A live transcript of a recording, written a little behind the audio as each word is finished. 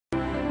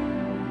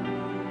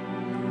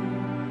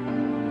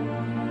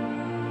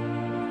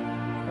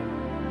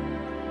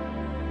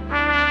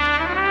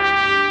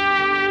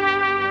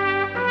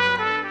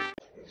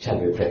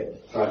pray.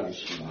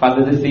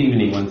 Father, this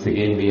evening once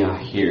again we are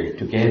here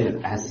together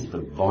as the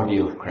body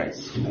of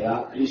Christ.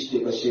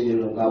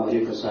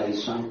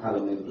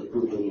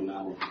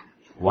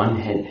 One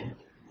head,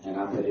 the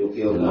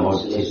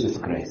Lord Jesus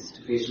Christ.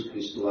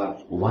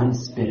 One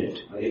Spirit,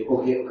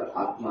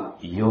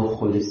 your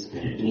Holy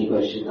Spirit.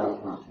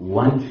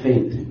 One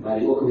faith,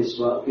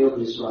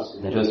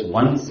 that was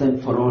once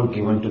and for all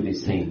given to the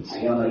saints.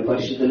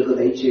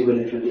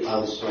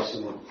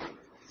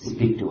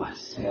 Speak to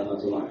us.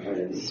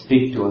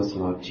 Speak to us,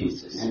 Lord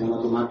Jesus.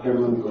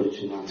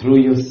 Through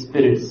your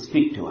Spirit,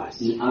 speak to us.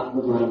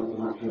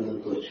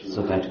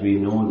 So that we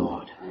know,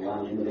 Lord,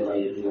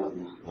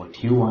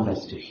 what you want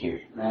us to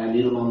hear.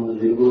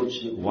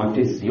 What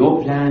is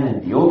your plan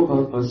and your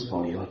purpose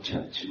for your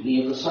church.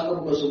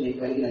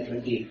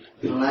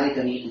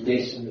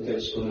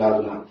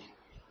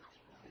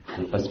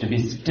 Help us to be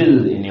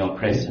still in your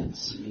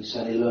presence.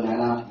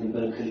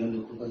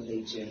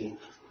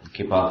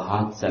 Keep our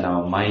hearts and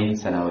our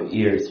minds and our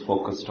ears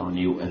focused on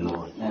you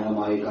alone.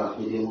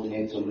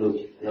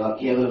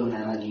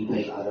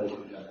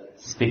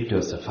 Speak to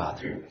us,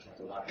 Father.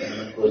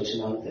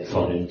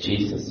 For in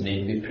Jesus'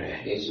 name we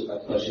pray.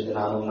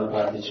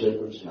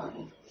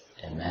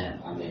 Amen.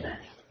 Amen.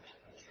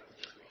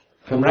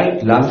 From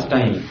right last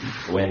time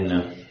when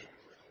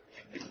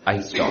I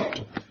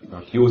stopped,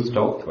 not you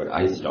stopped, but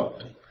I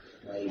stopped,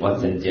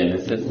 was in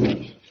Genesis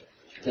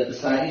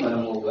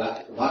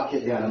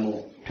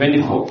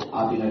 24.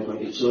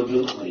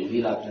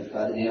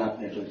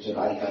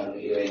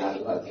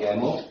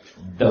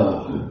 The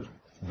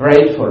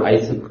bride for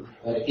Isaac.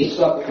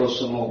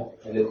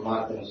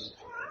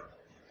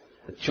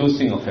 The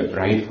choosing of a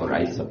bride for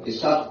Isaac. The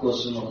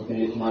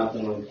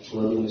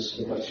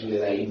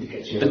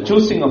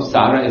choosing of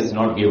Sarah is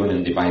not given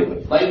in the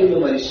Bible.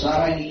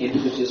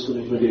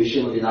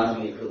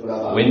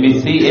 When we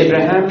see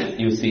Abraham,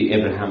 you see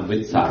Abraham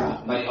with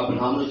Sarah.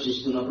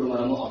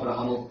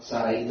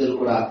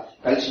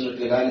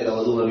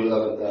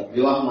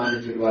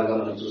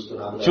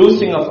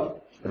 Choosing of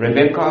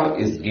Rebecca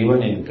is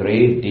given in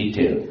great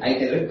detail.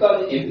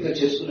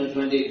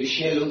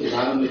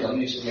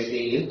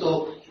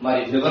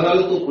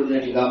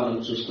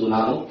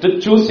 The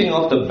choosing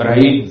of the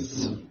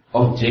brides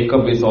of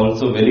Jacob is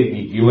also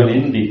very given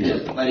in detail.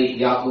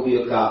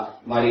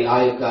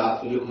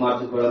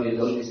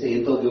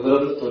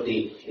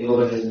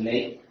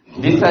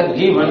 These are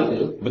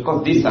given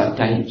because these are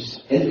times.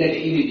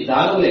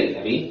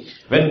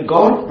 When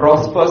God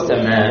prospers a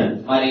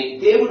man,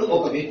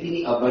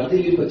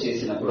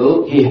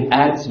 he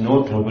adds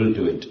no trouble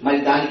to it.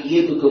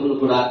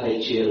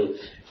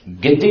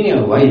 Getting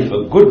a wife,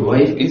 a good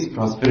wife, is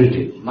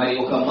prosperity.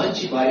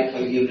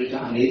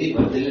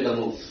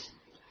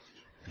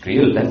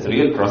 That's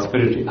real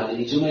prosperity.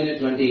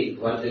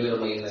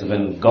 So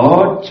when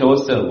God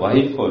chose a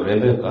wife for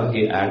Rebecca,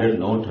 he added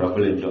no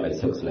trouble into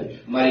Isaac's life.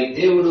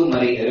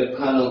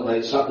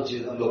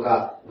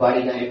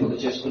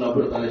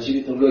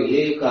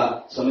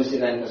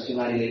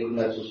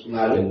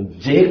 When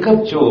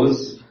Jacob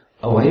chose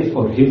a wife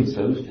for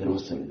himself, there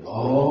was a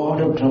lot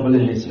of trouble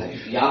in his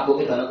life.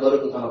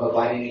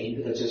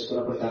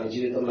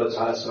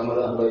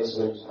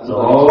 So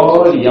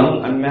all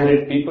young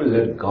unmarried people,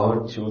 let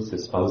God choose a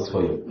spouse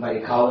for you.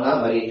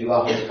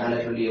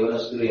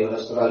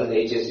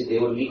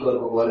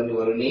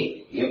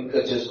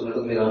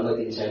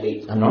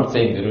 I'm not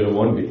saying there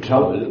won't be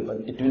trouble, but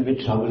it will be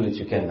trouble which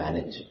you can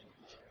manage.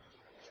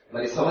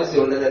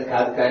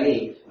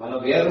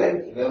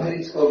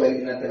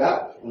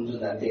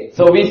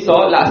 So we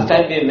saw last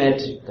time we met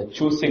the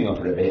choosing of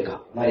Rebecca.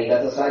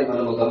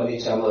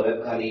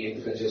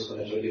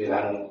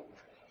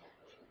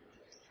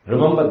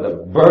 Remember, the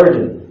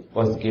burden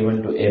was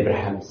given to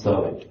Abraham's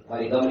servant.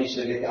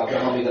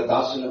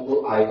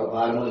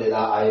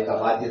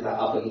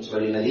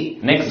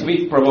 Next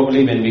week,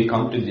 probably when we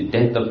come to the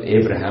death of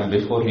Abraham,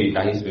 before he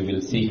dies, we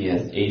will see he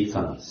has 8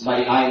 sons.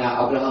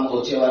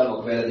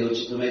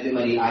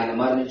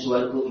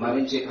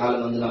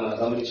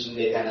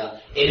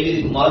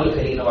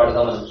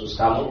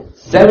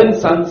 7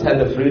 sons had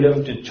the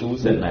freedom to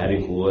choose and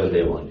marry whoever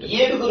they wanted.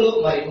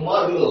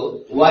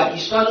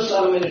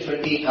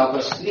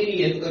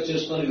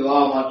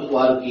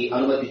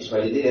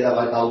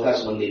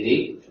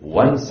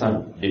 1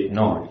 son did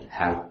not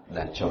have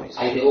that choice.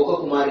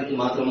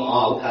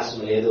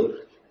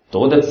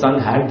 Though that son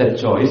had that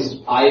choice,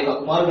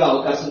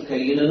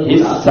 he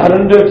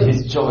surrendered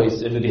his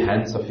choice into the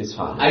hands of his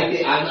father. And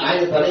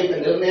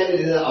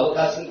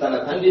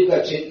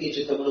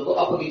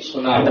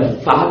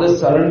the father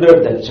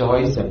surrendered that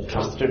choice and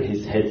trusted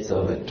his head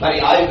servant.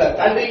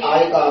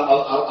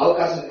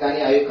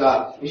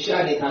 యొక్క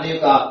విషయాన్ని తన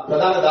యొక్క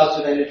ప్రధాన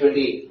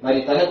దాసుడైనటువంటి మరి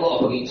తనకు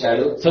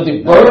అప్పగించాడు. So the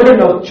burden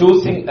of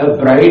choosing a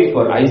bride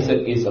for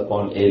Isaac is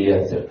upon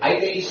Eliezer.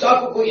 అయితే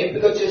ఇస్సాకుకు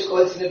ఎంపిక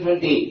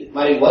చేసుకోవాల్సినటువంటి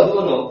మరి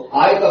వధువును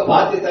ఆ యొక్క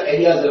బాధ్యత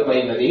ఎలియాజరు పై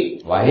ఉన్నది.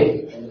 Why?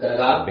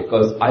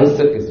 Because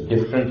Isaac is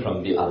different from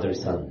the other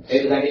sons.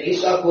 ఎందుకంటే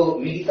ఇస్సాకు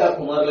మిగతా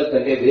కుమారుల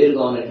కంటే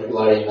వేరుగా ఉన్నటువంటి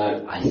వాడైనాడు.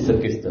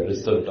 Isaac is the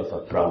result of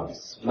a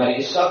promise. మరి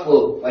ఇస్సాకు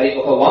మరి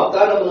ఒక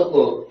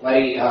వాగ్దానములకు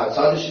మరి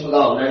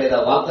సాదృశ్యముగా ఉన్నాడు. లేదా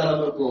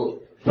వాగ్దానములకు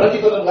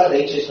ప్రతిఫలంగా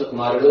దయచేసిన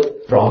కుమారుడు.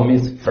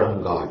 Promise from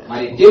God.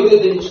 మరి దేవుడి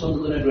దగ్గర నుంచి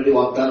పొందుకున్నటువంటి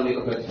వాగ్దానం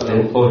యొక్క ప్రతిఫలం.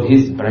 Therefore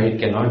his bride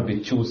cannot be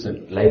chosen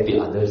like the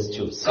others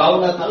choose.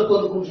 కావున తను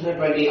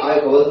పొందుకుంటున్నటువంటి ఆ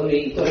యొక్క వధువుని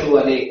ఇతరులు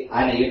అని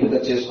ఆయన ఎంపిక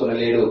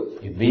చేసుకునలేడు.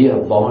 We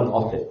are born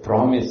of a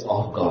promise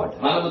of God.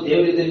 మనము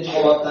దేవుడి దగ్గర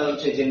నుంచి వాగ్దానం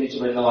చే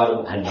జన్మించబడిన వారు.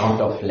 And not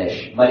of flesh.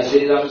 మరి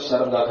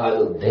శరీరానుసారంగా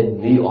కాదు. Then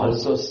we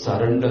also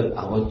surrender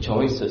our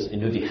choices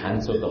into the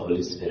hands of the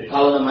Holy Spirit.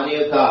 కావున మన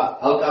యొక్క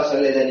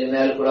అవకాశాలు లేదా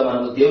నిర్ణయాలు కూడా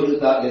మనము దేవుడి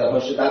లేదా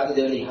పరిశుద్ధాత్మ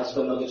దేవుని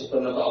హస్తంలోకి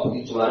చిత్రంలోకి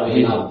అప్పగించువారు.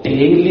 We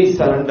daily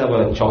surrender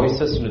our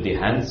choices into the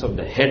hands of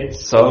the head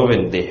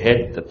servant, the head,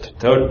 the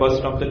third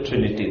person of the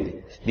Trinity,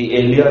 the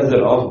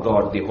Eliezer of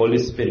God, the Holy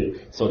Spirit,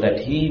 so that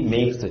he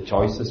makes the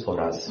choices for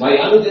us. మరి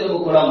అనుదినము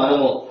కూడా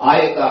మనము ఆ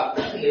యొక్క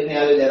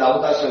నిర్ణయాలు లేదా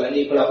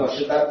అవకాశాలన్నీ కూడా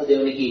పరిశుద్ధాత్మ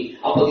దేవునికి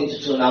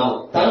అప్పగించుచున్నాము.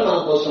 తను మన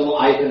కోసము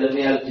ఆ యొక్క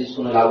నిర్ణయాలు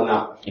తీసుకునేలాగున.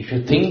 If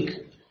you think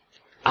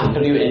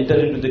after you enter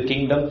into the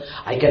kingdom,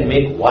 I can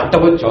make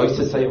whatever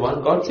choices I want,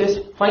 God says,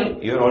 fine,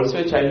 you are also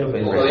a child of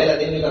Abraham. ఒకవేళ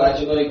దేవుని యొక్క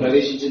రాజ్యంలోకి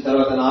ప్రవేశించిన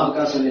తర్వాత నా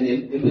అవకాశాన్ని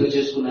నేను ఎంపిక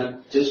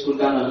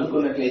చేసుకుంటాను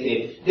అనుకున్నట్లయితే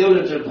దేవుడు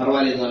అంటాడు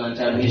పర్వాలేదు అని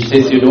అంటాడు. He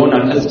says you don't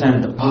understand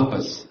the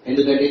purpose.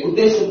 ఎందుకంటే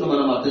ఉద్దేశం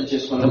మనం అర్థం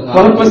చేసుకోవాలి. The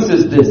purpose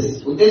is this.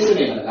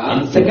 ఉద్దేశమే కనుక In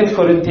 2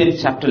 Corinthians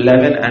chapter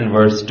 11 and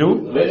verse 2.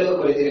 2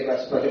 కొరింథీయులకు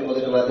రాసిన పత్రిక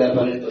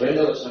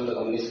 1:12 వచనంలో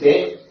గమనిస్తే,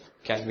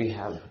 can we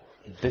have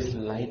this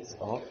lights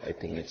off? I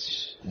think it's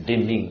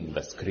dimming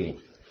the screen.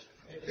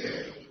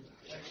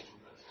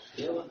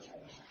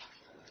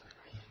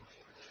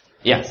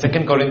 Yeah,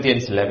 2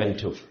 Corinthians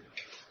 11:2.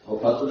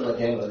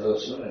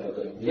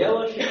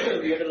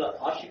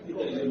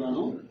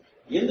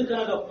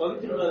 ఎందుకనగా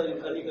పవిత్రులైన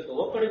కన్యకతో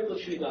ఒక్కడే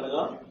పురుషుని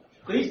కలగా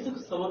క్రీస్తుకు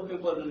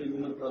సమర్పింపబడిన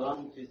మిమ్మల్ని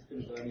ప్రదానం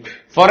చేసుకుంటాను.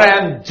 For I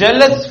am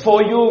jealous for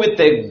you with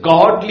a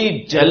godly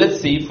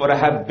jealousy, for I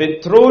have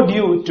betrothed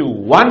you to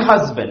one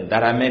husband,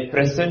 that I may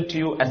present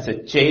you as a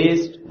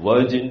chaste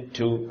virgin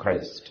to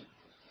Christ.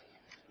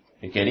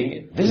 You getting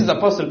it? This is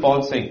Apostle Paul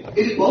saying.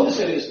 ఇది పౌలు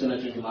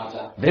సెలవిస్తున్నటువంటి మాట.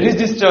 There is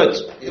this church.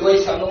 ఇదిగో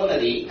ఈ సంఘం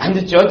ఉన్నది. And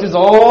the church is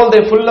all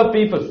there full of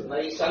people.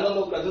 మరి ఈ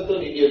సంఘము ప్రజలతో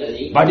నిండి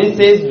ఉన్నది. But he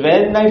says,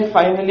 when I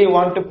finally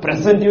want to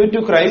present you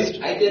to Christ,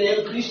 అయితే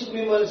నేను క్రీస్తుకు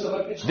మిమ్మల్ని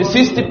సమర్పించుకోవాలి. this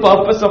is the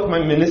purpose of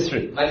my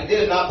ministry. మరి ఇది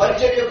నా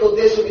పరిచర్య యొక్క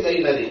ఉద్దేశం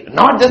ఇదైనది.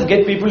 Not just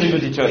get people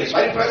into the church.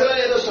 మరి ప్రజలను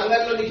ఏదో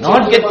సంఘంలోనికి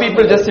Not get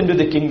people just into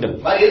the kingdom.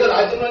 మరి ఏదో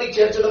రాజ్యంలోనికి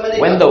చేర్చడం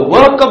అనేది. When the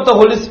work of the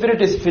Holy Spirit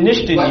is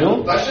finished in you,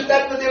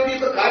 పరిశుద్ధాత్మ దేవుని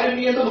యొక్క కార్యం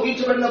నీ యందు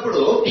ముగించబడినప్పుడు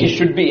he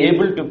should be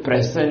able to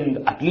present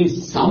at least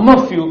some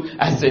of you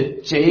as a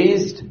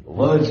chaste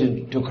virgin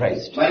to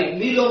Christ. మరి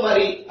మీలో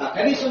మరి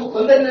కనీసం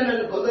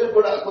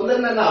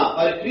కొందరినన్నా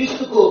మరి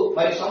క్రీస్తుకు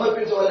మరి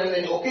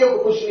సమర్పించవాలని ఒకే ఒక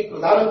పురుషుని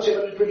ప్రదానం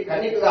చేయబడినటువంటి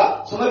కన్యకగా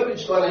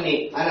సమర్పించుకోవాలని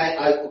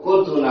ఆయన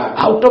కోరుతున్నాడు.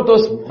 Out of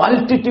those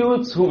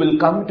multitudes who will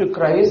come to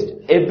Christ,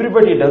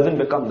 everybody doesn't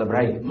become the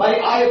bride. మరి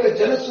ఆ యొక్క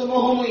జన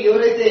సమూహము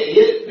ఎవరైతే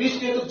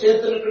క్రీస్తు యందు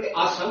చేరుతున్నటువంటి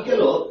ఆ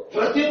సంఖ్యలో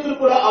ప్రతి ఒక్కరు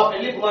కూడా ఆ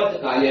పెళ్లి కుమార్తె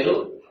కాలేరు.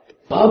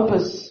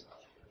 Purpose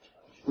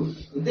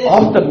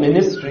of the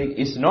ministry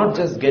is not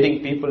just getting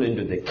people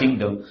into the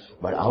kingdom,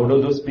 but out of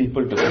those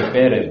people to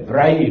prepare a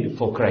bride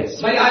for Christ.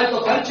 మరి ఆ యొక్క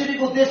పరిచర్య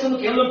ఉద్దేశం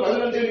కేవలం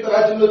ప్రజలను దేవుని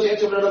రాజ్యంలో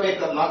చేర్చబడమే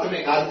మాత్రమే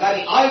కాదు,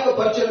 కానీ ఆ యొక్క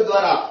పరిచర్య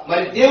ద్వారా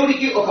మరి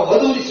దేవుడికి ఒక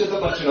వధువుని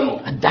సిద్ధపరచడము.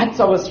 And that's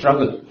our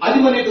struggle. అది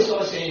మన యొక్క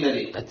సమస్య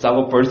అయినది. That's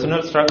our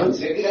personal struggles.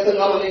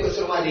 వ్యక్తిగతంగా మన యొక్క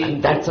శ్రమ అది.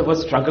 And that's our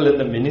struggle in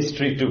the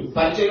ministry too.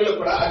 పరిచర్యలో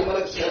కూడా అది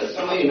మనకు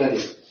శ్రమ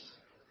అయినది.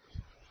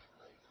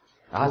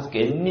 Ask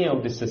any of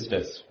the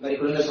sisters. మరి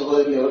ఇప్పుడున్న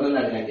సహోదరులు ఎవరన్నా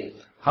అడగండి.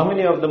 How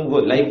many of them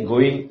like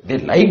going,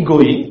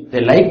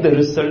 they like the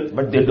result,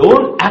 but they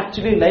don't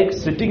actually like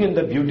sitting in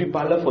the beauty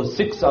parlor for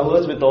 6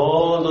 hours with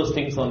all those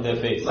things on their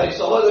face. మరి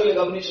సహోదరులు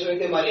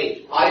గమనించినట్టే మరి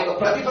ఆ యొక్క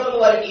ప్రతిఫలం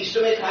వారికి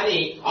ఇష్టమే, కానీ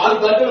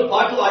 6 గంటల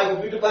పాటు ఆ యొక్క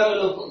బ్యూటీ పార్లర్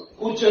లో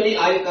కూర్చొని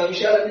ఆ యొక్క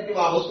విషయాలన్నింటి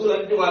ఆ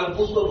వస్తువులన్నింటి వాళ్ళని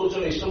పూసుకో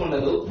కూర్చొని ఇష్టం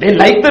ఉండదు. They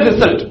like the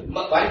result.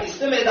 వారికి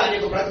ఇష్టమే, దాని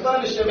యొక్క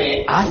ప్రతిఫలం ఇష్టమే.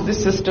 Ask the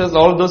sisters,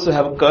 all those who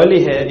have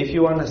curly hair, if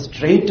you want to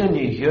straighten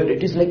your hair,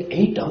 it is like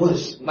 8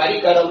 hours. మరి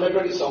ఇక్కడ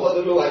ఉన్నటువంటి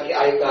సహోదరులు వారికి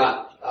ఆ యొక్క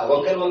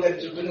వంకర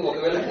చుట్టూ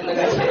ఒకవేళ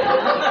కిందగా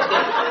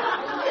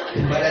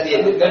మరి అది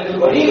 8 గంటలు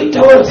 8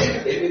 hours.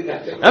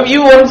 Now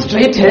you want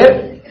straight hair?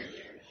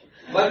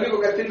 మరి మీకు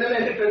ఒక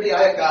తిన్నమైనటువంటి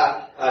ఆ యొక్క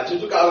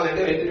చుట్టూ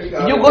కావాలంటే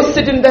you go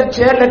sit in that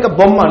chair like a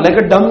bomma, like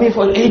a dummy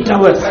for 8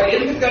 hours.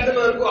 8 గంటల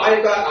వరకు ఆ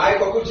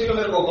యొక్క కుర్చీలో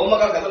మీరు ఒక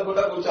బొమ్మగా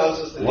కదలకుండా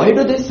కూర్చోవాల్సి వస్తుంది. Why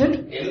do they sit?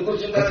 ఎందుకు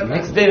కూర్చుంటారు?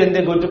 Next day when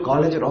they go to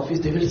college or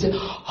office, they will say,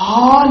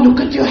 look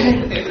at your hair.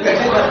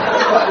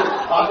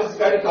 Office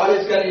కానీ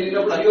కాలేజ్ కానీ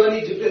వెళ్ళినప్పుడు అయ్యో నీ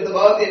జుట్టు ఎంత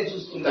బాగుంది అని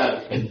చూస్తుంటారు.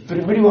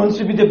 Everybody wants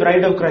to be the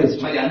bride of Christ.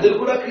 మరి అందరూ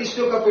కూడా క్రీస్తు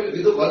యొక్క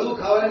వధువు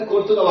కావాలని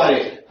కోరుతున్న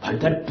వారే. But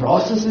that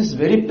process is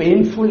very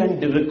painful and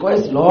it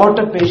requires lot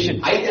of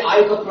patience. అయితే ఆ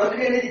యొక్క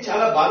ప్రక్రియ అనేది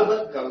చాలా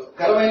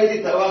బాధాకరమైనది,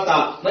 తర్వాత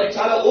మరి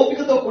చాలా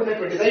ఓపికతో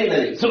కూడినటువంటిది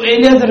అయినది. So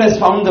Eliezer has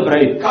found the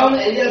bride. కావున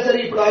ఎలియాజరు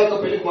ఇప్పుడు ఆ యొక్క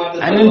పెళ్లి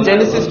కుమార్తె. And in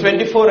Genesis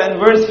 24 and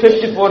verse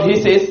 54 he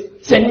says,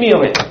 send me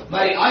away.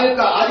 మరి ఆ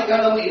యొక్క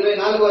ఆదికాండము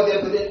 24వ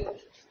అధ్యాయం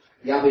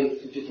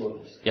 54.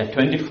 Yeah,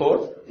 24.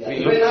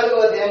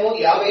 24వ అధ్యాయము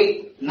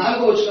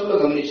 54వ వచనంలో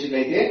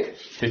గమనించినట్లయితే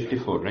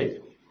 54, right?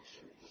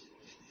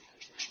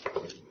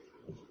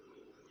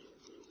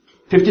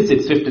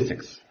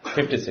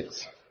 56.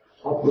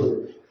 అప్పుడు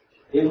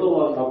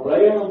యెహోవా నా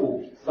ప్రయాణము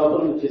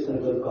సఫలం చేసిన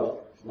కనుక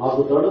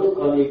నాకు తడవు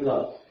కాలేక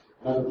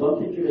నన్ను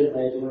పంపించుడే నా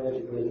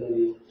యజమాని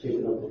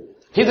చెప్పినప్పుడు.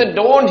 He said,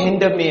 don't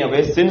hinder me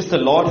away since the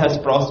Lord has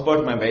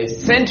prospered my way.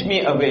 Send me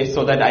away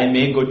so that I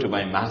may go to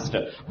my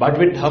master. But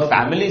with her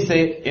family say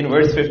in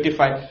verse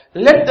 55,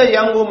 let the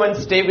young woman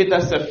stay with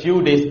us a few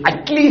days,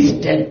 at least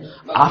 10.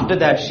 After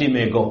that she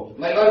may go.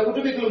 మరి వారి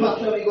కుటుంబీకులు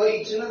మాత్రం ఇగో ఈ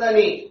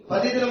చిన్నదాన్ని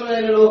 10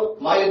 దినములైనను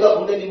మా యొద్ద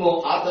ఉండనిమో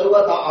ఆ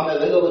తరువాత ఆమె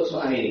వెళ్ళవచ్చు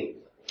అని.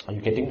 Are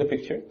you getting the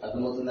picture?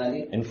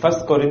 అర్థమవుతుందని? In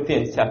 1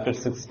 Corinthians chapter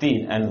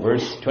 16 and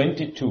verse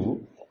 22,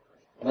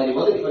 మరి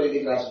మొదటి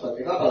కొరింథీయులకు రాసిన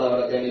పత్రిక 10వ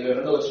అధ్యాయం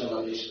 22వ వచనం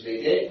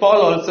గమనించినట్లయితే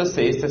Paul also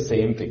says the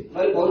same thing.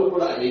 మరి పౌలు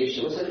కూడా అదే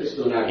విషయం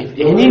సెలవిస్తున్నాడు. If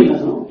any,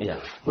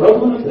 yeah.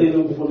 ప్రభువును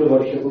ప్రేమించుకుంటే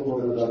వాడు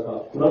చెప్పకూడదు గాక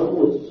ప్రభువు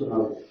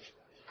వస్తున్నాడు.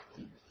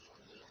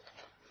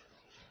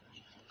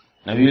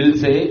 Now you will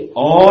say,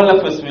 all of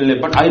us will,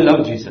 but I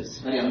love Jesus.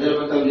 మరి అందరి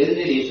ప్రకారం లేదు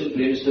నేను యేసుని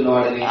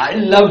ప్రేమిస్తున్నవాడని. I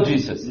love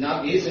Jesus.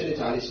 నాకు యేసు అంటే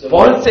చాలా ఇష్టం.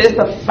 Paul says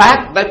the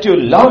fact that you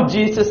love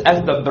Jesus as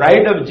the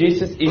bride of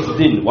Jesus is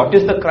sin. What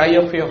is the cry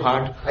of your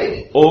heart?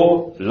 Oh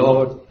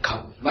Lord,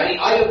 come. మరి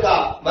ఆ యొక్క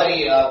మరి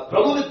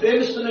ప్రభువుని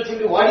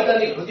ప్రేమిస్తున్నటువంటి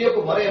వాడిగాని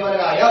హృదయపు మొర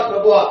ఏమనగా అయా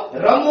ప్రభువా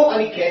రమ్ము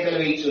అని కేకలు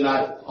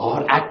వేయించున్నారు. Or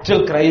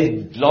actual cry is,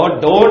 Lord,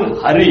 don't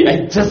hurry, I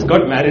just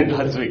got married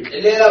last week.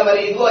 లేదా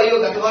మరి ఇదిగో అయ్యో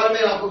గత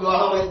వారమే నాకు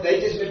వివాహం అయింది,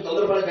 దయచేసి మీరు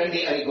తొందరపడకండి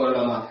అని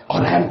కోరడమా?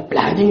 Or I am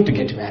planning to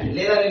get married.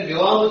 లేదా నేను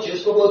వివాహం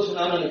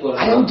చేసుకోబోతున్నాను అని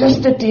కోరడమా? I am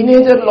just a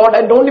teenager, Lord,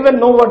 I don't even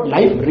know what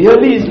life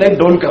really is like,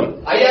 don't come.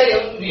 అయ్యా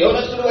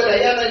యవనస్తుడు వారు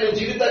అయ్యా నేను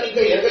జీవితాన్ని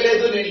ఇంకా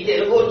ఎరగలేదు, నేను ఇంకా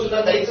ఎరగవచ్చున్నా,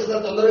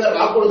 దయచేసి తొందరగా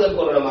రాకూడదు అని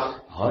కోరడమా?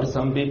 Or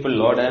some people,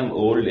 Lord, I am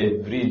old,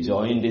 every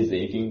joint is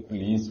aching,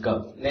 please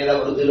come. లేదా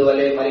వృద్ధుల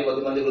వల్లే మరి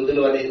కొంతమంది వృద్ధుల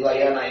వల్ల ఇదిగో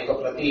అయ్యా నా యొక్క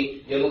ప్రతి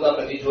ఎముక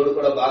ప్రతి జోడు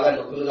కూడా బాగా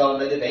నొప్పులుగా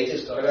ఉన్నది,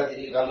 దయచేసి త్వరగా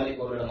తిరిగి రమ్మని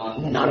కోరడమా?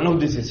 None of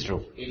this is true.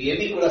 ఇది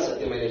ఏది కూడా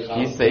సత్యమైనది కాదు.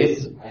 He says,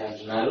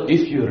 అంటున్నారు,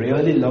 if you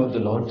really love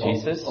the Lord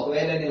Jesus,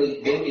 ఒకవేళ నీవు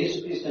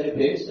యేసుక్రీస్తుని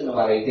ప్రేమిస్తున్న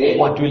వారైతే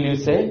what will you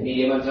say?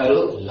 మీరేమంటారు?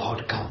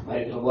 Lord, come.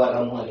 మరి ప్రభువా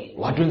రమ్ము అని.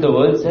 What will the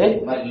world say?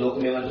 మరి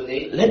లోకం ఏమంటుంది?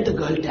 Let the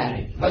girl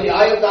tarry. మరి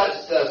ఆ యొక్క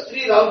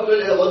స్త్రీ రావడంలో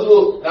లేదా వధువు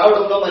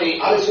రావడంలో మరి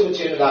ఆలస్యం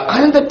చేయనుగా.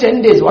 Another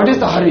 10 days, what is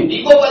the hurry?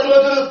 ఇంకో 10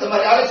 రోజులు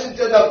మరి ఆలస్యం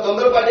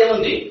తొందరపాటు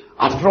ఏముంది?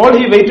 After all,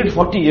 he waited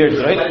 40 years,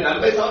 right? మరి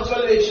 40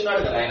 సంవత్సరాలు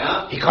వేచున్నాడు కదా ఆయన.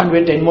 He can't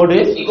wait 10 more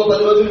days? ఇంకో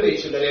 10 రోజులు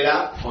వేచుండలేడా?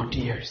 40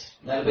 years.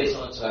 40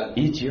 సంవత్సరాలు.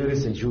 Each year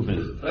is a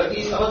jubilee.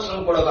 ప్రతి సంవత్సరం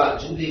కూడా ఒక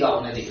జూబిలీగా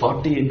ఉన్నది.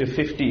 40 into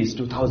 50 is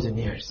 2000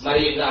 years.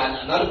 మరి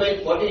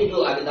 40 ఇంటూ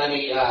అది దాని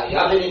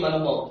 50ని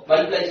మనము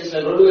మల్టిప్లై చేసిన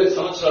 2000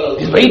 సంవత్సరాలు He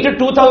అవుతుంది. waited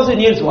 2000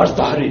 years, what's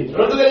the hurry?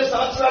 2000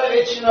 సంవత్సరాలు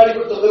వేచున్నాడు,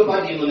 ఇప్పుడు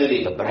తొందరపాటు ఏమున్నది?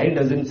 The bride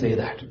doesn't say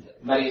that.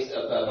 మరి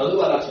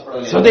వధువు అలా చెప్పడం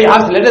లేదు. So they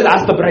asked, let us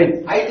ask the bride.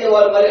 అయితే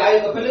వారు మరి ఆ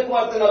యొక్క పెళ్లి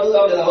కుమార్తెను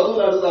అడుగుదాం లేదా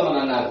వధువును అడుగుదామని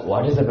అన్నారు.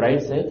 What does the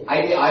bride say?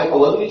 అయితే ఆ యొక్క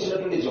వధువు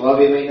ఇచ్చినటువంటి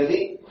జవాబు ఏమైనది?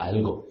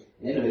 I'll go.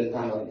 నేను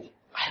వెళ్తాను అని.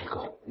 I'll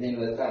go. నేను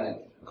వెళ్తానని.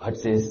 God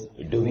says,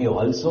 do we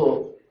also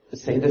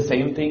say the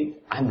same thing?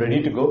 I'm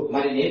ready to go.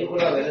 మరి నేను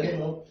కూడా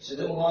వెళ్ళలేను,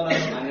 సిద్ధముగా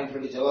ఉన్నాను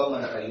అనేటువంటి జవాబు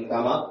మనకు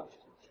అడుగుతామా?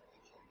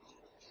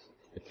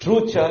 The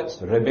true church,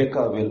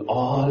 Rebecca will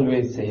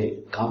always say,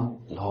 come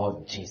Lord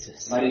Jesus.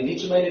 మరి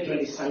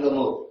నిజమైనటువంటి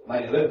సంఘము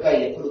మరి రెబెక్కా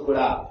ఎప్పుడు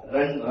కూడా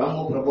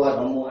రమ్ము ప్రభువా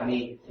రమ్ము అని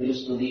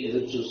పిలుస్తుంది,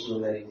 ఎదురు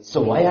చూస్తున్నది. So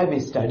why are we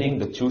studying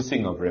the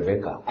choosing of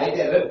Rebecca? అయితే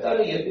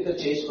రెబెక్కాను ఎంపిక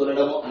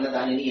చేసుకోవడము అన్న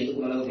దానిని ఎందుకు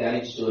మనం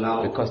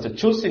ధ్యానిస్తున్నాము? Because the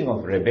choosing of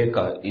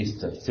Rebecca is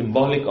the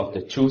symbolic of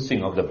the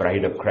choosing of the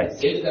bride of Christ.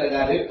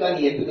 ఎందుకనగా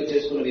రెబెక్కాని ఎంపిక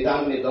చేసుకున్న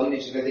విధానం మీరు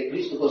గమనించినట్లయితే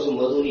క్రీస్తు కోసం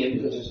వధువుని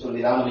ఎంపిక చేసుకున్న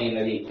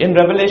విధానమైనది. In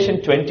Revelation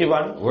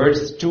 21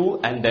 verse 2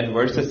 and then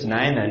verses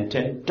 9 and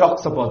 10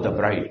 talks about the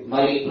bride.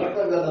 మరి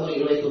ప్రకటన గ్రంథము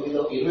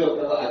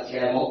 21వ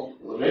అధ్యాయము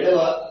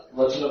 2వ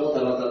వచనము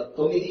తర్వాత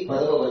 9,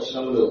 10వ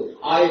వచనములు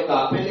ఆ యొక్క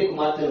పెళ్లి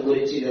కుమార్తెను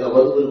గురించి లేదా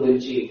వధువుల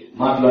గురించి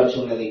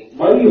మాట్లాడుచున్నది.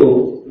 మరియు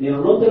నేను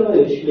నూతనమైన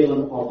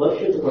యెరూషలేమును ఆ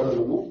పరిశుద్ధ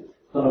పట్టణము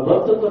తన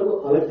భర్త కొరకు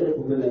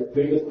అలంకరణకు వెళ్ళిన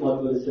పెళ్లి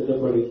కుమార్తెను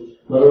సిద్ధపడి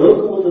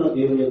పరలోకమందున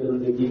దేవుని యొద్ద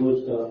నుండి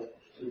దిగివచ్చుట.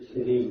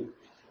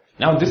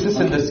 Now this is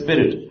in the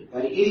spirit.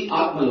 మరి ఇది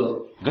ఆత్మలో.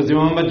 Because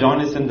remember, John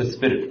is in the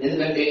spirit.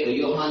 ఎందుకంటే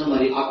యోహాను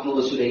మరి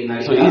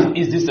ఆత్మవశుడైనాడు. So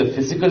is this a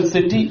physical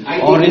city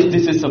or is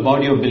this a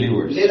body of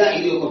believers? లేదా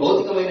ఇది ఒక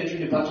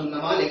భౌతికమైనటువంటి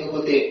పట్టణమా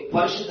లేకపోతే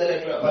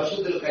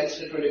పరిశుద్ధులు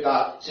కలిసినటువంటి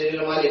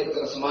శరీరమా లేకపోతే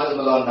ఒక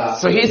సమాజంలో ఉందా?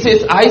 So he says,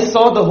 I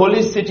saw the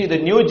holy city,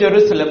 the new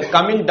Jerusalem,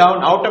 coming down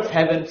out of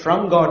heaven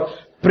from God,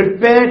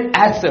 prepared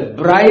as a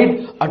bride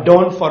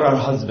adorned for her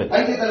husband.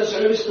 అయితే తను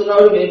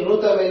సెలవిస్తున్నాడు, నేను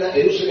నూతనమైన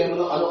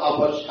యెరూషలేమును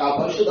ఆ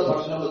పరిశుద్ధ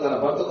పట్టణంలో తన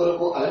భర్త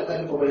కొరకు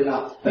అలంకరింపబడిన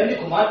పెళ్లి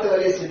కుమార్తె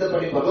వలె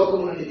సిద్ధపడి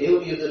పరలోకము నుండి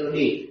దేవుని యొద్ద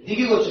నుండి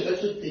దిగి వచ్చుట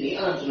చూస్తిని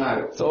అని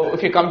అంటున్నాడు. So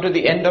if you come to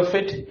the end of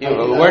it,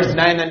 verse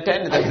 9 and 10,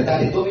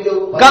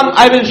 come,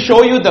 I will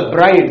show you the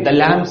bride, the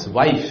Lamb's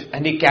wife.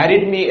 And he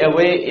carried me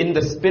away in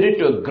the spirit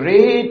to a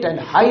great and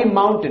high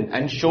mountain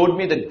and showed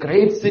me the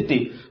great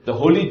city, the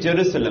holy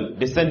Jerusalem,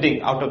 descending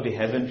out of the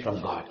heaven from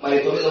God. మరి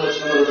 9వ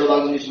వచనంలో రెండో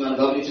భాగం నుంచి మనం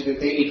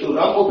గమనించినట్లయితే, ఇటు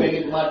రమ్ము పెళ్లి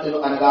కుమార్తెను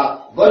అనగా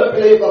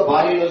గొర్రెపిల్ల యొక్క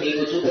భార్యను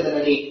నీకు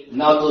చూపెదనని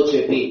నాతో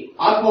చెప్పి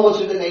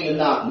ఆత్మవశుడనై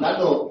ఉన్న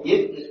నన్ను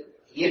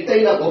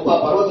ఎత్తైన గొప్ప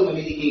పర్వతము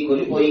మీదికి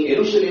కొనిపోయి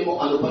యెరూషలేము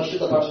అను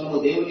పరిశుద్ధ పట్టణము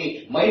దేవుని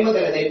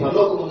మహిమగలదై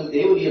పరలోకమున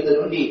దేవుని యొద్ద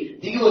నుండి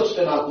దిగి వచ్చుట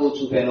నాకు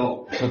చూపెను.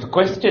 So the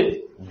question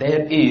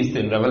there is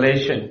in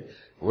Revelation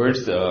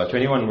verse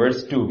 21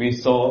 verse 2, we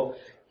saw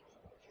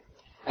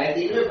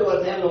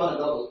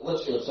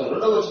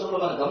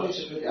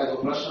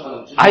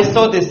I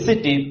saw this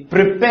city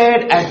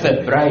prepared as a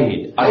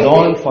bride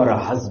adorned for a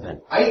husband.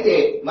 అయితే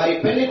మరి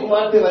పెళ్లి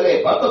కుమార్తె వలె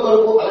భర్త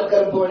కొరకు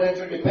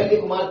అలంకరింపబడినటువంటి పెళ్లి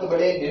కుమార్తె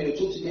వలె నేను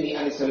చూచితిని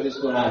అని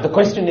సెలవిస్తున్నాడు. The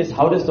question is,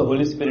 how does the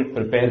Holy Spirit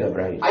prepare the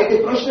bride? అయితే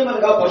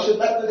ప్రశ్నమనగా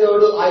పరిశుద్ధాత్మ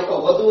దేవుడు ఆ యొక్క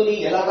వధువుని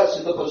ఎలాగా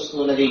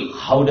సిద్ధపరుస్తున్నది?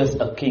 How does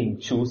a king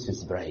choose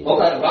his bride?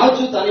 ఒక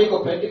రాజు తన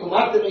యొక్క పెళ్లి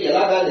కుమార్తెను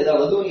ఎలాగా లేదా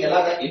వధువుని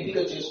ఎలాగా ఎంపిక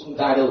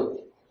చేసుకుంటాడు?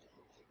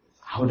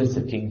 How does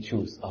a king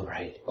choose a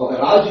bride? ఒక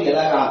రాజు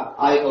ఎలాగా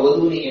ఆ యొక్క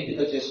వధువుని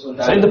ఎంపిక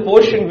చేసుకుంటాడు? So in the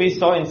portion we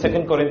saw in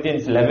 2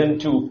 Corinthians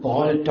 11:2,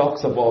 Paul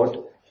talks about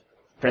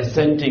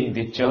presenting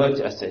the church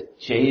as a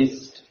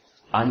chaste,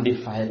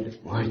 undefiled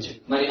virgin.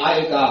 మరి ఆ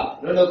యొక్క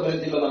 2వ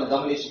కొరింథీయులో మనం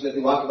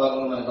గమనించినట్లయితే వాక్య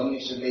భాగంలో మనం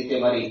గమనించినట్లయితే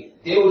మరి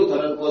దేవుడు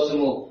తన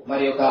కోసము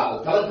మరి యొక్క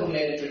కలంకం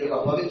లేనటువంటి ఒక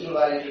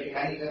పవిత్రురాలైనటువంటి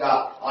కన్యకగా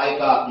ఆ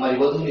యొక్క మరి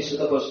వధువుని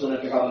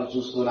సిద్ధపరుస్తున్నట్లుగా మనం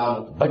చూస్తున్నాము.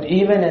 But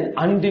even an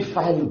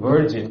undefiled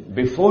virgin,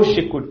 before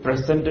she could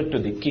present it to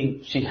the king,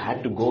 she had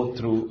to go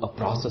through a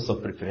process of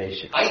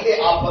preparation. అయితే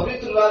ఆ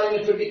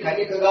పవిత్రురాలైనటువంటి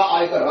కన్యకగా ఆ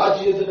యొక్క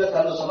రాజు ఎదుట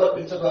తను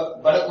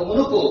సమర్పించబడక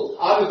మునుపు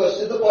ఆ యొక్క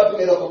సిద్ధపాటు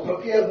మీద ఒక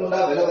ప్రక్రియ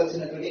గుండా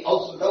వెళ్ళవలసినటువంటి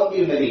అవసరం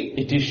ఉన్నది.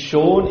 It is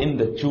shown in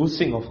the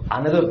choosing of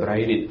another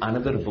bride in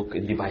another book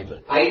in the Bible.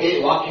 అయితే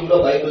వాక్యంలో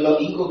బైబిల్లో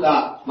ఇంకొక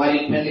మరి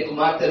పెళ్లి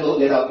కుమార్తెను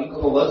లేదా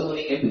ఇంకొక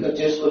వధువుని ఎంపిక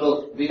చేసుకున్న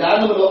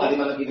విధానంలో అది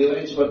మనకి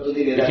వివరించబడుతుంది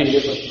లేదా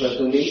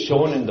తెలియపరచబడుతుంది.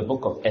 Shown in the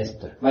book of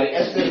Esther. మరి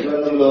ఎస్తేరు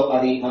గ్రంథంలో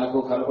అది మనకు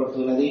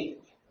కనపడుతున్నది.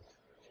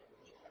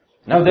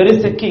 Now there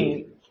is a king.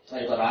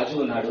 ఒక రాజు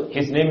ఉన్నాడు.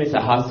 His name is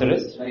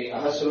Ahasuerus. మరి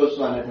అహస్వేరోషు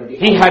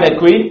అనేటువంటి He had a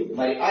queen.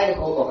 మరి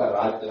ఆయనకు ఒక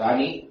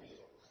రాణి.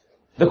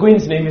 The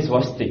queen's name is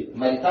Vashti.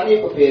 మరి తన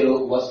యొక్క పేరు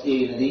వస్తి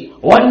అయినది.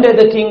 One day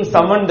the king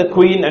summoned the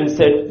queen and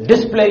said,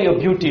 "Display your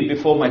beauty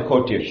before my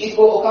courtiers."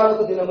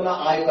 ఒకనొక దినమున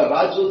ఆ యొక్క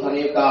రాజు తన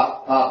యొక్క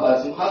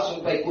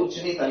సింహాసనంపై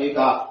కూర్చుని తన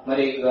యొక్క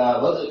మరి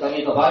తన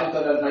యొక్క భార్యతో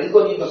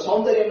ఇదిగో నీ యొక్క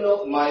సౌందర్యంలో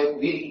మా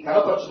వీరికి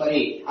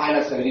కనపరచమని ఆయన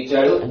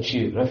సెలవిచ్చాడు. And she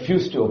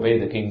refused to obey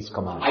the king's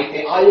command. అయితే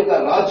ఆ యొక్క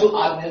రాజు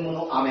ఆజ్ఞను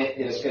ఆమె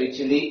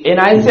తిరస్కరించింది. In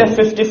Isaiah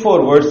 54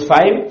 verse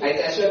 5,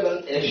 అయితే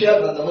యెషయా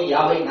గ్రంథము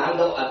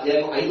 54వ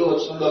అధ్యాయం 5వ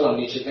వచనంలో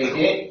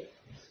గమనించినట్లయితే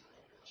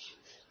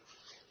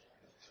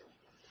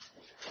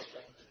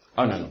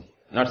oh no,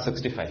 not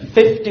 65.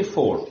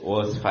 54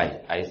 verse 5.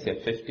 Isaiah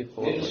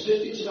 54. నేను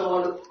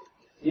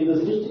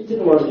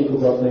సృష్టించిన వాడు నీకు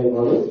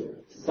బాగున్నాడు.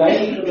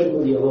 సైనికులకు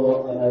యెహోవా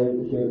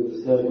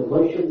ఆయన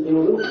పరిశుద్ధ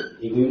దేవుడు,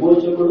 నీకు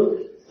విమోచకుడు,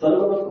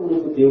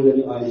 సర్వలోకమునకు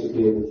దేవుడని ఆయన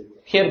పేరు.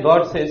 Here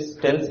God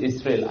tells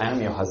Israel, I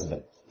am your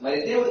husband. మరి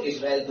దేవుడు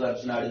ఇశ్రాయేలుతో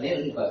అంటున్నాడు, నేను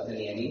నీ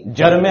భర్తని అని.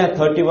 Jeremiah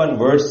 31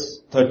 verse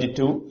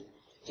 32.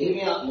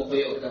 యెరెమీయా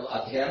 31వ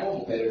అధ్యాయము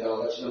 32వ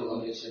వచనం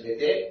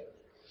గమనించినట్లయితే,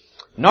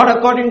 not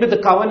according to the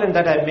covenant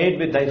that I made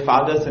with thy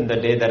fathers in the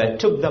day that I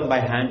took them by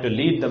hand to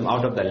lead them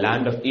out of the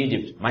land of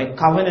Egypt, my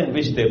covenant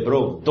which they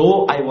broke, though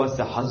I was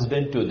a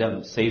husband to them,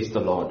 says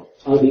the Lord.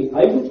 అది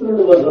ఐగుప్తు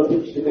నుండి వారు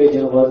రప్పించుటకై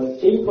నేను వారు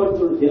చేయి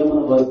పట్టుకున్న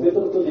దినమున వారి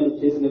పితరులతో నేను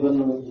చేసిన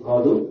నిబంధన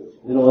కాదు,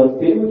 నేను వారి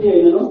పెరిమిటి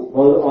అయినను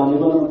వారు ఆ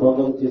నిబంధన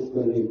భంగం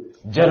చేసుకుని.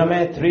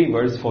 Jeremiah 3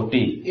 verse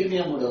 14.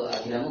 యెరెమీయా 3వ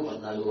అధ్యాయము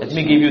 14వ. Let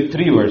me give you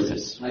 3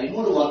 verses. మరి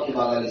 3 వాక్య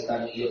భాగాలు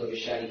ఇస్తాను ఈ యొక్క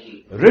విషయానికి.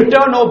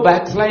 Return, O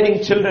backsliding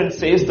children,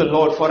 says the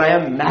Lord, for I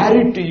am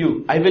married to you.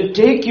 I will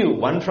take you,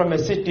 one from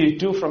a city,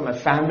 two from a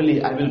family.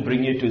 I will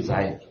bring you to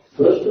Zion.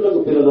 భ్రష్టులకు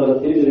పిల్లలారా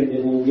తిరిగి రండి,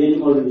 నేను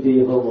యెహోవాని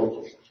యెహోవా.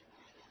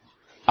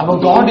 Our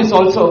God is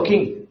also a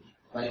king.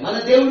 మరి మన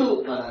దేవుడు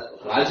మన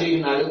రాజు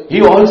ఉన్నాడు. He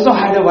also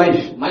had a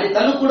wife. మరి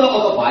తను కూడా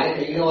ఒక భార్య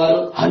కలిగిన వారు.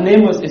 Her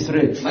name was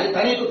Israel. మరి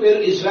తన యొక్క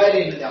పేరు ఇశ్రాయేల్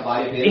అయినది. ఆ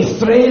భార్య పేరు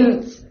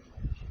Israel's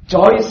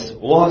choice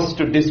was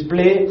to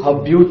display her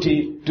beauty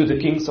to the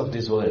kings of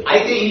this world.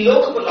 అయితే ఈ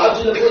లోకపు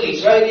రాజులకు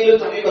ఇశ్రాయేలీయులు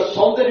తమ యొక్క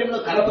సౌందర్యమును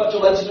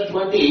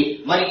కనపరచవలసినటువంటి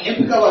మరి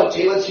ఎంపిక వారు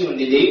చేయవలసి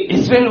ఉండేది.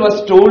 Israel was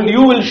told,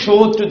 you will show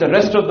to the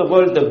rest of the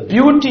world the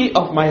beauty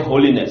of my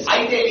holiness.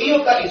 అయితే ఈ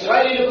యొక్క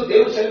ఇశ్రాయేలీయులకు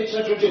దేవుడు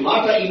సెలవిచ్చినటువంటి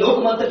మాట ఈ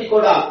లోకమంతటి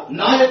కూడా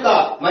నా యొక్క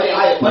మరి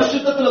ఆ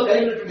పరిశుద్ధతలో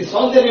కలిగినటువంటి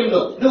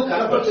సౌందర్యంలో నువ్వు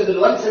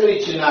కనపరచదు అని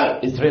సెలవిచ్చినారు.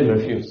 Israel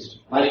refused.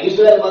 మరి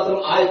ఇశ్రాయేలు మాత్రం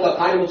ఆ యొక్క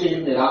కార్యము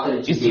చేయడం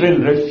నిరాకరించింది. Israel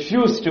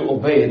refused to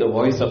obey the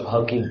voice of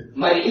her king.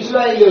 మరి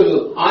ఇశ్రాయేలు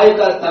ఆ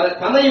యొక్క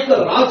తన యొక్క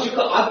రాజు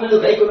యొక్క ఆజ్ఞను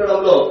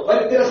గైకొనడంలో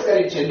మరి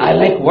తిరస్కరించింది. I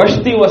like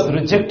Vashti was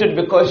rejected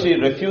because she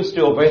refused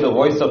to obey the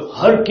voice of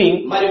her king.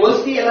 మరి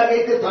వష్టి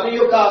ఎలాగైతే తన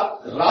యొక్క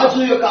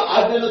రాజు యొక్క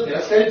ఆజ్ఞను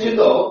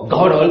తిరస్కరించిందో,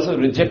 God also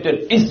rejected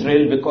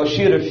Israel because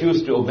she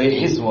refused to obey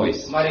his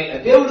voice. మరి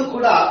దేవుడు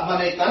కూడా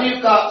తన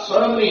యొక్క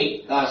స్వరం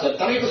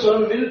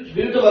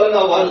వినుట వలన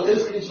వారు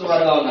తిరస్కరించిన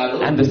వారుగా ఉన్నారు.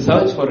 And the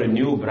search for a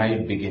new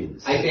bride begins.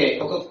 అయితే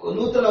ఒక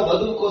నూతన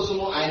వధువు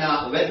కోసము ఆయన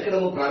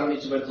వెతకడము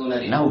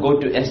ప్రారంభించబడుతున్నది. Now go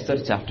to Esther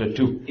chapter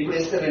 2. ఇప్పుడు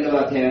ఎస్తేర్ 2వ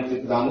అధ్యాయానికి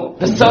వెళ్దాము.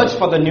 The search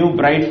for the new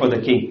bride for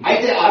the king.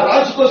 అయితే ఆ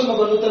రాజు కోసం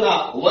ఒక నూతన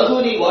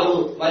వధువుని వారు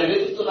మరి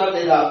వెతుకుతున్నారు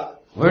లేదా?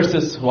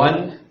 Verses 1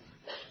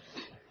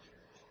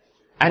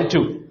 and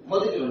 2.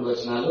 మొదటి 2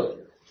 వచనాలు.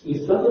 ఈ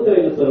సంగతి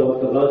అయిన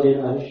తరువాత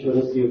రాజైన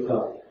అహష్వేరోషు యొక్క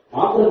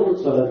ఆగ్రహము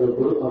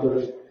చల్లనప్పుడు అతడు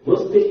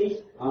వష్టికి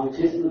ఆమె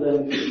చేసిన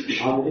దాన్ని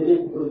ఆమె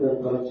నిజప్పుడు దాన్ని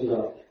తలచుగా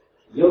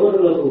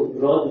యవనులకు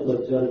రాజు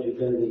పరిచారం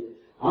చెప్పినది.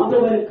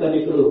 అందమైన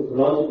కన్యకలు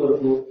రాజు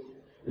కొరకు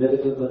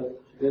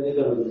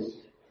వెతకగలరు.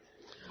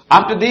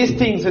 After these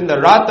things, when the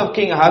wrath of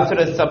King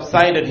Ahasuerus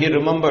subsided, he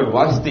remembered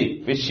Vashti,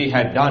 which she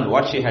had done,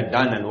 what she had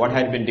done, and what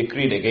had been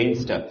decreed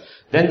against her.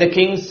 Then the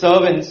king's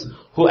servants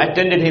who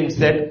attended him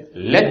said,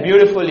 "Let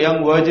beautiful young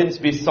virgins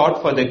be sought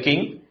for the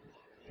king."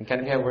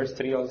 Can we have verse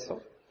 3 also?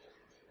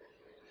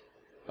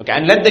 Okay,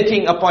 and let the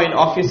king appoint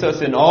officers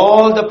in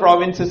all the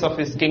provinces of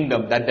his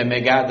kingdom, that they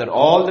may gather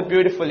all the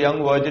beautiful young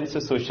virgins to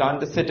Shushan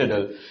the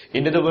citadel,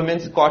 into the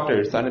women's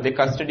quarters, under the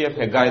custody of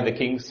Hegai the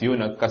king's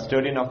eunuch,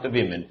 custodian of the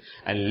women,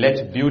 and let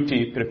beauty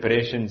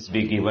preparations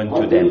be given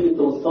to them.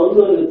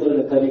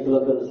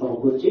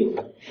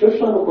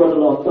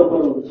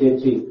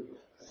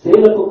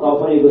 సేలకు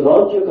కాపాడే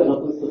రాజు యొక్క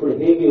నపుంసకుడు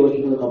Hegai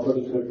వశములకు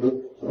అప్పగించినట్లు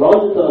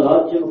రాజు తన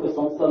రాజ్యం యొక్క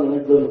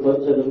సంస్థలన్నింటిలో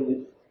పరిచయం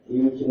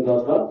నియమించిన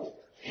గాక.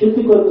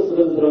 శుద్ధి కొరకు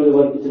సుగంధ ద్రవ్యాలు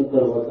వారికి ఇచ్చిన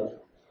తరువాత.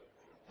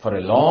 For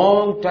a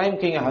long time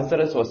King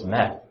Ahasuerus was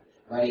mad.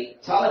 మరి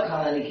చాలా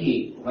కాలానికి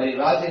మరి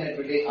రాజు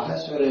అయినటువంటి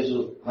అహష్వేరోషు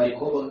మరి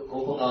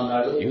కోపంగా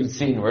ఉన్నాడు. You will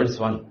see in verse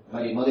 1.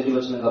 మరి మొదటి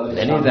వచనం Then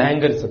గమనించండి. his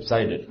anger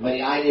subsided. మరి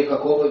ఆయన యొక్క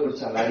కోపం ఇప్పుడు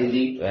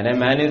చల్లారింది. When a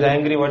man is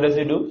angry, what does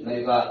he do?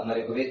 మరి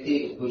ఒక వ్యక్తి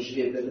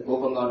పురుషుడు ఎప్పుడైతే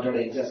కోపంగా ఉంటాడో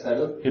ఏం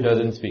చేస్తాడు? He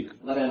doesn't speak.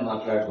 మరి ఆయన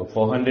మాట్లాడు. For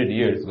 400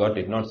 years, God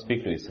did not speak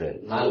to Israel.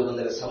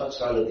 400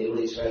 సంవత్సరాలు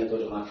దేవుడు ఇశ్రాయేలు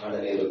తోటి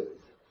మాట్లాడలేదు.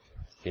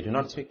 He did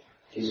not speak.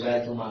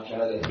 ఇశ్రాయేలుతో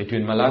మాట్లాడలేదు.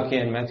 Between Malachi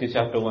and Matthew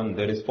chapter 1,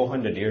 there is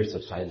 400 years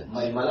of silence.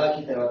 మరి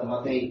మలాకి తర్వాత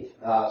మత్తయి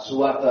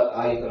సువార్త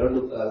ఆ యొక్క రెండు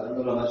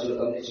మధ్యలో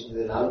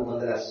గమనించుకుంటే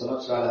 400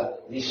 సంవత్సరాల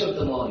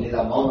నిశ్శబ్దము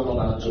లేదా మౌనము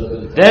మనం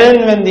చూడగలుగుతాం. Then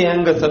when the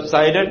anger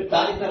subsided,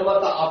 దాని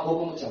తర్వాత ఆ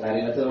కోపము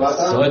చల్లారిన తర్వాత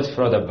search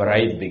for the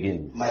bride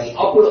begins. మరి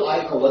అప్పుడు ఆ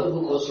యొక్క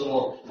వధువు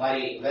కోసము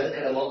మరి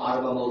వెతకడము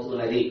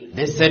ఆరంభమవుతున్నది.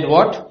 They said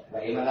what?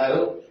 మరి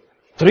ఏమన్నారు?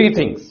 3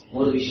 things.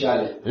 3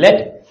 విషయాలు. Let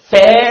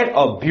fair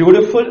or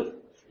beautiful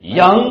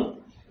young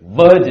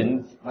virgins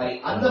మరి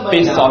be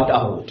sought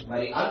out.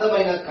 మరి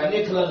అందమైన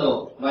కన్యకలను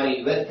మరి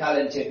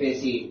వెతకాలని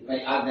చెప్పేసి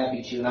మరి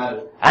ఆజ్ఞాపించి ఉన్నారు.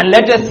 And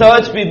let a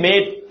search be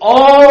made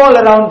all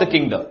around the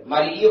kingdom.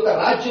 మరి ఈ యొక్క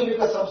రాజ్యం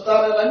యొక్క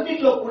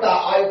సంస్థానాలన్నింటిలో కూడా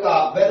ఆ యొక్క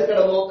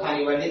వెతకడము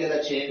కానివ్వండి లేదా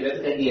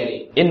వెతకండి అని.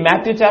 In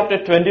Matthew chapter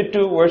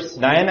 22 verse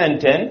 9 and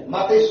 10,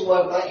 మత్తయి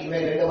సువార్త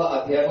 22వ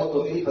అధ్యాయము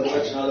 9-10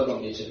 వచనాల్లో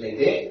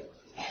గమనించినట్లయితే,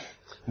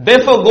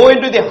 therefore go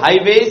into the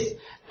highways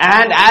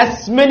and as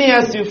many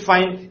as you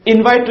find,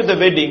 invite to the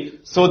wedding.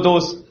 So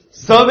those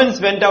servants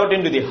went out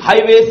into the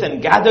highways and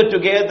gathered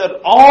together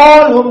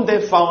all whom they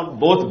found,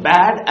 both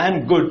bad and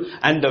good,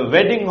 and the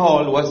wedding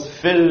hall was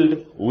filled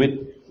with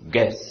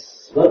guests.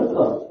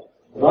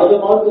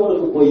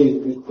 రాజమార్గములకు పోయి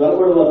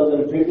కనబడి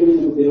వారందరూ పేటి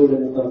విందుకు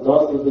దేవుడని తన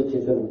దాసులతో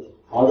చెప్పాను.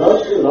 ఆ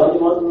దాసులు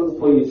రాజమార్గములకు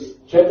పోయి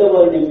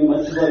చెడ్డవారిని మీ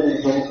మంచి వారిని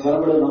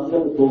కనబడిన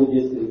అందరికీ పోగు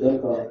చేసింది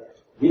కనుక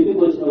ఇంటికి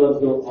వచ్చిన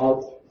వారితో ఆ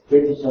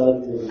పెట్టి చాలా.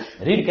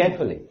 Read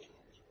carefully.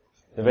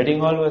 The wedding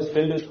hall was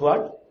filled with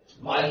what?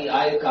 మరి ఆ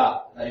యొక్క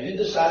మరి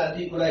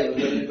విందుశాలంతా కూడా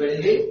ఎవరు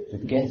నింపబడింది?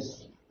 With guests.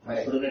 మరి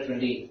ఇక్కడ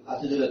ఉన్నటువంటి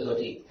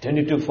అతిథులతోటి.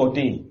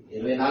 22:14.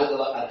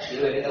 22వ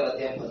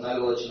అధ్యాయం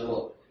 14వ వచనము.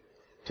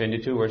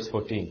 22 verse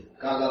 14.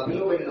 కాగా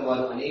పిలువబడిన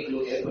వారు అనేకులు,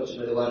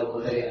 ఏర్పరచబడిన వారు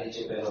కొందరే అని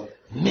చెప్పారు.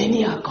 Many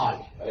are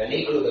called, మరి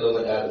అనేకులు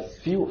పిలువబడ్డారు,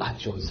 few are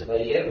chosen.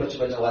 మరి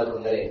ఏర్పరచబడిన వారు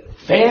కొందరే.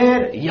 Fair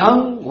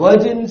young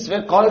virgins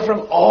were called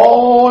from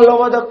all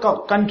over the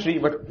country,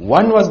 but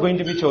one was going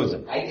to be chosen.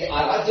 అయితే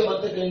ఆ రాజ్యం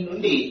అంతటి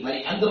నుండి మరి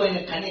అందమైన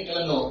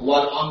కన్యకలను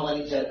వారు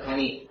ఆహ్వానించారు,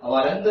 కానీ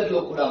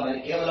వారందరిలో కూడా మరి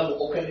కేవలం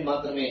ఒకరిని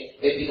మాత్రమే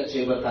ఎంపిక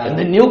చేయబడతారు. In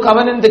the new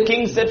covenant, the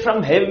king said, from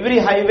every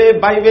highway,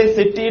 byway,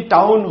 city,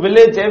 town,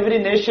 village,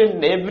 every nation,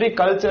 every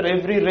culture,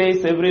 every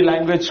race, every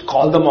language,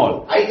 call them all.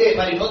 అయితే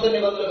మరి నూతన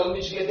నిబంధనలు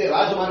గమనించినట్లయితే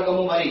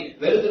రాజమార్గము మరి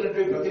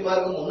వెళుతున్నటువంటి ప్రతి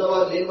మార్గం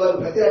ఉన్నవారు లేనివారు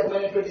ప్రతి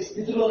రకమైనటువంటి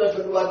స్థితిలో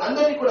ఉన్నటువంటి వారిని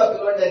అందరినీ కూడా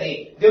పిలవండి అని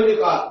దేవుని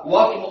యొక్క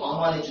వాక్యము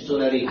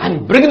ఆహ్వానించుతున్నది. And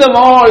bring them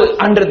all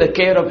under the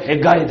care of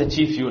Hegai, the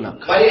chief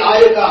eunuch. మరి ఆ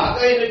యొక్క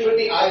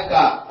హగ్గయినటువంటి ఆ యొక్క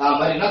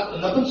మరి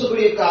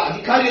నపుంసకుడి యొక్క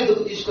అధికారి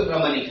యొద్దకు తీసుకుని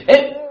రమ్మని.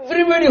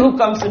 Everybody who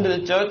comes into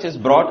the church is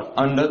brought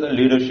under the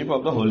leadership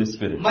of the Holy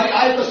Spirit. మరి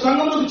ఆ యొక్క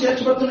సంఘములకు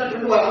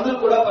చేర్చబడుతున్నటువంటి వారందరూ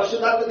కూడా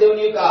పరిశుద్ధాత్మ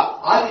దేవుని యొక్క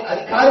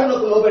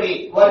అధికారంలోకి లోబడి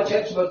వారు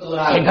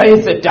చేర్చబడుతున్నారు. Haggai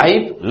is a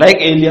type, like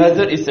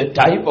Eliezer is a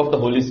type of the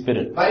Holy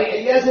Spirit. మరి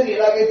ఎలియాజరు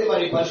ఎలాగైతే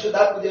మరి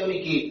పరిశుద్ధాత్మ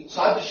దేవునికి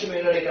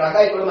సాదృశ్యమైనడు, ఇక్కడ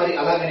హగ్గై కూడా మరి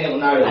అలాగనే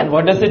ఉన్నాడు. And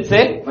what does it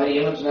say? మరి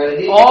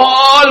ఏమంటున్నారండి?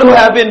 All who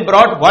have been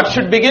brought, what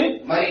should begin?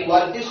 మరి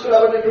వారు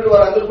తీసుకురాబడినటువంటి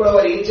వారందరూ కూడా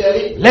వారు ఏం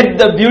చేయాలి? Let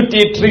the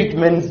beauty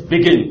treatments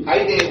begin.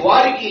 అయితే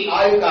వారికి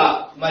ఆ యొక్క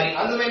మరి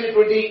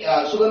అందమైనటువంటి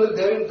సుగంధ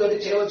ద్రవ్యంతో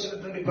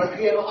చేయవలసినటువంటి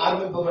ప్రక్రియను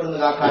ఆరంభింపబడింది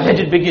గాక. Let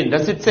it begin.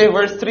 Does it say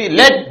verse 3?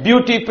 Let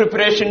beauty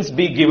preparations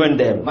be given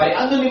them. మరి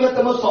అందు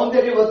నిమిత్తము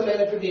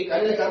సౌందర్యవతులైనటువంటి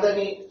కన్యలకు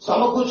అందరినీ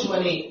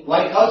సమకూర్చమని,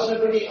 వారికి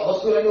కావాల్సినటువంటి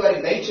వస్తువులని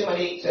వారికి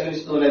దయచేయమని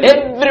సెలవిస్తున్నది.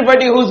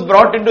 Everybody who's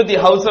brought into the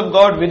house of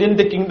God, within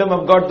the kingdom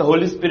of God, the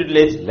Holy Spirit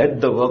lays, let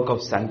the work of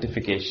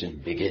sanctification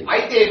begin.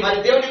 అయితే మరి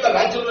దేవుని యొక్క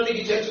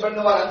రాజ్యంలోనికి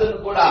చేర్చబడిన వారందరూ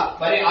కూడా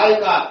మరి ఆ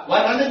యొక్క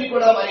వారందరినీ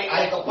కూడా మరి ఆ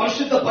యొక్క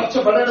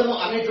పరిశుద్ధపరచబడము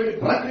అనేటువంటి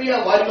ప్రక్రియ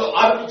వారిలో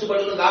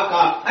ఆరంభించబడును గాక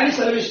అని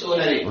సెలవిస్తూ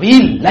ఉన్నది. We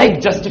like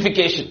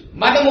justification.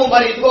 మనము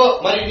మరి ఇదిగో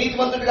మరి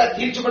నీతిమంతుడిగా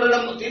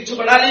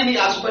తీర్చబడాలి అని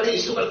ఆశపడి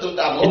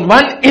ఇష్టపడుతుంటాము. In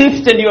one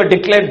instant you are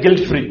declared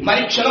guilt free.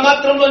 మరి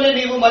క్షణమాత్రంలోనే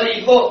నీవు మరి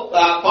ఇదిగో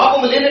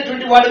పాపము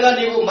లేనటువంటి వాడుగా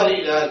నీవు మరి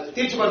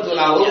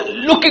తీర్చబడుతున్నావు.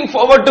 Looking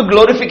forward to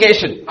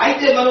glorification.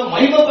 అయితే మనం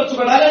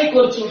మహిమపరచబడాలని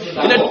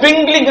కోరుచుంటున్నాము. In a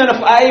twinkling of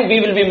an eye we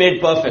will be made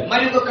perfect.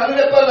 మరి ఒక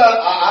కనురెప్పల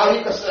ఆ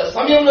యొక్క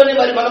సమయంలోనే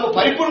మరి మనము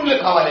పరిపూర్ణులు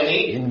కావాలని.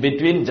 In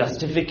between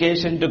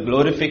justification to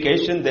glorification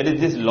there is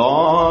this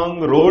long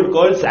road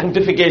called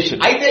sanctification.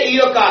 అయితే ఈ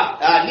యొక్క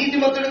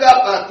నీతిమంతుడిగా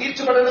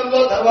తీర్చబడడంలో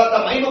తర్వాత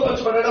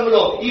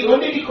మహిమపరచబడడంలో ఈ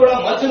రెండింటికి కూడా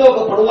మధ్యలో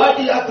ఒక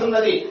పొడవాటి యాత్ర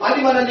ఉన్నది. అది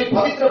మనల్ని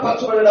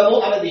పవిత్రపరచబడము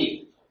అన్నది.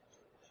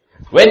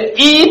 When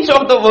each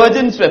of the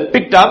virgins were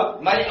picked up,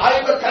 మరి ఆ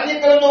యొక్క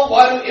కన్యకలను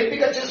వారు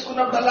ఎంపిక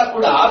చేసుకున్నప్పుడల్లా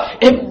కూడా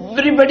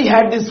everybody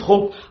had this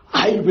hope,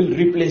 I will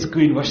replace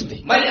Queen Vashti.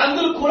 మరి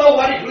అందరూ కూడా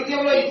వారి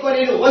హృదయంలో ఇదిగో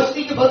నేను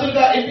వష్టికి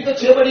బదులుగా ఎంపిక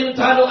చేయబడి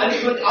ఉంటాను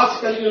అనేటువంటి ఆశ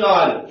కలిగి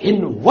ఉన్నారు. In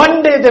one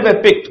day they were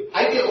picked.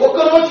 అయితే ఒక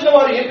రోజున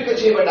వారు ఎంపిక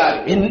చేయబడ్డారు.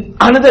 In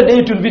another day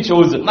it will be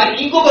chosen. మరి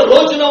ఇంకొక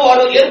రోజున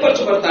వారు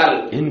ఏర్పరచబడతారు.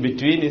 In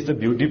between is the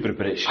beauty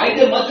preparation.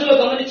 అయితే మధ్యలో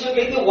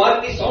గమనించినట్లయితే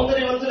వారిని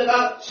సౌందర్యవంతులుగా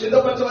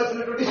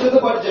సిద్ధపరచవలసినటువంటి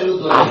సిద్ధపాటు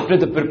జరుగుతుంది. After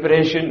the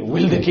preparation,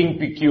 will the king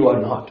pick you or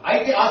not?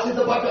 అయితే ఆ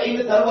సిద్ధపాటు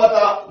అయిన తర్వాత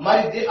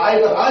మరి ఆ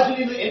యొక్క రాజు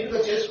నిన్ను ఎంపిక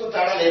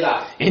చేసుకుంటాడా లేదా?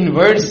 In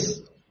verse,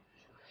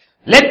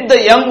 let the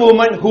young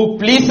woman who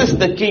pleases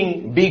the king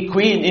be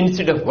queen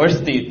instead of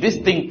Vashti. This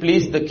thing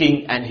pleased the king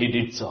and he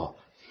did so.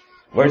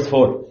 Verse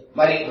 4.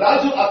 మరి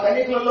రాజు ఆ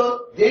కన్యకలలో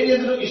దేని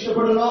యందు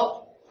ఇష్టపడునో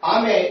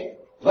ఆమె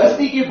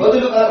వష్టికి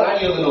బదులుగా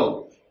రాణియగును.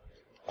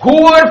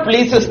 Whoever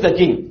pleases the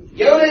king.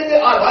 ఎవరైతే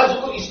ఆ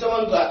రాజుకు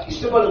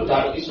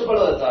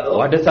ఇష్టపడతారో.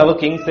 What does our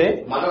king say?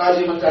 మన రాజు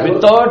ఏమంటారు?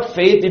 Without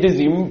faith it is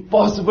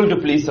impossible to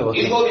please our king.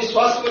 ఇదిగో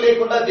విశ్వాసం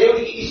లేకుండా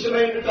దేవునికి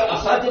ఇష్టమైనటువంటి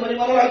అసాధ్యమని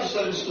మన రాజు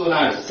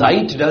సెలవిస్తున్నాడు.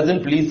 Sight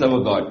doesn't please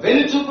our God.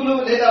 వెలుచూపులు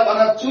లేదా మన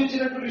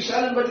చూచినటువంటి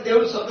విషయాలను బట్టి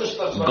దేవుడు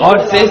సంతోషపరచబడతాడు. God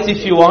says,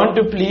 if you want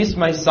to please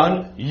my son,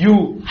 you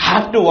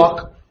have to walk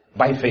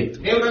by faith.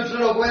 దేవుడు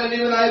అంటున్నాడు, ఒకవేళ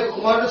నీవు నా యొక్క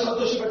కుమారుడు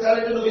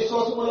సంతోషపెట్టాలంటే నువ్వు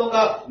విశ్వాసం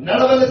మూలంగా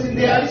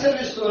నడవలసిందే అని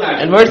సెలవిస్తున్నాడు.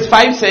 And verse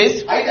 5 says,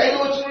 అయితే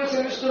 5వ వచనంలో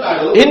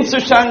సెలవిస్తున్నాడు, in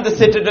Shushan the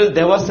citadel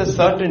there was a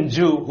certain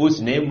Jew whose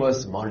name was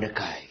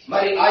Mordecai.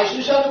 మరి ఆ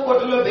షూషాను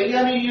కోటలో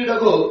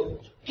బెన్యామీనీయుడగు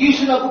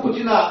కీషునకు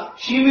పుట్టిన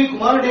షీమి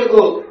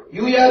కుమారుడేగు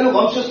యూయారు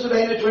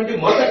వంశస్థుడైనటువంటి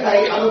మొర్దెకై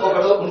అను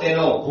ఒకడు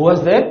ఉండెను. Who was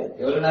there?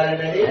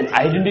 ఎవరున్నారండి? An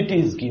identity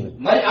is given.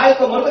 మరి ఆ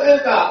యొక్క మొర్దెకై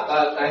యొక్క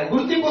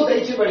గుర్తింపు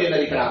దయచేయబడి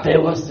ఉన్నది ఇక్కడ.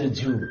 There was a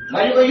Jew.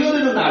 మరి ఒక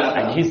యూదుడు ఉన్నాడు.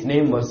 And his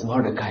name was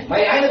Mordecai.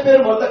 మరి ఆయన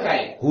పేరు Mordecai.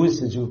 Who is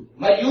the Jew?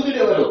 మరి యూదుడు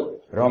ఎవరు?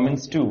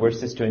 Romans 2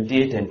 verses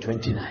 28 and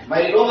 29.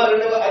 మరి రోమా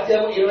 2వ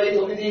అధ్యాయం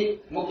 29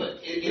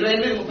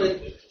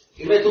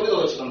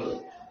 వచనంలో,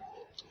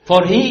 for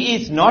he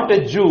is not a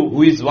Jew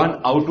who is one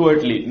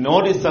outwardly, nor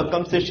is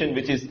circumcision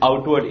which is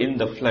outward in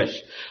the flesh,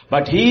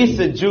 but he is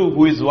a Jew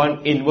who is one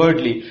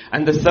inwardly,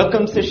 and the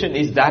circumcision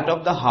is that of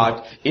the heart,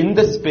 in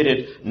the spirit,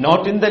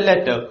 not in the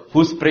letter,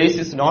 whose praise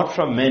is not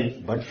from men,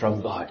 but from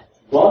God.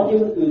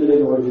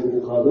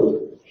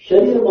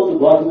 శరీరమందు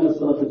బాహ్యమైన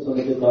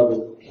సున్నతి కాదు,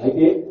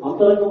 అయితే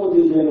అంతరంగము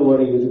దిగులైన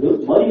వాడి యూదుడు,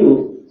 మరియు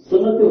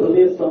సున్నతి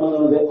హృదయ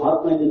సంబంధం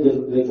ఆత్మీయ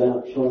జరుగుతుంది కానీ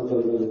అక్షరం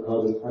కలుగుతుంది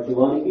కాదు. అటు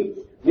వానికి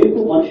మీకు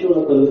మనుషుల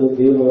కలుగు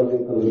దేవుని వరకు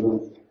కలుగును.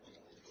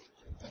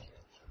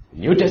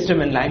 New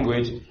Testament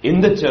language, in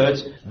the church,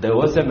 there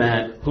was a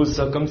man whose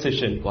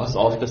circumcision was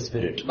of the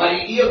Spirit. మరి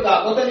ఈ యొక్క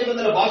కొత్త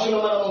నిబంధన భాషలో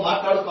మనము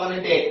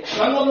మాట్లాడుకోవాలంటే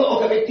సంఘంలో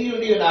ఒక వ్యక్తి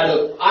ఉండి ఉన్నాడు.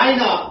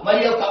 ఆయన మరి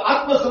యొక్క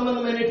ఆత్మ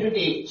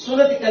సంబంధమైనటువంటి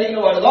సున్నతి కలిగిన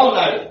వాడుగా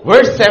ఉన్నాడు.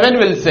 Verse 7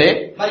 will say,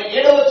 మరి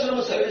 7వ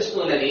వచనము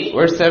సెలవిస్తున్నది.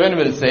 verse 7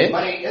 will say,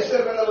 మరి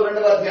ఎస్తేరు గ్రంథము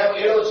 2వ అధ్యాయం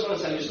 7వ వచనము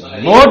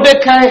సెలవిస్తున్నది.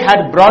 Mordecai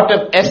had brought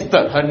up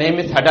Esther. Her name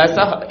is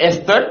Hadassah,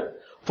 Esther.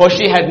 For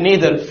she had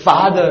neither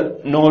father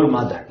nor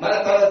mother. మన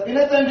తన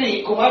పినతండ్రి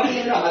కుమార్తె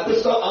అయిన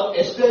హదస్సా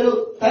ఎస్తేరు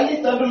తల్లి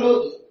తండ్రులు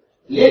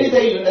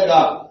లేనిదై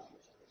ఉండగా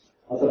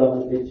అతడు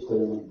ఆమెను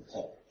తెచ్చుకోలేను.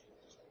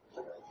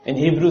 In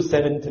Hebrews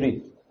 7:3.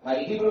 మరి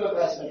హీబ్రూలకు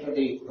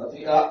రాసినటువంటి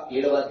పత్రిక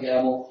 7వ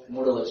అధ్యాయము 3వ వచనము, 7:3 మరి 7వ వచనము సెలవిస్తున్నది. 7:3 For he is not a Jew who is one outwardly, nor is circumcision which is outward in the flesh, but he is a Jew who is one inwardly, and the circumcision is that of the heart, in the spirit, not in the letter, whose praise is not from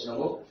men, but from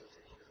God.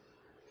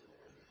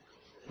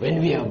 when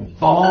we are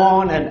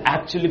born and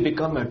actually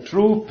become a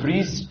true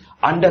priest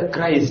under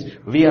Christ,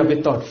 we are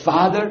without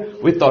father,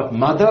 without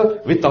mother,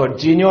 without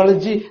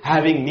genealogy,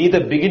 having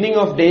neither beginning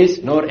of days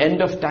nor end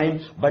of time,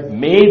 but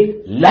made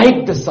like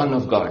the Son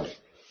of God.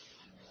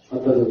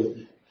 అతడు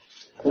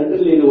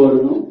తండ్రి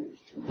లేనివాడును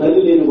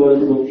తల్లి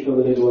లేనివాడును వంశం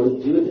లేనివాడు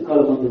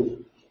జీవితకాలమందు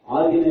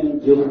ఆది నేను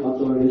జీవన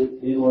అంతమని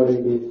నేను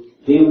వాడండి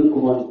దేవుని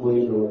కుమారుడు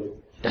పోయినవాడు.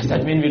 Does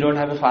that mean we don't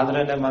have a father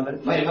and a mother?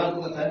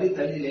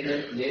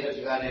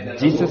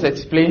 Jesus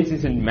explains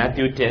this in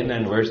Matthew 10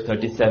 and verse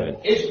 37.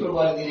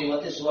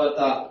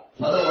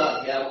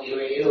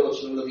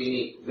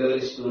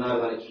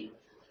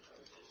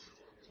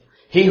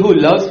 He who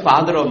loves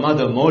father or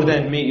mother more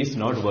than me is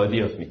not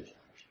worthy of me.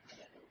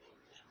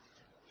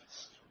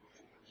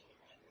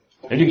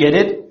 Did you get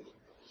it?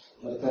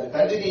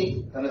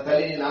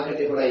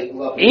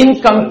 In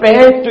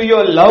compared to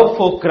your love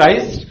for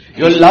Christ,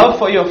 your love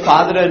for your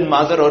father and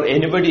mother or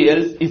anybody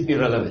else is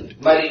irrelevant.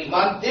 మరి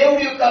మన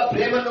దేవుడి యొక్క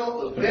ప్రేమను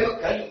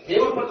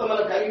దేవుడి పట్ల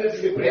మనకు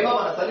కలిగినటువంటి ప్రేమ,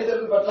 మన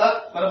తల్లిదండ్రుల పట్ల,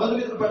 మన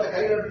బంధుమిత్రుల పట్ల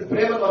కలిగినటువంటి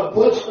ప్రేమను మనం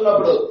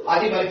పోల్చుకున్నప్పుడు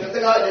అది మరి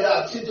పెద్దగా లేదా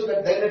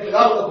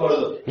అక్షించుకున్నట్లుగా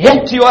ఉండకూడదు.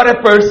 Yet you are a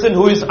person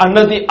who is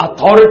under the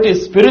authority,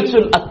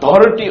 spiritual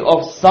authority of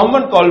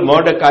someone called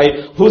Mordecai,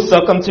 whose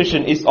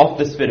circumcision is of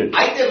the spirit.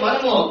 అయితే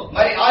మనము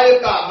మరి ఆ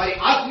యొక్క మరి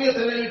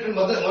ఆత్మీయతమైనటువంటి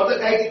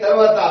మొదటికి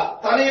తర్వాత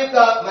తన యొక్క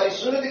మరి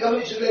సున్నతి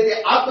గమనించినట్లయితే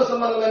ఆత్మ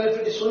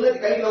సంబంధమైనటువంటి సున్నతి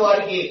కలిగిన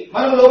వారికి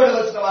మనం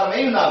లోబడవలసిన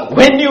వారమై ఉన్నాము.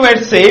 When you were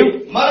saved,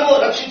 మనము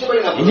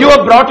రక్షించబడినప్పుడు, you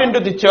were brought into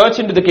the church,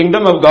 into the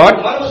kingdom of God,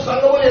 మనము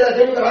సంఘము లేదా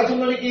దేవుని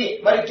రాజ్యంలోనికి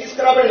మరి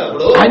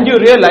తీసుకురాబడినప్పుడు, and you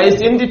realize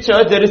in the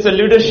church there is a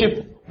leadership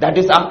that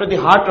is after the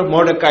heart of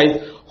Mordecai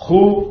who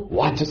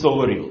watches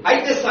over you.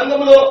 అయితే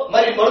సంఘములో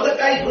మరి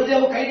Mordecai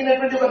హృదయం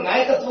కలిగినటువంటి ఒక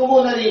నాయకత్వము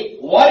ఉన్నది,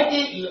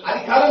 వారికి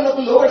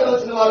అధికారంలోకి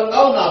లోబడవలసిన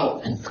వారంగా ఉన్నాము.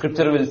 And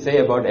scripture will say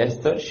about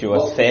Esther, she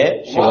was fair,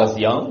 she was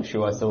young, she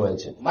was a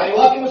virgin. మరి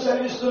వాక్యము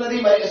సెలవిస్తున్నది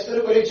మరి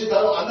ఎస్తరు గురించి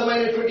తను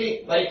అందమైనటువంటి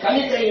మరి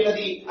కన్యక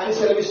అయినది అని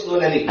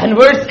సెలవిస్తున్నది. And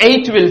verse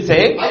 8 will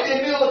say, అయితే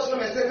 8వ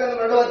వచనం ఎస్తరు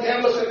గ్రంథం 2వ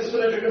అధ్యాయంలో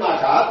సెలవిస్తున్నటువంటి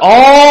మాట,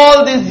 all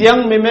these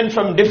young women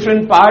from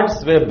different parts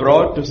were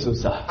brought to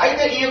Susa.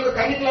 అయితే ఈ యొక్క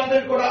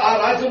కన్యకలందరూ కూడా ఆ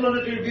రాజ్యంలో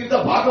ఉన్నటువంటి వివిధ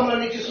భాగముల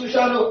నుంచి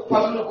సుషాను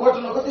పట్టణ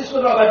కోటలకు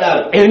తీసుకుని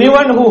రాబడ్డారు.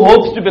 Anyone who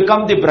hopes to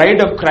become the bride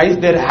of Christ,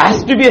 there has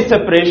to be a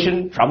separation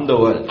from the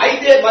world.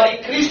 అయితే మరి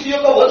క్రీస్తు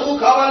యొక్క వధువు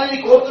కావాలని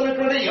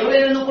కోరుతున్నటువంటి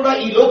ఎవరైనా కూడా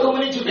ఈ లోకము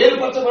నుంచి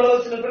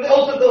వేరుపరచబడవలసినటువంటి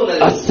అవసరం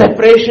ఉన్నది. A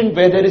separation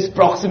where there is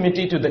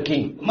proximity to the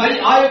king. మరి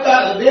ఆ యొక్క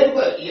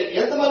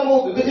ఎంత మనము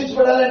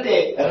విభజించబడాలంటే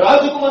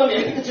రాజుకు మనం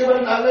ఎంపిక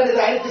చేయబడిన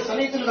లేదా ఆయనకి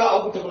సన్నిహితులుగా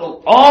అవుకుంటున్నాం.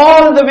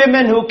 All the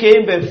women who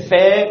came were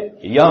fair,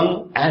 young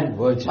and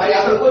virgin. మరి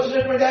అక్కడికి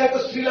వచ్చినటువంటి ఆ యొక్క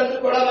స్త్రీలందరూ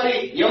కూడా మరి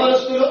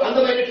యవనస్తులు,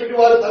 అందమైనటువంటి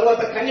వారు,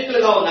 తర్వాత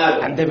కన్యకలుగా ఉన్నారు.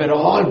 And they were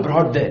all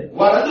brought there.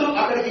 వారందరూ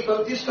అక్కడికి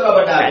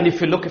తీసుకురాబడ్డారు. And if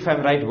you look, if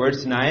I'm right,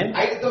 verse 9.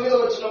 అయితే 9వ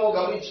వచనము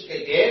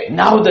గమనించినట్లయితే,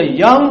 Now the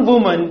young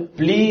woman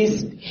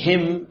pleased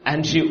him and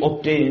she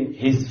obtained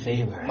his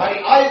favor. మరి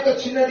ఆ యొక్క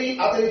చిన్నది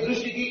అతని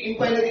దృష్టికి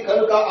ఇంపైనది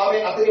కనుక ఆమె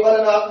అతని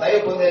వలన దయ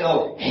పొందెను.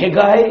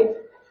 Haggai,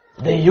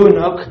 the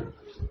eunuch,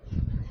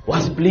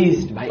 was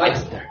pleased by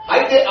Esther.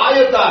 అయితే ఆ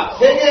యొక్క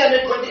హేగే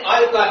అనేటువంటి ఆ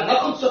యొక్క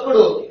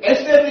నపుంసకుడు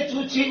ఎస్తేర్ని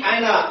చూచి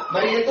ఆయన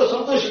మరి ఎంతో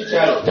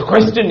సంతోషించాడు. The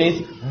question is,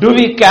 do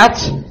we catch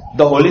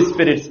the Holy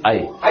Spirit's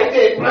eye?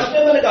 అయితే ప్రశ్న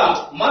కనుక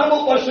మనము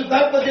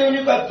పరిశుద్ధాత్మ దేవుని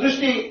యొక్క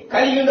దృష్టి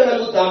కలిగి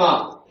ఉండగలుగుతామా?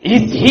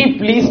 Is he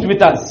pleased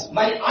with us?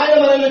 మరి ఆయన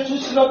మనల్ని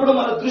చూసినప్పుడు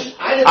మన దృష్టి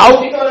ఆయన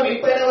దృష్టికి మనం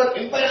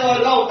ఇంపైన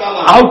వారుగా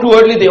ఉంటామా?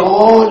 Outwardly they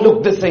all look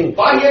the same.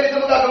 బాహ్య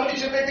విధముగా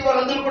గమనించినట్లయితే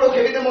వారందరూ కూడా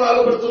ఒకే విధముగా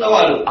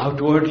ఆగబడుతున్నవారు.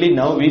 Outwardly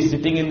now we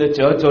sitting in the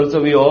church also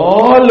we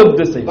all look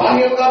the same.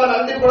 బాహ్యంగా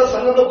మనందరూ కూడా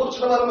సంఘంలో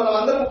కూర్చున్నవారు మనం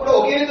అందరం కూడా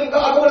ఒకే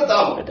విధంగా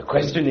ఆగబడతాము. But the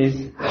question is,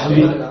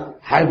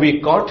 have we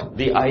caught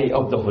the eye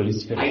of the Holy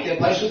Spirit? అయితే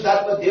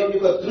పరిశుద్ధాత్మ దేవుని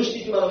యొక్క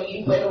దృష్టికి మనం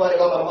ఇంపైన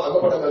వారిగా మనం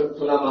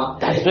ఆగబడగలుగుతున్నామా?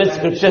 That's why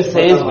scripture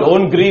says,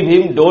 don't grieve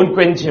him, don't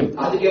quench him.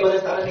 అందుకే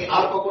మనం తనని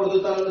ఆర్పకూడదు,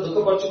 తనను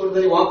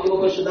దుఃఖపరచకూడదని వాక్యము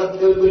పరిశుద్ధాత్మ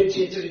దేవుని గురించి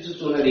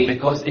హెచ్చరిస్తున్నది.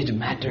 Because it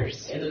matters.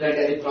 ఎందుకంటే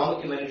అది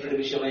ప్రాముఖ్యమైనటువంటి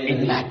విషయమైనది.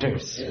 It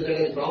matters.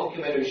 ఎందుకంటే అది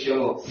ప్రాముఖ్యమైన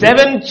విషయము.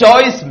 7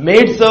 choice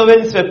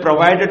maidservants were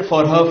provided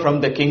for her from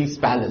the king's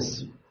palace.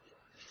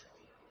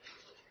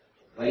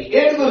 మరి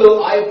 7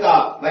 ఆ యొక్క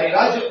మరి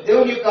రాజు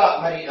దేవుని యొక్క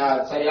మరి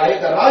ఆ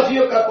యొక్క రాజు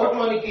యొక్క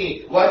కోటలోనికి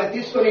వారిని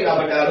తీసుకొని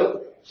రాబడ్డారు.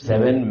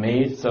 7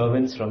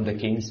 maidservants from the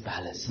king's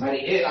palace. మరి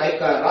ఆ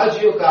యొక్క రాజు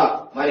యొక్క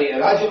మరి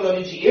రాజ్యంలో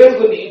నుంచి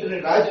 7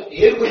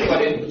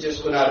 వారు ఎంపిక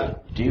చేసుకున్నారు.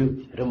 Do you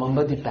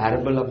remember the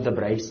parable of the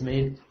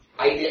bridesmaid?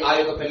 అయితే ఆ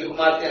యొక్క పెళ్లి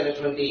కుమార్తె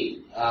అనేటువంటి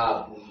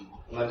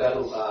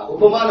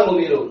ఉపమానము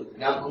మీరు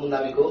జ్ఞాపకం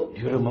ఉందా మీకు?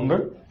 Do you remember?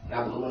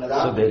 జ్ఞాపకం ఉన్నదా?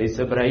 So there is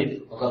a bride.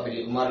 ఒక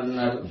పెళ్లి కుమారుడు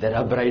ఉన్నాడు. There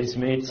are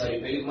bridesmaids.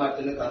 పెళ్లి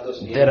కుమార్తెను తనతో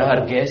There are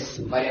guests.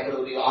 మరి అక్కడ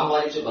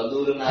ఆహ్వానించే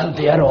బంధువులు ఉన్నారు. And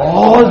they are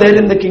all there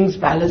in the king's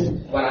palace.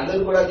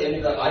 వారందరూ కూడా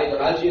ఆ యొక్క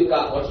రాజు యొక్క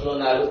కోటలో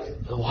ఉన్నారు.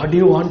 What do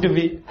you want to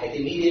be? అయితే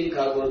మీరేమి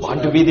కాకూడదు?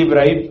 Want to be the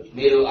bride?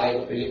 మీరు ఆ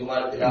యొక్క పెళ్లి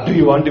కుమార్తెగా, Do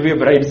you want to be a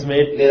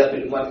bridesmaid? లేదా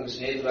పెళ్లి కుమార్తెకి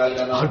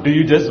స్నేహితురాలుగానా, Or do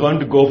you just want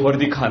to go for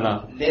the khana?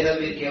 లేదా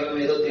మీరు కేవలం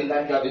ఏదో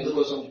తినడానికి ఆ విందు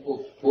కోసం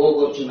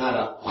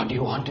పోగొచ్చున్నారా? What do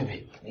you want to be?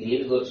 మీరు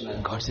ఏమి కోరుచున్నారు?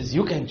 God says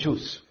you can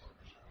choose.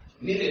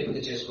 మీరు ఎంపిక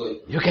చేసుకోవాలి.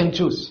 You can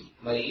choose.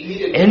 మరి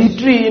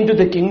Entry into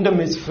the kingdom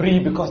is free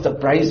because the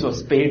price was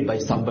paid by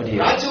somebody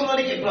else.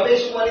 రాజ్యంలోనికి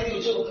ప్రవేశం అనేది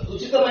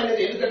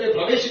ఉచితమైనది, ఎందుకంటే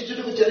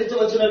ప్రవేశించుటకు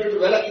చెల్లించవలసినటువంటి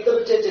వేళ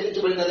ఇతరులచే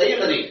చెల్లించబడినది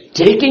ఉన్నది.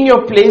 Taking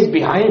your place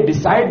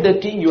beside the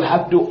king, you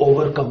have to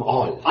overcome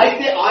all.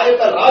 అయితే ఆ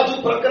యొక్క రాజు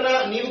ప్రక్కన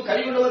నీవు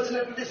కలిగి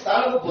ఉండవలసినటువంటి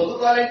స్థానము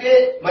పొందుకోవాలంటే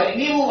మరి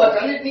నీవు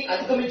వాటన్నిటిని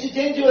అధిగమించి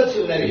జయించవలసి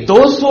ఉన్నది.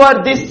 Those who are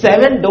these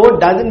 7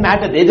 doesn't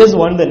matter, they just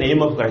want the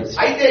name of Christ.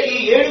 అయితే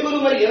ఈ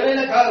 7 మరి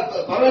ఎవరైనా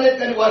పర్వాలేదు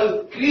కానీ వారు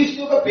క్రీస్తు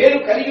యొక్క పేరు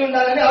కలిగి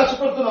ఉండాలని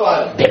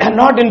ఆశపడుతున్నవారు. They are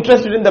not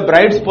interested in the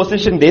bride's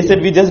position. They said,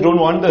 we just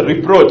don't want the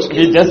reproach,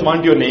 we just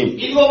want your name.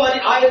 ఇదిగో మరి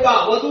ఆ యొక్క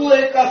వధువు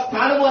యొక్క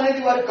స్థానము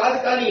అనేది వారు కాదు,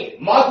 కానీ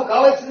మాకు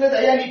కావాల్సినది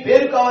అయ్యా నీ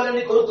పేరు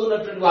కావాలని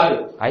కోరుతున్నటువంటి వారు.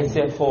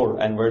 Isaiah 4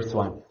 and verse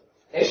 1.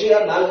 యెషయా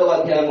 4వ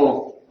అధ్యాయము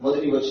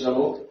మొదటి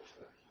వచనము.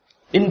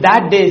 In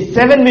that day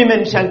 7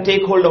 women shall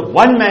take hold of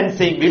one man,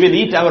 saying, we will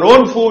eat our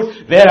own food,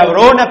 wear our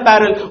own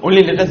apparel,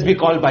 only let us be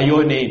called by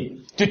your name,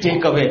 to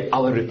take away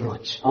our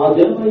reproach. ఆ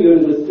దినమున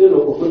 7 స్త్రీలు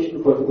ఒక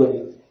పురుషుని పట్టుకొని,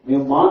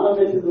 మేము మా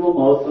నమ్మకము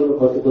మా అవసరం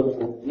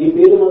పట్టుకొనము, నీ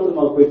పేరు మాత్రం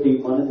మాకు పెట్టి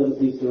మనందరం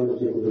తీసుకుని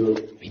చెబుదురు.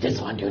 We just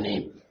want your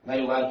name.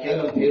 మరి వారు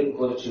కేవలం పేరు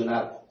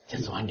కోరుచున్నారు.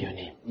 Just want your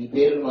name. నీ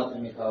పేరు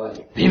మాత్రమే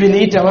కావాలి. We will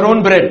eat our own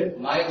bread.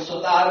 మా యొక్క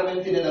సొంత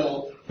ఆహారం తినేదము.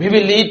 We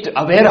will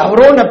wear our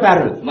own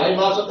apparel. మరి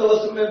మా సొంత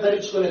వస్త్రం మేము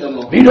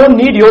ధరించుకునేదము. We don't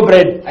need your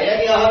bread. అయ్యా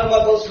నీ ఆహారం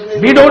మాకు అవసరం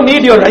లేదు. We don't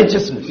need your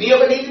righteousness. నీ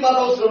యొక్క నీతి మాకు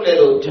అవసరం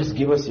లేదు. Just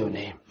give us your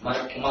name.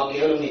 మాకు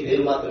కేవలం నీ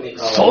పేరు మాత్రమే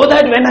కావాలి. So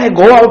that when I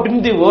go out in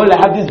the world, I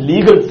have this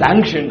legal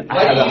sanction,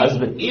 I have a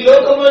husband. ఈ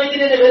లోకంలోనికి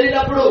నేను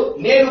వెళ్ళినప్పుడు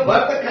నేను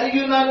భర్త కలిగి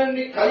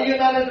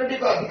ఉన్నానటువంటి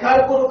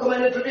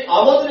అధికారపూర్వకమైనటువంటి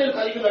ఆమోదం నేను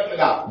కలిగి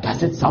ఉన్నట్లుగా.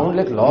 Does it sound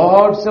like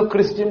lots of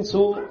Christians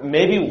who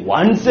maybe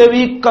once a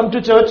week come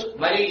to church?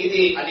 మరి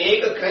ఇది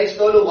అనేక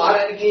క్రైస్తవులు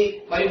వారానికి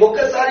మరి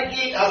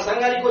ఒక్కసారికి ఆ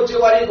సంఘానికి వచ్చే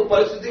వారి యొక్క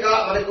పరిస్థితిగా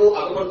మనకు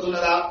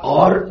అగపడుతున్నదా?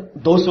 Or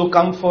those who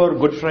come for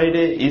Good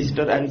Friday,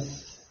 Easter and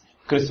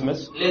Christmas?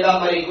 లేదా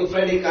మరి గుడ్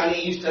ఫ్రైడే కానీ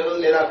ఈస్టర్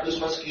లేదా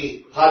క్రిస్మస్ కి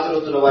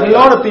హాజరవుతున్న వారు. A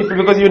lot of people,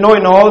 because you know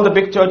in all the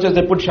big churches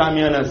they put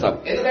shamianas up.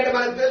 ఎందుకంటే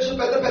మనకు తెలుసు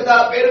పెద్ద పెద్ద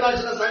పేరు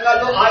మార్చిన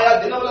సంఘాల్లో ఆయా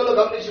దినములలో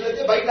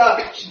గమనించినట్లయితే బయట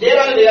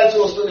డేరాలు వేయాల్సి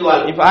వస్తుంది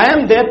వాళ్ళు. If I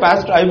am their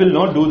pastor, I will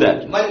not do that.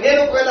 మరి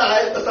నేను ఒకవేళ ఆ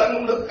యొక్క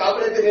సంఘంలో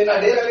కాకపోతే నేను ఆ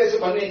డేరా వేసి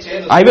పని నేను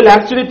చేయను. I will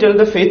actually tell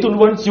the faithful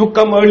ones, you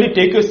come early,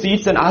 take your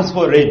seats and ask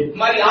for rain.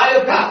 మరి ఆ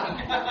యొక్క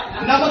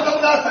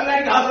నమ్మకంగా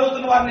సంఘానికి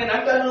హాజరవుతున్న వారిని నేను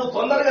అంటాను, నువ్వు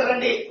తొందరగా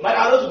రండి, మరి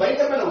ఆ రోజు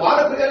భయంకరమైన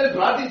వారకుడిని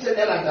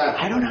ప్రార్థించండి అని అంటారు.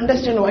 I don't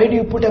understand why do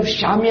you put up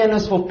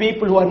shamianas for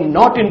people who are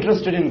not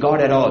interested in God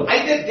at all.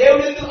 అయితే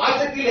దేవుడి ఎందుకు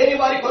ఆసక్తి లేని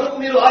వారి కొరకు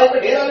మీరు ఆ యొక్క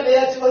డేరాలు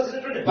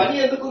వేయాల్సివలసినటువంటి పని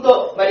ఎందుకుందో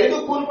మరి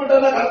ఎందుకు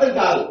కూనుకుంటారో నాకు అర్థం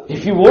కాదు.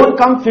 If you won't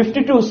come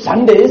 52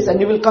 Sundays and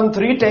you will come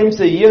 3 times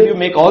a year, you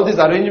make all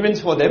these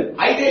arrangements for them.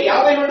 అయితే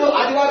 52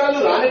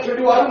 ఆదివారాలు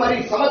రానటువంటి వారు మరి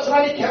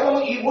సంవత్సరానికి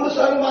కేవలం ఈ 3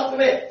 సార్లు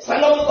మాత్రమే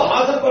సంఘములకు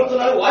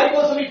హాజరుపడుతున్నారు, వారి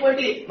కోసం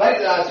ఇటువంటి మరి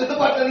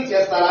సిద్ధపాట్లని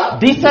చేస్తారా?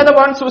 These are the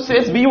ones who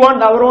says, we want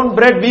our own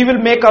bread, we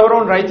will make our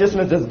own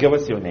righteousness, just give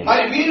us your name.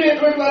 మరి వీరు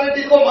ఎటువంటి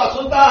వారంటే మా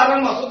సొంత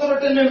ఆహారం మా సొంత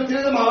రొట్టెని మేము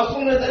తినదు, మా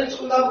వస్తువులు మేము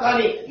ధరించుకుందాం,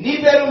 కానీ నీ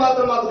పేరు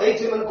మాత్రం మాకు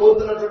దయచేయమని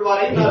కోరుతున్నటువంటి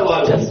వారు అయినారు.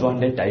 వారు just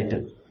want a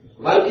title.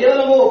 వారు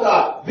కేవలము ఒక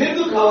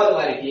బిరుదు కావాలి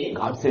వారికి.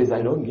 God says,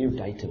 I don't give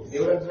titles.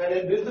 దేవుడు అంటున్నాడు,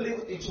 నేను బిరుదులు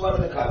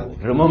ఇచ్చేవాడని కాదు.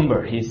 Remember,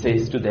 he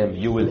says to them,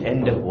 you will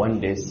end up one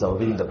day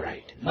serving the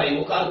bride. మరి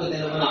ముఖాంత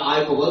దినమున ఆ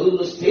యొక్క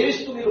వధువును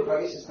సేవిస్తూ మీరు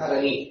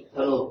ప్రవేశిస్తారని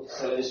తను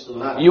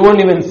సెలవిస్తున్నారు. You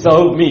won't even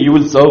serve me, you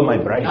will serve my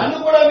bride. నన్ను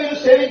కూడా మీరు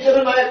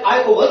సేవించరు, ఆ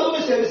యొక్క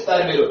వధువును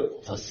సేవిస్తారు మీరు.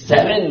 So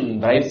 7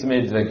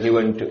 bridesmaids were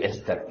given to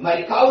Esther.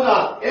 మరి కావున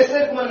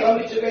ఎస్తేరుకు మనం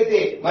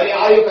గమనించగలిగితే మరి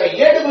ఆ యొక్క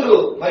 7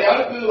 మరి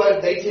ఆడపిల్లలు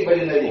వారికి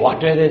దయచేయబడినది.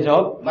 What was their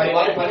job? మరి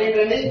వారి పని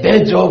ఏంటండి?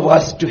 Their job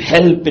was to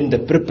help in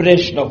the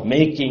preparation of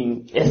making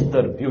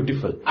Esther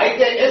beautiful.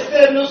 అయితే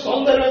ఎస్తేరును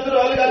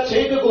సౌందర్యవంతురాలుగా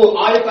చేయుటకు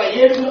ఆ యొక్క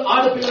 7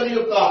 ఆడపిల్లల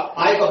యొక్క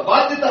ఆ యొక్క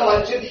బాధ్యత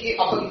వారి చేతికి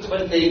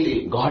అప్పగించబడింది.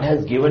 God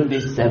has given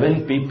these 7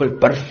 people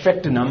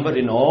perfect number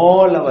in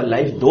all our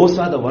life. Those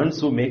are the ones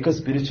who make us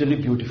spiritually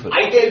beautiful.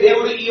 అయితే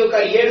దేవుడు ఈ యొక్క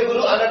 7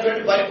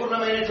 అన్నటువంటి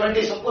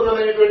పరిపూర్ణమైనటువంటి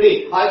సంపూర్ణమైనటువంటి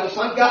ఆ యొక్క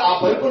సంఖ్య, ఆ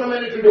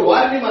పరిపూర్ణమైనటువంటి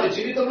వారిని మన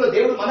జీవితంలో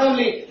దేవుడు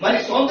మనల్ని మరి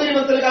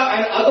సౌందర్యవంతులుగా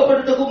ఆయన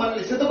అగపడుటకు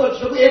మనల్ని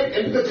సిద్ధపరచుటకు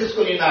ఎంపిక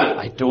చేసుకుని ఉన్నారు.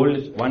 I told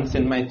once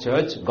in my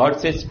church, God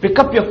says, pick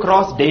up your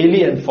cross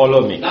daily and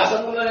follow me. నా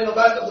సంఘంలో నేను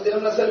ఒక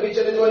దినం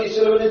సెలవించలేదు,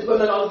 ఈశ్వరుని ఎత్తుకొని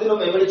నన్ను అనుదినం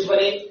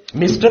వెంబడించమని.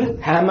 Mr.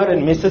 Hammer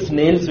and Mrs.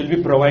 Nails will be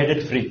provided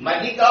free.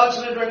 మరి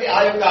కావాల్సినటువంటి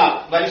ఆ యొక్క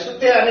మరి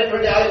సుత్తే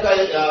అనేటువంటి ఆ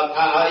యొక్క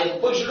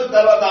పురుషుడు,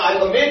 తర్వాత ఆ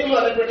యొక్క మేకులు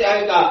అనేటువంటి ఆ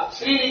యొక్క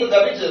స్త్రీ నీకు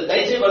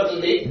దయచేయబడుతుంది.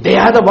 They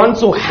are the ones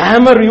who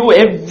hammer you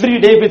every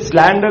day with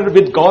slander,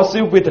 with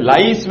gossip, with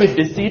lies, with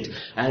deceit,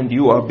 and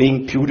you are being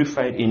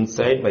purified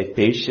inside by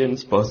patience,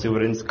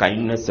 perseverance,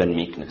 kindness and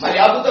meekness. మరి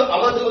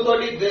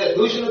అబద్ధముతోటి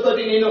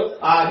దూషణతోటి నేను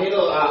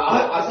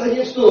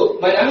అసహ్యిస్తూ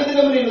మరి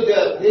అనుదినం నేను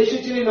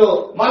దేశించి నేను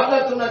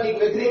మాట్లాడుతున్నా నీకు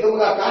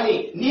వ్యతిరేకముగా, కానీ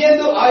నీ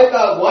యందు ఆ యొక్క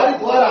వారి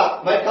ద్వారా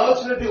మరి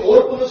కావాల్సినటువంటి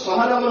ఓర్పును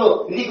సహనమును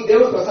నీకు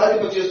దేవుడు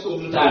ప్రసాదింప చేస్తూ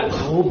ఉంటాడు.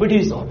 Nobody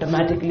is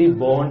automatically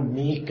born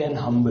meek and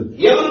humble.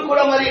 ఎవరు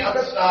కూడా మరి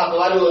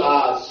వారు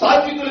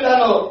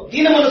సాత్వికులుగాను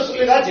దీన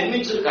మనస్సులుగా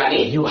జన్మించరు కానీ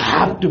you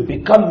have to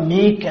become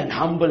meek and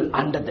humble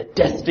under the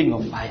testing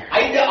of fire.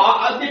 అయితే ఆ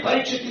అగ్ని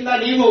పరీక్ష కింద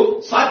నీవు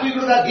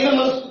సాత్వికుడుగా దీన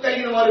మనస్సు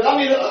కలిగిన వారుగా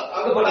మీరు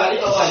అగపడాలి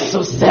అవ్వాలి.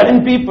 So 7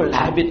 people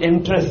have been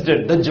entrusted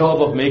the job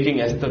of making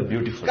Esther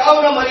beautiful.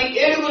 కావున మరి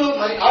 7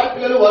 మరి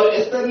ఆడపిల్లలు వారు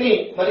ఎస్తర్ని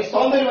మరి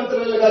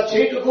సౌందర్యవంతులుగా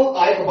చేయుటకు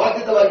ఆ యొక్క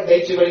బాధ్యత వారికి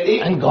దయచేయబడింది.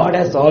 And God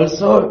has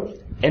also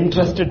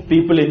entrusted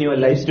people in your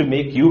lives to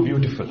make you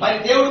beautiful. మరి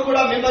దేవుడు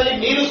కూడా మిమ్మల్ని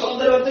మీరు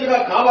సౌందర్యవంతులుగా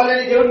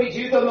కావాలని దేవుడు మీ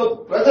జీవితంలో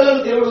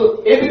ప్రజలను దేవుడు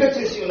ఎంపిక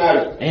చేసి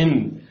ఉన్నాడు. In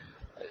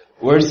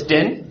verse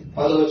 10,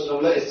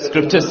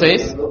 Scripture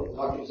says,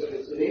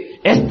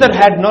 Esther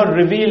had not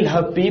revealed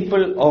her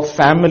people or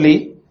family,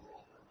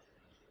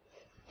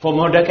 for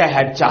Mordecai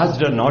had charged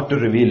her not to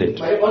reveal it.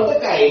 మరి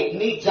మొర్దెకై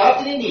నీ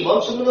జాతిని నీ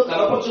వంశమును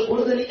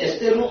కనపరచకూడదని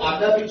ఎస్తేరును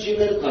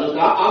ఆజ్ఞాపించినది కనుక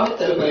ఆమె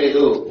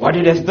తెలుపలేదు. What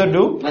did Esther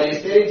do? మరి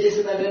ఎస్తేరు ఏం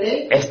చేసిందంటే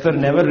Esther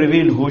never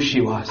revealed who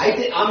she was.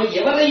 అయితే ఆమె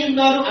ఎవరై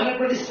ఉన్నారు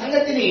అన్నటువంటి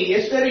సంగతిని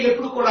ఎస్తేరు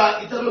ఎప్పుడు కూడా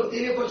ఇతరులకు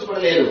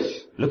తెలియపరచబడలేదు.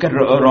 Look at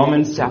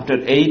Romans chapter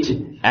 8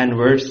 and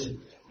verse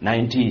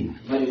 19.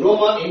 మరి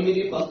రోమా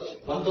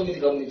 8:19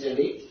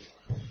 గమనించండి.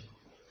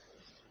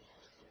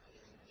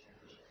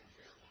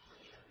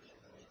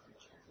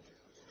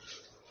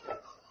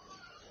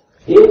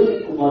 దేవుని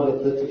కుమారుల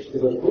ప్రత్యక్షత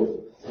వరకు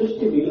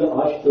సృష్టి మిగిలిన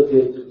ఆశతో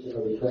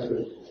చేర్చుతున్నది కనుక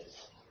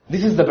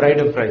This is the bride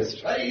of Christ.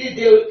 మరి ఇది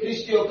దేవుడు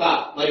క్రీస్తు యొక్క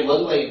మరి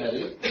వధువు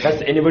అయినది. Does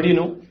anybody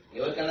know?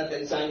 ఎవరికైనా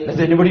తెలుసా?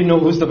 Does anybody know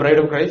who is the bride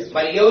of Christ?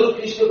 మరి ఎవరు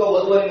క్రీస్తు యొక్క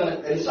వధువు అని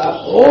మనకు తెలుసా?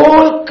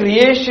 Whole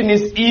creation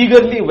is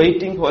eagerly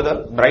waiting for the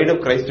bride of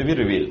Christ to be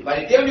revealed.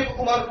 మరి దేవుని యొక్క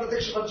కుమారుడు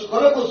ప్రత్యక్షపరచు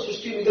కొరకు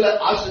సృష్టి మిగిలిన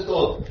ఆశతో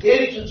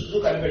తేరి చూచుచూ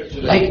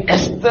కనిపెట్టుచున్నది. Like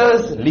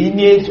Esther's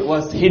lineage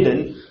was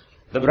hidden,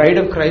 the bride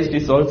of Christ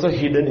is also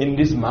hidden in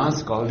this mass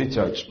called the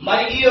church.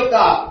 మరి ఈ యొక్క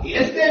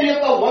ఎస్తేరు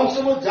యొక్క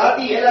వంశము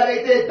జాతి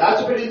ఎలాగైతే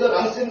దాచిపెట్టిందో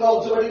రహస్యంగా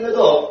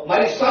ఉంచబడినదో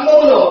మరి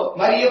సంఘములో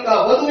మరి యొక్క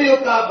వధువు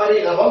యొక్క మరి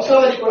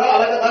వంశావళి కూడా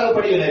అలాగే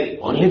దాగపడి ఉన్నది.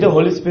 Only the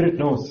Holy Spirit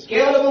knows.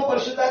 కేవలము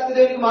పరిశుద్ధాత్మ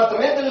దేవునికి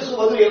మాత్రమే తెలుసు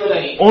వధువు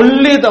ఎవరని.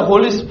 Only the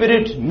Holy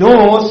Spirit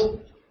knows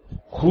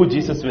who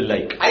Jesus will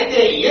like.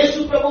 అయితే యేసు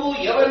ప్రభువు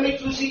ఎవరిని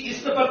చూసి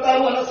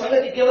ఇష్టపడతారు అన్న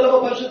సంగతి కేవలం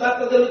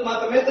పరిశుద్ధాత్మ దేవునికి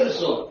మాత్రమే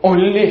తెలుసు.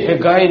 Only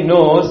Haggai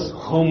knows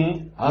whom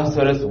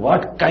Ahasuerus,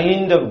 what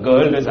kind of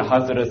girl does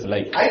Ahasuerus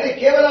like. అయితే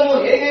కేవలము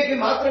హేగేకి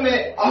మాత్రమే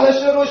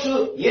అహష్వేరోషు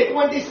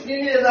ఎటువంటి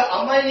స్త్రీని లేదా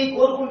అమ్మాయిని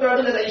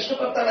కోరుకుంటాడు లేదా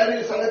ఇష్టపడతాడు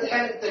అనే సంగతి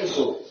ఆయనకు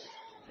తెలుసు.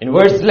 In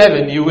verse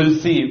 11 you will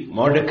see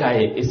Mordecai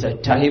is a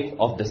type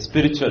of the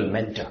spiritual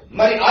mentor.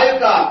 మరి ఆ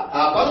యొక్క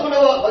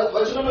 11వ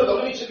వచనంలో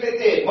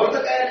గమనించినట్లయితే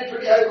మొర్దెకై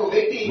అనేటువంటి ఆ యొక్క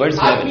వ్యక్తి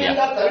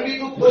ఆత్మీయంగా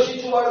తరబీదు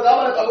పోషించువాడుగా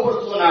మనకు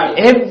కనబడుతున్నాడు.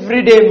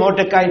 Every day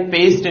Mordecai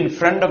paced in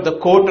front of the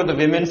court of the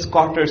women's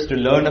quarters to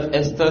learn of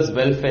Esther's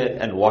welfare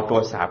and what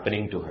was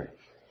happening to her.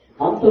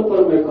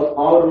 అంతఃపురం యొక్క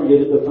ఆవరణ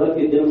ఎదుట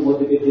ప్రతి దినం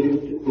మొదటి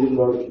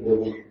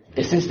తిరిగి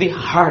This is the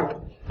heart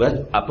where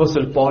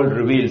Apostle Paul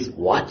reveals,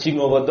 watching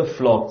over the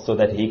flock so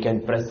that he can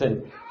present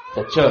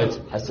the church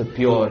as a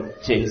pure,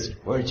 chaste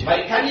virgin.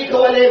 మరి కన్యక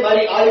వలె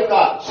మరి ఆ యొక్క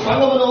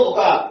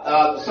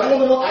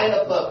సంఘమును ఆయన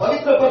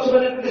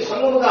పవిత్రపరచబడినటువంటి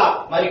సంఘముగా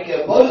మరి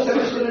పౌలు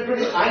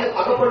సెలవిస్తున్నటువంటి ఆయన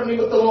అగపడు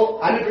నిమిత్తము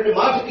అనేటువంటి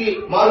మాటకి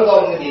మారుగా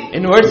ఉన్నది.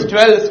 In verse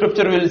 12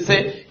 scripture will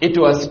say it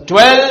was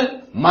 12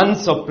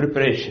 months of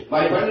preparation.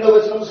 మరి 12వ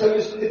వచనం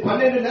సెలవిస్తుంది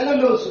 12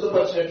 నెలలు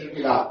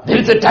సిద్ధపరచినట్టుగా. There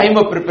is a time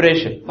of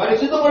preparation. మరి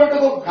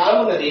సిద్ధపడటకు ఒక కాలం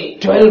ఉన్నది.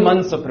 12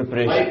 months of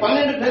preparation. మరి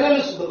 12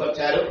 నెలలు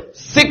సిద్ధపరిచారు.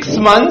 6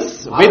 months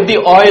with the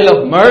oil of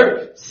myrrh,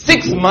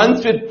 6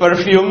 months with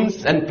perfumes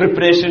and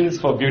preparations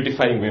for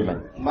beautifying women.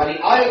 మరి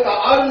ఆ యొక్క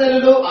 6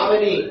 నెలలు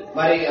ఆమెని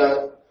మరి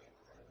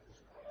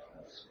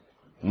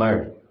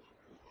Myrrh.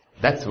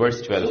 That's verse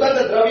 12.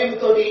 సుగంధ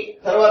ద్రవ్యముతోటి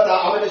తర్వాత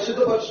ఆమెను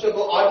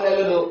శుద్ధపరచుటకు 6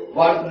 నెలలు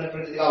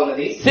వాడుకున్నటువంటిదిగా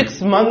ఉన్నది.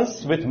 6 months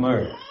with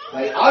myrrh.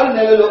 మరి 6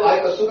 నెలలు ఆ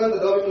యొక్క సుగంధ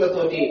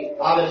ద్రవ్యములతోటి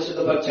ఆమెను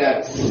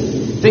శుద్ధపరిచారు.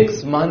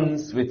 6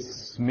 months with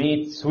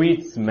sweet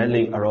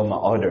smelling aroma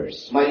odors.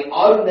 మరి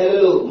 6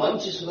 నెలలు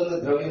మంచి సుగంధ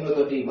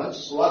ద్రవ్యములతోటి మంచి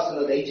సువాసన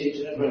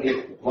దయచేయుచున్నటువంటి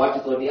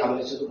వాటితోటి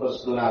ఆమెను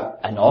శుద్ధపరుస్తున్నారు.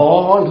 And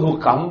all who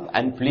come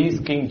and please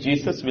King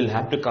Jesus will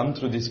have to come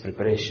through this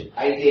preparation.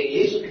 అయితే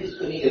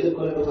యేసుక్రీస్తుని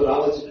ఎదుర్కొనేందుకు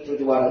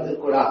రావాల్సినటువంటి వారందరూ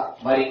కూడా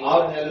మరి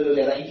 6 నెలలు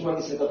లేదా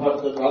ఇటువంటి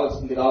సిద్ధపాటుతో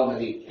రావాల్సిందిగా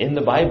ఉన్నది. In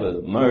the Bible,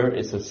 myrrh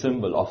is a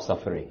symbol of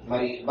suffering.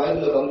 మరి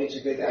బైబిల్లో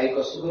గమనించినట్లయితే ఆ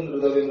యొక్క సుగంధ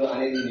ద్రవ్యములు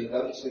అనేది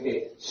గమనించినట్లయితే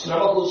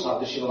శ్రమకు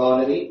సాదృశ్యంగా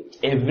ఉన్నది.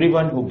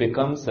 Everyone who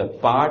becomes a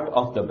part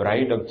of the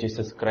bride of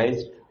Jesus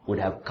Christ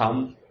would have come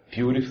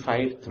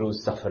purified through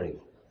suffering.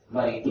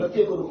 మరి ప్రతి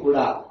ఒక్కరు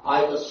కూడా ఆ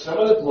యొక్క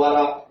శ్రమల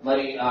ద్వారా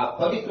మరి ఆ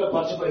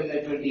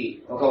పవిత్రపరచబడినటువంటి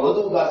ఒక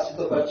వధువుగా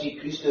సిద్ధపరిచి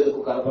క్రీస్తు ఎదుకు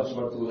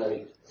కనపరచబడుతున్నది.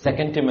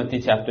 2 Timothy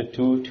chapter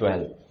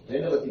 2:12.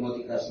 2వ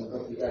తిమోతి రాసిన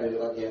పత్రిక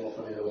 2వ అధ్యాయం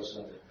 12వ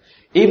వచనం.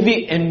 If we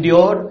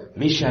endure,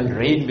 we shall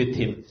reign with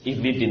him. If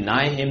we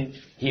deny him,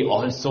 he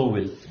also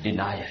will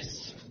deny us.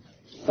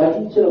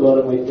 సహించిన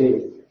వారమైతే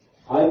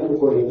ఆయనకు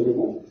కూడా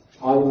ఎదుగుము,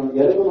 ఆయన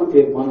ఎరగమంటే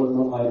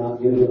మనలను ఆయన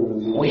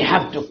ఎరుగును. We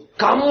have to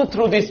come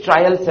through these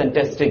trials and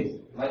testing.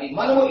 మరి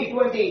మనము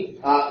ఇటువంటి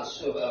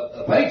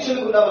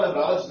పరీక్షలకు మనం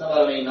రావాల్సిన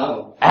వారమైనాము.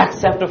 Acts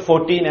chapter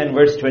 14 and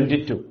verse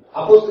 22.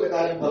 అపోస్తల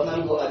కార్యం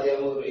 14వ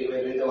అధ్యాయము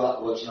 22వ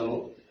వచనము.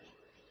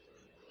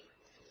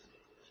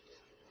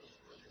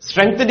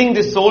 strengthening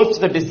the souls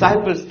of the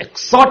disciples,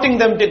 exhorting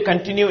them to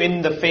continue in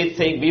the faith,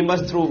 saying, we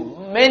must through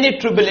many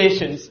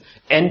tribulations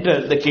enter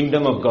the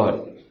kingdom of God.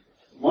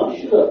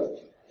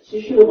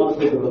 శిష్యుల మనసు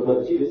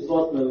దృఢపరిచి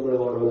విశ్వాసం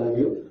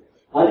నిలబడేవాడు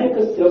అనేక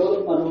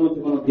శ్రమలను అనుభవించి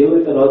మనం దేవుని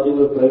యొక్క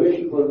రాజ్యంలో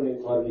ప్రవేశించాలని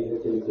వారిని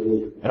హెచ్చరించారు.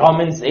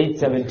 Romans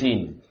 8:17.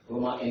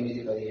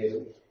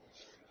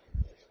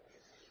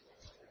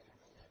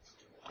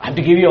 I have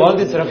to give you all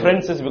these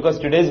references because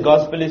today's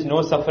gospel is no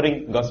suffering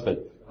gospel.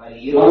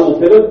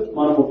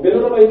 మనము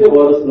పిల్లలమైతే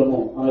వారసులము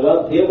అనగా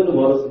దేవుని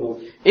వారసులము.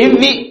 If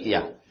we,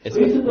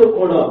 క్రీస్తుతో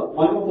కూడా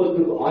మహిమ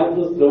పొందుటకు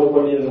ఆయనతో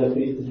శ్రమపడిన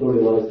క్రీస్తుతోడి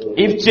వారసులు.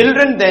 If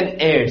children then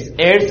heirs,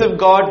 heirs of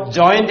God,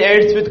 joint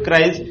heirs with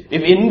Christ,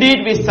 if indeed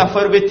we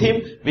suffer with him,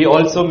 we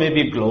also may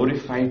be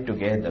glorified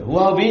together. Who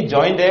are we?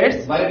 Joint heirs?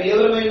 మరి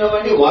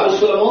ఎవరమైనవండి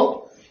వారసులము.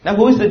 Now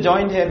who is the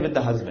joint heir with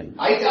the husband?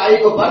 అయితే ఆ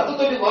యొక్క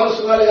భర్తతోటి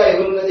వారసులుగా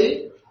ఎవరున్నది?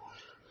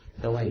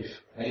 The wife.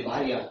 మరి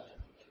భార్య.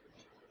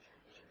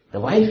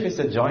 The wife is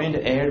a joint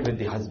heir with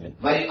the husband.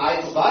 మరి ఆ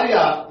యొక్క భార్య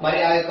మరి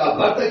ఆ యొక్క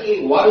భర్తకి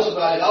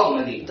వారసురాలుగా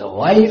ఉన్నది. The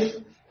wife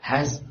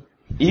has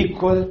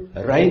equal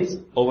rights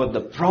over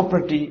the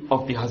property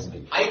of the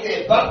husband. అయితే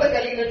భర్త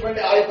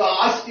కలిగినటువంటి ఆ యొక్క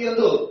ఆస్తి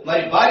యందు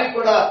మరి భార్య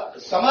కూడా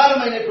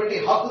సమానమైనటువంటి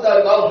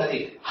హక్కుదారుగా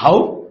ఉన్నది. How?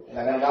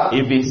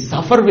 If we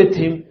suffer with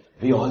him,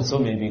 we also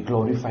may be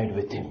glorified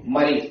with him.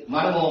 మరి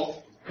మనము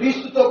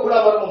క్రీస్తుతో కూడా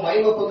మనము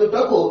మహిమ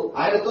పొందుటకు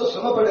ఆయనతో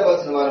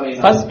శ్రమపడవలసిన వారమే.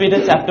 1 Peter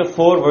chapter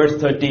 4 verse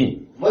 13.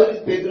 మొదటి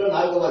పేతురు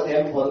 4వ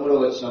అధ్యాయం 13వ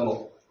వచనము.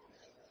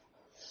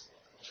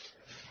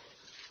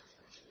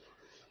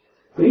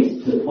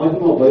 క్రీస్తు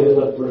మహిమ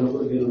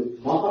బయలుపరచబడినప్పుడు మీరు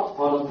మహా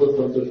ఆనందంతో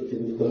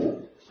సంతోషించుకొని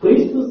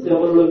క్రీస్తు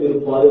శ్రమలో మీరు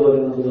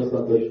పాల్గొనగా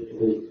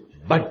సంతోషించుకొని.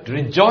 But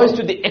rejoice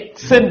to the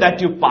extent that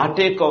you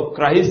partake of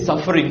Christ's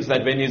sufferings,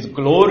 that when his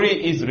glory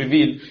is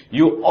revealed,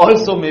 you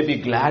also may be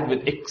glad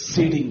with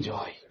exceeding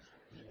joy.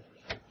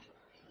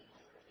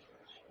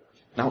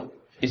 Now,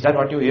 is that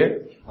what you hear?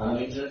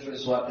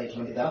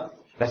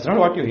 That's not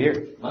what you hear.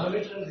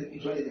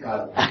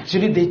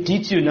 Actually, they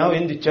teach you now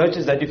in the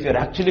churches that if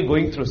you're actually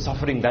going through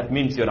suffering, that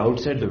means you're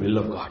outside the will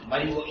of God.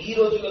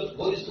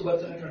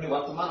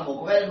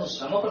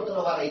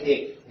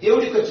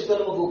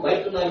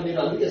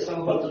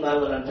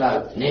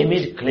 Name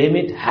it, claim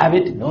it, have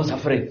it, no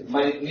suffering.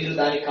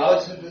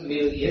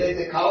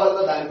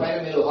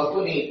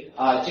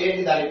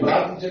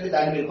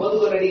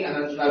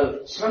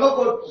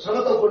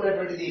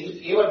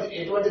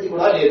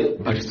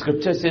 But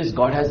scripture says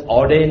God has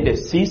ordained a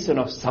season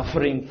of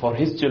suffering for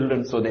his children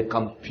so they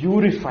come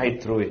purified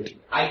through it.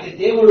 అయితే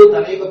దేవుడు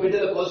తన యొక్క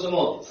బిడ్డల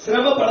కోసము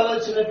శ్రమ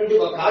పడవలసినటువంటి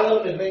ఒక కాలం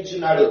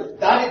నిర్ణయించున్నాడు.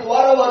 దాని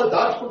ద్వారా వారు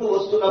దాటుకుంటూ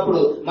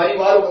వస్తున్నప్పుడు మరి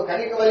వారు ఒక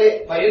కనిక వలె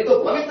మరి ఎంతో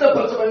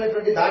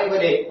పవిత్రపరచబడినటువంటి దాని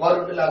వలె వారు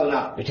ఉండేలాగున.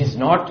 It is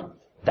not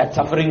that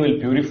suffering will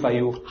purify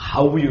you.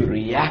 How you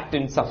react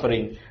in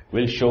suffering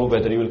will show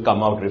whether you will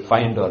come out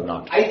refined or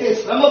not. అయితే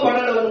శ్రమ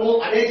పడడము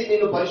అనేది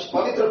నిన్ను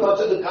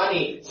పవిత్రపరచదు,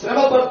 కానీ శ్రమ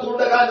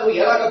పడుతుండగా నువ్వు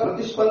ఎలాగ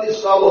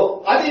ప్రతిస్పందిస్తావో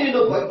అది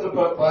నిన్ను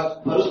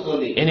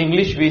పవిత్రపరుస్తుంది. In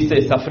English we say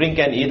suffering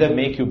can either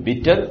make you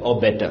bitter or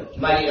better.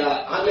 మరి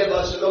ఆంగ్ల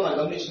భాషలో మనం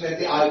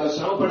గమనించినట్లయితే ఆ యొక్క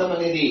శ్రమ పడడం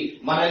అనేది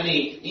మనల్ని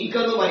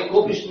ఇంకనూ మరి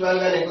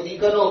కోపిష్ఠులుగా లేకపోతే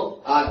ఇంకనూ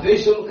ఆ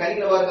ద్వేషం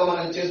కలిగిన వారుగా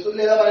మనల్ని చేస్తుంది,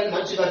 లేదా మనల్ని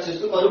మంచిగా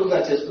చేస్తుంది, మరుగుగా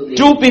చేస్తుంది.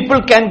 Two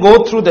people can go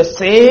through the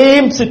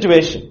same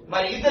situation.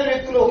 మరి ఇద్దరు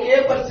వ్యక్తులు ఒకే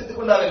పరిస్థితి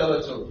గుండా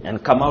వెళ్ళవచ్చు and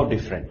come out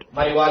different.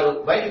 మరి వారు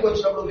బయటకు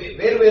వచ్చినప్పుడు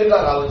వేరువేరుగా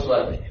రావచ్చు.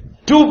 వారు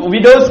two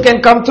widows can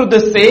come through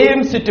the same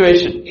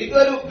situation.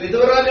 ఇద్దరు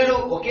విధవరాలు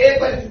ఒకే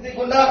పరిస్థితి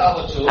గుండా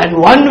రావచ్చు. And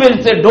one will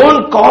say,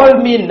 don't call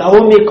me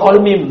Naomi, call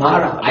me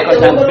Mara,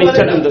 because I'm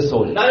bitter in the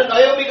soul. నన్ను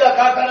నయోమిగా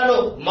కాక నన్ను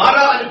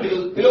మారా అని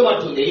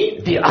పిలువమంటుంది.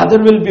 The other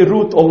will be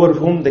Ruth, over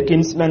whom the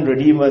kinsman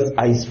redeemer's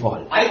eyes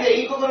fall. అయితే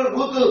ఇంకొకరు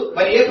రూతు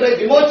మరి ఎప్పుడైతే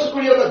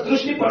విమోచకుడి యొక్క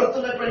దృష్టి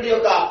పడుతున్నటువంటి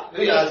యొక్క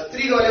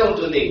స్త్రీ వలె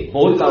ఉంటుంది.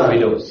 Both are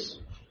widows.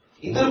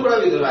 ఇద్దరు కూడా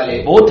విధురాలే.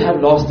 Both have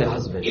lost their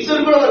husbands.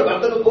 ఇద్దరు కూడా వారి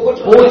భర్తను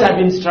పోగొట్టుకున్నారు. Both have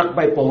been struck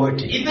by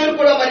poverty. ఇద్దరు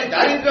కూడా మరి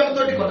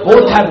దారిద్ర్యంతో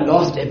Both have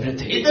lost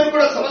everything. ఇద్దరు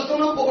కూడా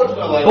సమస్తమును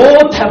పోగొట్టుకున్నారు.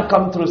 Both have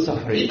come through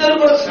suffering. ఇద్దరు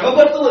కూడా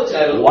శ్రమపడుతూ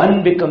వచ్చారు. One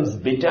becomes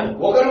bitter.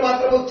 ఒకరు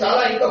మాత్రం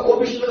చాలా ఇంకా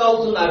కోపిష్ఠులుగా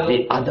అవుతున్నారు. The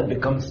other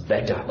becomes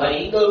better. మరి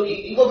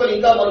ఇంకొకరు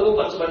ఇంకా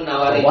మరుగుపరచబడిన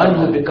వారే. One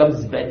who becomes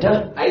better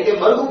అయితే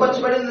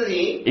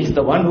మరుగుపరచబడినది is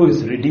the one who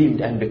is redeemed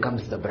and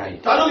becomes the bride.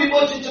 తను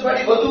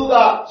విమోచించబడి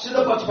వధువుగా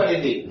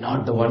సిద్ధపరచబడింది.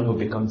 Not the one who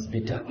becomes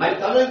bitter. మరి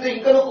తనంతా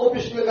ఇంకా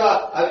కోపిష్ఠులుగా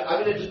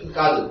అవినట్టు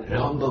కాదు.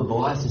 Remember,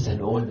 Boaz is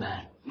an old man.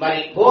 మరి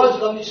బోaz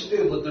గమనించింది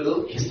బుద్ధుడు.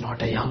 He is not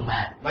a young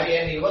man. మరి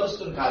ఆయన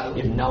యువనస్తుడు కాదు.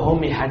 If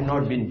Naomi had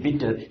not been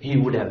bitter, he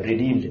would have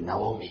redeemed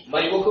Naomi.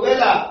 మరి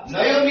ఒకవేళ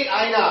నయోమి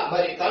ఆయన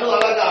మరి తను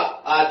అలాగా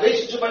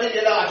ద్వేషించబడి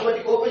లేదా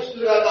అటువంటి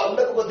కోపిష్ఠులుగా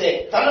ఉండకపోతే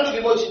తనను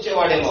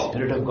విమోచించేవాడేమో.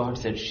 Spirit of God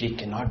said she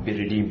cannot be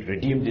redeemed.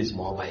 Redeemed is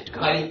Moabite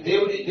girl. మరి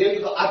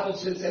దేవుడికి ఆత్మ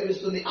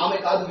సెలవిస్తుంది ఆమె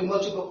కాదు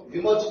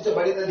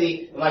విమోచించబడినది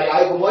మరి ఆ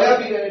యొక్క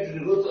మోయాబీయుడు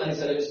అనేటువంటి రూతు అని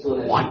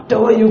సెలవిస్తుంది.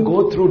 Whatever you go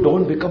through,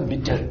 don't become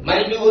bitter.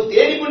 మరి నువ్వు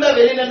దేని గుండా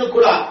వెళ్ళినను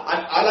కూడా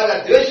అలాగా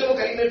ద్వేషము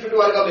కలిగినటువంటి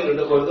వారుగా మీరు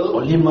ఉండకూడదు.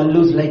 Only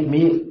Mallus like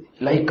me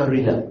like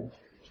Karina.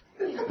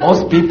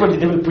 Most people,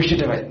 they will push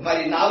it away.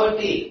 మరి నా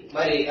వంటి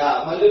మరి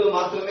మల్లులు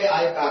మాత్రమే ఆ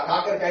యొక్క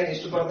కాకరకాయని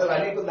ఇష్టపడతారు.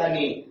 అనేక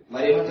దాన్ని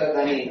మరి ఏమంటారు,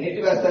 దాన్ని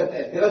నెట్టివేస్తారు,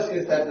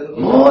 తిరస్కరిస్తారు.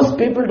 Most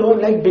people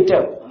don't like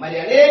bitter. మరి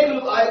అనేకులు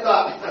ఆ యొక్క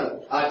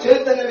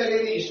చైతన్యం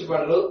అనేది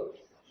ఇష్టపడరు.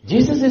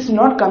 Jesus is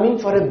not coming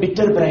for a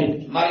bitter bride.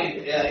 మరి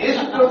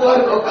యేసు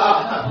ప్రభువారు ఒక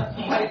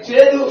మరి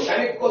చేదు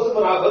కణిక కోసం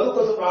వధువు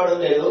కోసం రావడం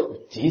లేదు.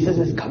 Jesus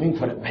is coming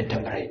for a better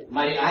bride.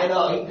 మరి ఆయన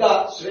ఇంకా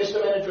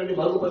శ్రేష్టమైనటువంటి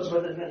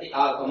మరుగుపరచబడినటువంటి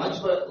ఆ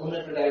మంచి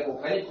ఉన్నటువంటి ఆ యొక్క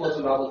కణిక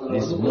కోసం రాబోతున్నారు.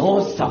 This no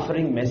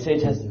suffering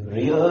message has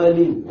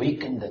really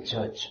weakened the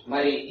church.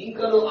 మరి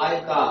ఇంకను ఆ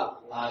యొక్క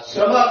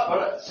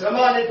శ్రమ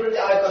అనేటువంటి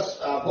ఆ యొక్క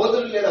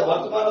బోధనలు లేదా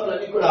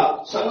వర్తమానాలన్నీ కూడా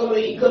సంఘంలో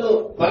ఇంకను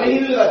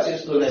బలహీనులుగా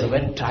చేస్తున్నాయి.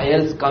 When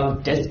trials come,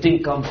 testing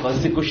come,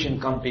 persecution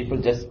come, people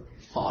just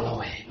fall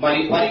away. మరి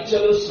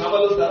పరీక్షలు,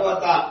 శ్రమలు,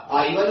 తర్వాత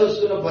ఇవన్నీ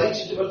వస్తున్న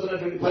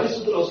పరీక్షించబడుతున్నటువంటి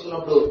పరిస్థితులు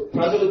వస్తున్నప్పుడు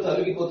ప్రజలు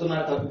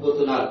తొలగిపోతున్నారు,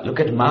 తప్పిపోతున్నారు.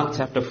 Look at Mark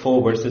chapter 4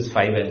 verses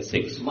 5 and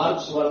 6.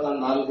 Mark సువార్త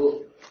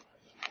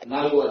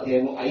 4వ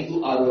అధ్యాయము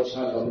 5-6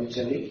 వచనాలు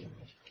గమనించండి.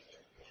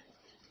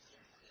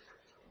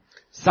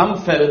 Some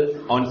fell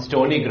on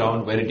stony ground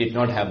where it did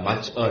not have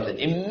much earth, and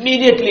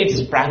immediately it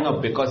sprang up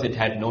because it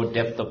had no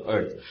depth of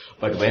earth.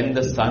 But when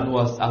the sun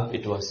was up,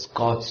 it was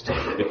scorched.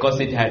 Because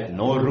it had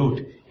no root,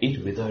 it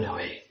withered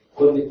away.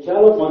 కొన్ని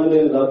చాలా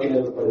మనులేని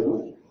దాఖలు పడను,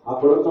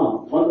 అక్కడున్న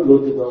మను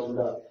లోతుగా ఉండ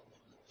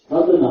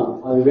అందున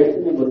అవి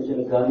వెంటనే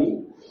మనుషులు కానీ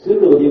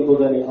సూర్యుడు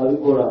ఉదయింపగానే అవి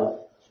కూడా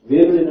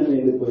వేరుడిన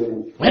వెళ్ళిపోయాను.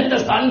 When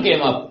the sun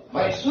came up,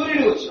 మరి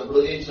సూర్యుడు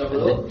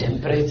వచ్చినప్పుడు the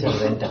temperature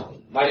went up.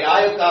 మరి ఆ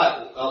యొక్క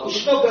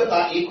ఉష్ణోగ్రత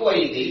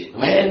ఎక్కువైంది.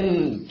 When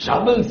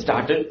trouble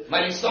started,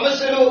 మరి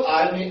సమస్యలు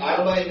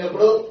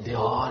ఆరంభమైనప్పుడు they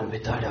all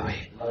withered away.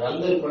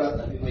 అందరూ కూడా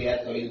తప్పిపోయారు,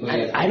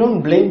 తొలగిపోయారు. I don't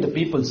blame the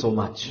people so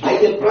much.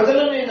 అయితే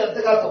ప్రజలను నేను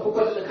అంతగా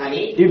తప్పుపట్టను,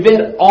 కానీ If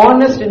we're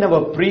honest in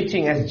our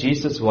preaching as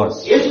Jesus was,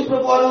 యేసు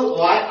ప్రభువారు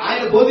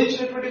ఆయన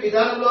బోధించినటువంటి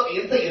విధానంలో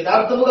ఎంత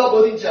యథార్థముగా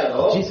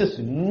బోధించాడో, Jesus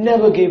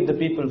never gave the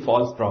people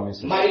false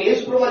promises. మరి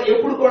యేసు ప్రభువారు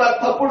ఎప్పుడు కూడా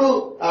తప్పుడు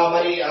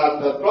మరి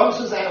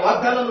ప్రామిసెస్ ఆయన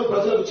వాగ్దానాలను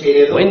ప్రజలకు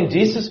చేయలేదు. When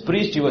Jesus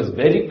preached, he was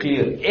very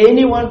clear.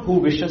 Anyone who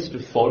wishes to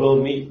follow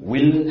me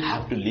will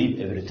have to leave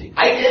everything.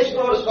 అయితే యేసు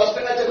ప్రభువారు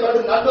స్పష్టంగా చెప్పాడు,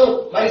 నన్ను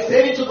మరి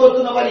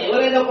సేవించబోతున్న వారు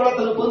ఎవరైనా కూడా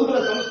తను పొందుకున్న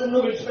సంస్థను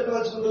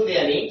విడిచిపెట్టవలసి ఉంటుంది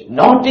అని.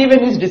 Not even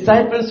his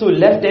disciples who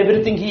left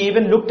everything, he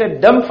even looked at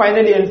them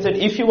finally and said,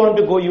 if you want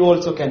to go, you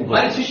also can go.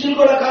 మరి శిష్యులు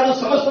కూడా కాదు,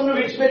 సమస్తను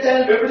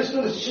విడిచిపెట్టాలని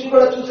వెంబడిస్తున్న శిష్యులు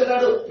కూడా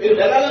చూసేనాడు, మీరు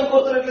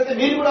వెళ్ళాలనుకుంటున్నట్లయితే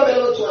మీరు కూడా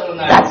వెళ్ళవచ్చు అని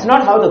అన్నాడు. That's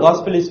not how the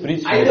gospel is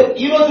preached. అయితే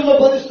ఈ రోజుల్లో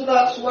బోధిస్తున్న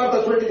సువార్త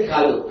అటువంటిది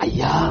కాదు.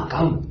 Ayya,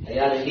 come.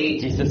 అయ్యా రండి,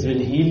 Jesus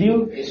will heal you.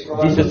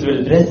 Jesus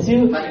will dress you.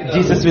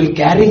 Jesus will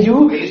carry you.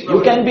 You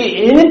can be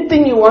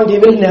anything you want. He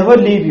will never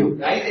leave you.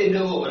 అయితే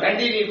నువ్వు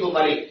రండి, నీకు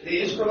మరి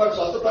యేసు ప్రభువు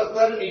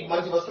స్వస్థపరుస్తాడు, నీకు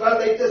మంచి వస్త్రాలు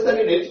దయచేస్తాడు,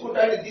 నేను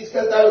నేర్చుకుంటాడు, నేను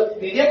తీసుకెళ్తాడు,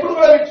 నేను ఎప్పుడు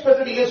కూడా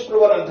విడిచిపెట్టాడు యేసు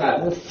ప్రభువు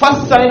అంటారు.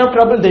 First sign of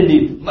trouble, they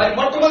leave. మరి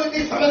మొట్టమొదటి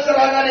సమస్య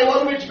రాగానే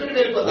ఎవరు విడిచిపెట్టి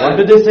వెళ్ళిపోతారు? What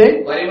do they say?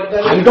 మరి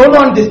ఏమంటారు? I don't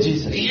want this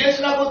Jesus. ఈ యేసు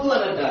నాకు వద్దు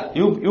అని అంటారు.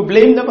 You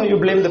blame them or you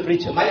blame the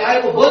preacher? మరి ఆ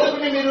యొక్క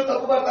బోధకుని మీరు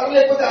తప్పుపడతారా,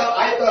 లేకపోతే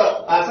ఆ యొక్క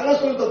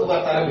సంఘస్థులను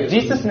తప్పుపడతారా?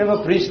 Jesus never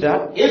preached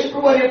that. యేసు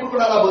ప్రభువు ఎప్పుడు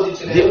కూడా అలా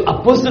బోధించలేదు. The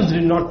apostles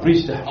did not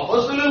preach that.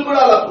 అపొస్తలులు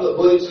కూడా అలా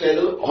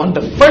బోధించలేదు. On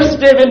the first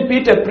day when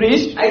Peter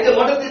preached, అయితే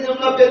మొదటి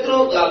దినంలో పేతురు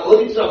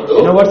బోధించినప్పుడు,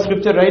 you know what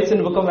scripture writes in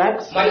the book of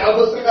Acts? మరి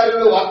అపొస్తలుల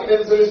కార్యంలో వాక్యం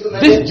ఏం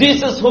తెలుస్తుంది? This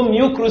Jesus whom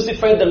you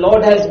crucified, the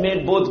Lord has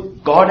made both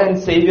God and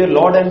Savior,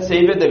 Lord and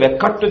Savior. They were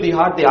cut to the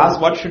heart. They asked,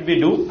 what should we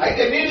do?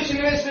 అయితే మీరు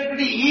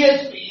సిలువేసినటువంటి ఈ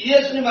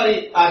యేసుని మరి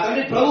ఆ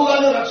తండ్రి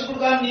ప్రభువుగాను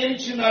రక్షకుడుగాను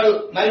నియమించున్నాడు.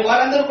 మరి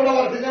వారందరూ కూడా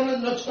వారి హృదయంలో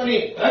నొచ్చుకొని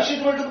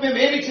రక్షించుటకు మేము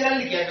ఏమి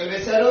చేయాలని కేకలు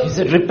వేశారు. He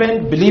said, repent,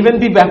 believe and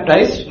be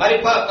baptized. మరి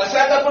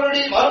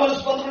పశ్చాత్తాపడి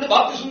మారుమనసు పొందుకుని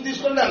బాప్తిస్మం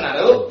తీసుకోండి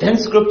అన్నారు. Then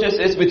scripture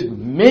says, with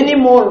many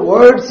more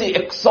words he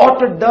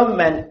exhorted them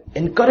and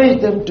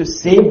encouraged them to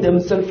save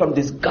themselves from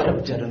this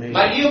corrupt generation.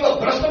 మరి ఈ యొక్క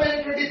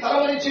భ్రష్టమైనటువంటి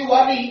తరం నుంచి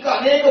వారిని ఇంకా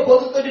అనేక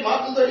బోధలతోటి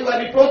మాటలతోటి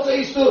వారిని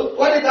ప్రోత్సహిస్తూ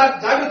వారిని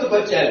జాగ్రత్త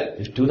పరిచారు.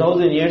 If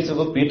 2000 years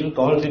ago Peter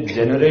called it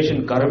generation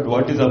corrupt,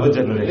 what is our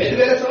generation?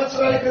 2000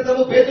 సంవత్సరాల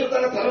క్రితము పేతురు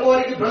తన తరం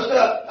వారికి భ్రష్ట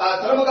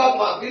తరముగా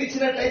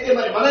పిలిచినట్లయితే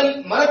మరి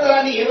మన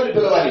తరాన్ని ఏమని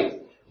పిలవాలి?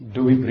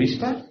 Do we preach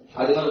that?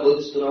 అది మనం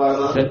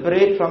బోధిస్తున్నవారు.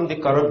 Separate from the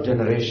corrupt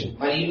generation.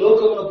 మరి ఈ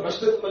లోకంలో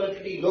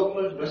భ్రష్టమైనటువంటి ఈ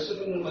లోకంలో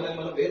భ్రష్టతను మనం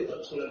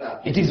వేరుపరచుకున్నదా?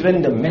 It is when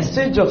the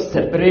message of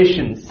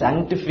separation,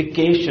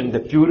 sanctification,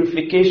 the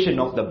purification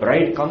of the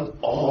bride comes,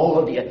 all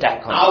the attack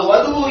comes. ఆ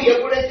వధువు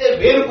ఎప్పుడైతే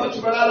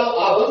వేరుపరచబడాలో,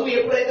 ఆ వధువు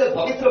ఎప్పుడైతే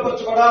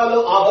పవిత్రపరచబడాలో,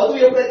 ఆ వధువు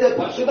ఎప్పుడైతే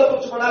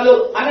పరిశుద్ధపరచబడాలో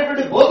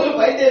అనేటువంటి బోధలు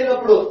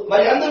బయలుదేరినప్పుడు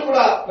మరి అందరూ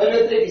కూడా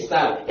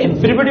వ్యతిరేకిస్తారు.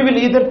 Everybody will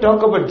either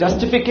talk about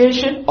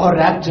justification or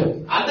rapture.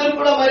 అందరూ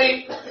కూడా మరి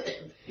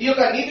ఈ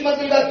యొక్క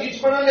నీతిమంతులుగా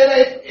తీర్చుకోవడం లేదా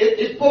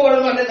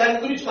ఎత్తుకోవడం అనే దాని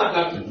గురించి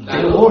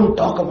మాట్లాడుతున్నారు. They won't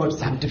talk about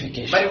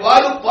sanctification. మరి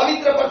వారు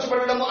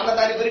పవిత్రపరచబడడం అన్న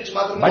దాని గురించి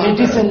మాత్రం. But it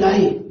is a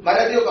lie. మరి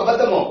అది ఒక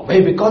అబద్ధము. Why?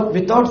 Because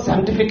without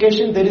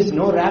sanctification there is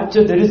no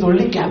rapture, there is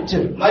only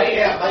capture. మరి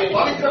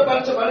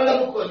పవిత్రపరచబడడం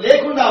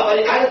లేకుండా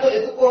మరి ఆయనతో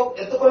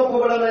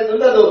ఎత్తుకోకపోవడం అనేది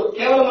ఉండదు,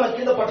 కేవలం మన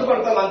కింద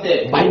పట్టుబడతాం అంతే.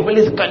 Bible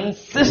is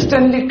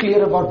consistently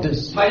clear about this.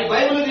 మరి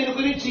బైబిల్ దీని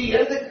గురించి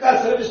ఎడతెగక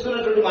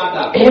సెలవిస్తున్నటువంటి మాట.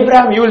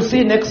 Abraham, you will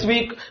see next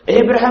week,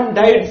 Abraham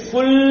died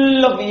full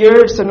full of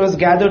years and was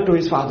gathered to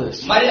his fathers.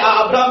 మరి ఆ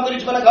అబ్రహాము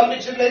గురించి మనం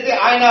గమనించినట్లయితే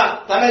ఆయన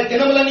తన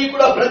దినములన్నీ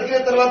కూడా బ్రతికిన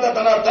తర్వాత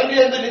తన తండ్రి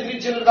యందు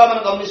నిద్రించినట్టుగా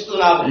మనం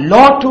గమనిస్తున్నాము.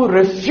 Lot who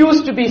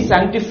refused to be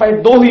sanctified,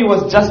 though he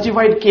was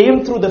justified, came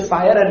through the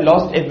fire and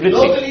lost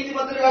everything.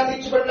 నీతిమంతులుగా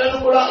తీర్చబడినను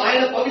కూడా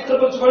ఆయన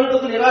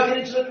పవిత్రపరచబడుటకు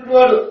నిరాకరించినటువంటి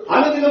వాడు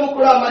అనుదినము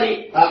కూడా మరి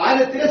ఆయన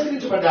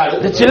తిరస్కరించబడ్డాడు.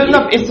 The children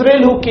of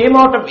Israel who came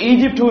out of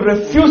Egypt, who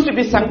refused to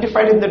be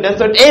sanctified in the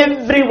desert,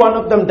 every one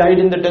of them died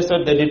in the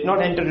desert. They did not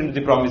enter into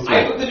the promised land.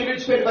 ఐగుప్తుని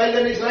విడిచిపెట్టి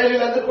బయలుదేరిన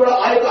ఇశ్రాయేలీయులందరూ కూడా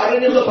ఆ యొక్క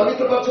అరణ్యంలో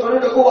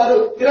పవిత్రపరచబడుటకు వారు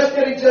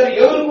తిరస్కరించారు.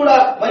 ఎవరు కూడా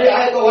మరి ఆ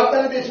యొక్క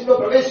వాగ్దాన దేశంలో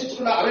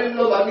ప్రవేశించుకున్న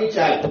అరణ్యంలో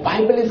మరణించారు. The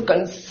Bible is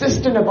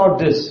consistent about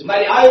this.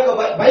 మరి ఆ యొక్క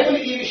బైబిల్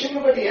ఈ విషయం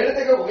బట్టి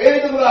ఎడతెగక ఒకే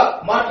విధంగా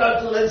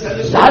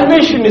మాట్లాడుతున్నది.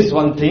 Salvation is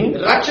one thing.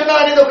 రక్షణ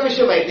అనేది ఒక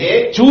విషయం అయితే,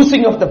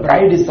 choosing of the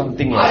bride is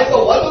something ఆ else. యొక్క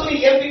వధువుని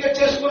ఎంపిక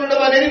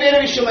చేసుకునడం అనేది వేరే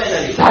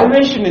విషయమైనది.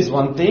 Salvation is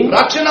one thing.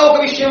 రక్షణ ఒక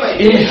విషయం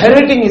అయితే,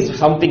 inheriting is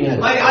something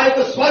else. మరి ఆ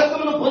యొక్క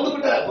స్వాస్థ్యమును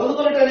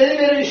పొందుకున్నట అనేది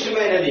వేరే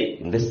విషయమైనది.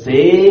 In the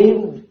same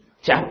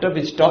chapter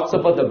which talks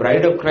about the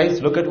bride of Christ,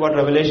 look at what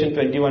Revelation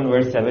 21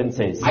 verse 7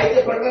 says. అయితే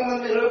ప్రకటన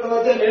గ్రంథం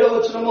 21వ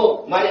వచనము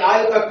మరి ఆ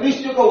యొక్క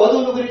క్రీస్తు యొక్క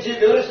వధువును గురించి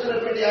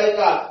వివరిస్తున్నటువంటి ఆ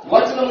యొక్క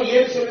వచనము ఏ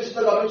విషయం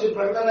ఇస్తుందో గమనించిన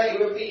ప్రకటన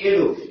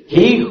 27.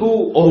 He who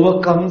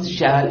overcomes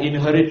shall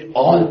inherit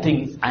all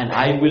things, and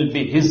I will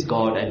be his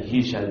God, and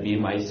he shall be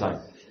my son.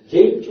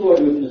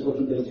 జయించువాడు వీటిని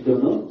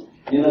స్వతంత్రించుకును,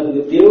 నేను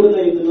అతనికి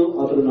దేవుడినై ఉందును,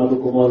 అతడు నాకు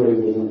కుమారుడై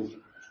ఉండును.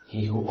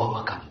 He who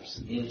overcomes.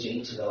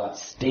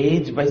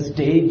 Stage by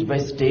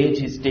stage,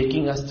 he's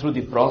taking us through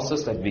the process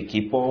that we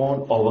keep on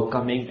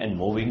overcoming and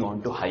moving on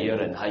to higher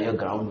and higher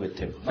ground with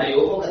him. మరి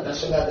ఒక్కొక్క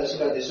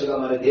దశగా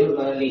మన దేవుడు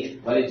మనల్ని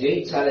మరి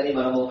జయించాలని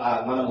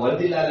మనం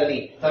వర్ధిల్లాలని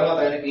తర్వాత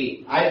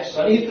ఆయన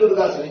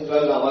సన్నిహితులుగా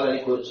అవ్వాలని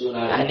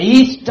కోరుచున్నాడు. And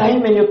each time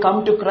when you come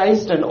to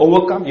Christ and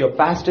overcome, your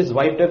past is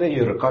wiped away,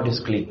 your record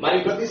is clean. మరి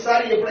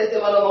ప్రతిసారి ఎప్పుడైతే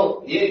మనము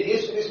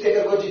యేసుక్రీస్తు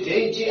దగ్గరికి వచ్చి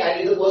జయించి ఆయన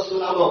ఎదుగు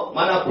వస్తున్నామో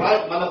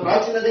మన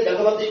ప్రాచీనత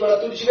గతమంతా కూడా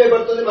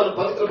తుడిచివేయబడుతుంది, మనం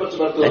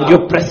పవిత్రపరచబడుతున్నాం. And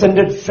you're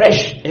presented fresh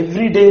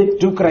every day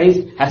to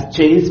Christ as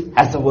chaste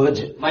as a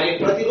virgin. మరి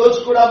ప్రతిరోజు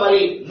కూడా మరి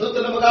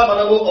నూతనముగా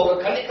మనము ఒక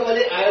కన్యక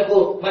వలె ఆయనకు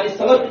మరి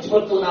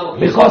సమర్పించబడుతున్నాము.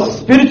 Because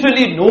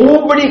spiritually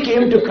nobody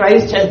came to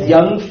Christ as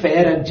young,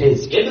 fair and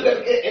chaste.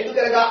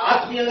 ఎందుకనగా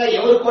ఆత్మీయంగా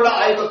ఎవరు కూడా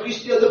ఆ యొక్క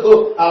క్రీస్తు యందు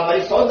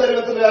మరి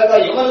సౌందర్యవంతులుగా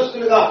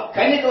యవనస్తులుగా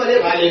కన్యక వలె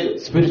రాలేదు.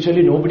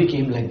 Spiritually nobody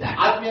came like that.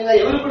 ఆత్మీయంగా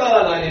ఎవరు కూడా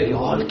రాలేదు. We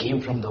all came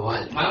from the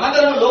world.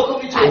 మనమందరం లోకం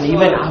నుంచి And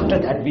even after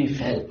that we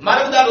fell.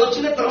 మనం దాని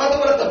వచ్చిన తర్వాత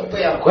కూడా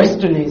తప్పిపోయాము.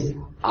 Question is,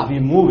 are we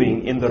moving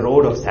in the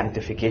road of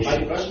sanctification?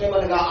 మరి ప్రశ్న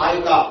ఏమనగా ఆ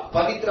యొక్క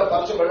పవిత్ర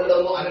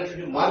పరచబడడము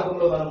అనేటువంటి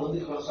మార్గంలో మనం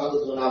ముందుకు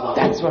కొనసాగుతున్నామా?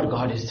 That's what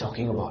God is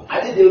talking about.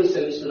 అది దేవుడు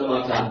సెలవిస్తున్న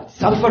మాట.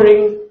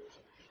 Suffering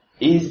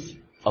is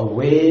a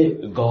way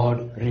God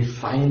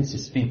refines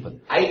his people.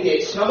 అయితే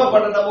శ్రమ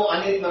పడడము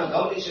అనేది మనం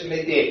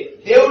గమనించినట్లయితే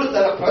దేవుడు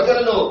తన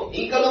ప్రజలను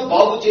ఇంకనూ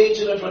బాగు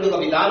చేయించినటువంటి ఒక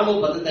విధానము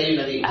పద్ధతి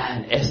అయినది. And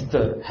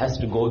Esther has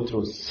to go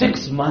through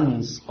 6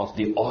 months of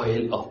the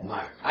oil of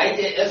myrrh.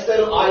 అయితే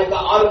ఎస్తరు ఆ యొక్క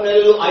 6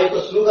 నెలలు ఆ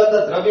యొక్క సుగంధ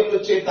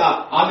ద్రవ్యముల చేత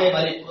ఆమె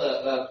మరి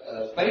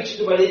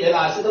పరీక్షించబడి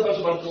లేదా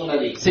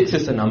సిద్ధపరచబడుతున్నది. 6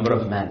 is the number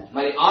of man.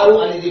 మరి 6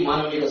 అనేది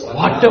మానవుని యొక్క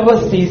సంఖ్య. Whatever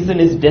season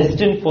is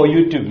destined for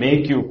you to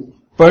make you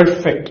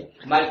perfect,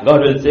 God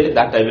will say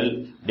that I will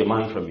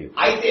demand from you.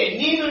 అయితే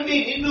నీ నుండి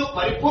నిన్ను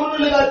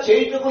పరిపూర్ణులుగా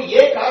చేయుటకు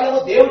ఏ కాలము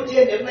దేవుడు చే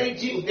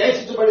నిర్ణయించి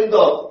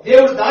ఉద్దేశించబడిందో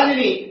దేవుడు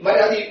దానిని మరి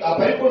అది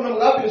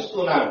పరిపూర్ణంగా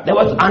పిలుస్తున్నాడు. There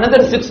was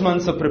another 6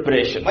 months of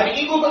preparation. మరి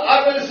ఇంకొక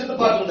 6 నెలల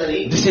సిద్ధపాటు ఉన్నది.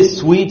 This is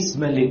sweet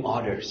smelling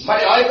orders.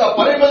 మరి ఆ యొక్క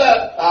పరిమళ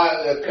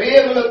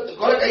క్రియముల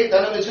కొరకై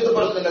తనను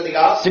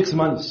సిద్ధపరుస్తున్నదిగా 6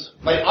 months.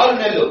 మరి 6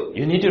 నెలలు.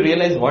 You need to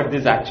realize what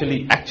this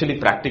actually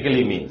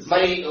practically means.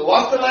 మరి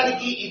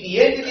వాస్తవానికి ఇది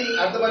ఏంటిది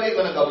అర్థమనేది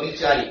మనం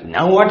గమనించాలి.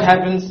 Now what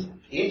happens?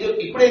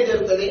 ఇప్పుడేం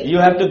జరుగుతుంది? You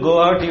have to go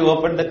out, you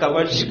open the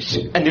cupboard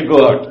and you go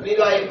out.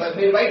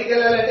 మీరు బయటికి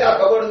వెళ్ళాలంటే ఆ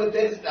కబోర్డ్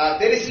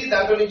తెరిచి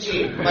దాంట్లో నుంచి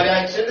మరి ఆ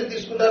చెట్టు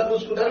తీసుకుంటారు,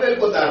 పూసుకుంటారు,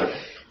 వెళ్ళిపోతారు.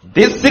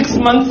 This 6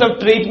 months of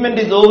treatment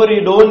is over.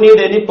 You don't need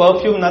any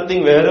perfume,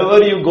 nothing. Wherever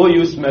you go,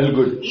 you smell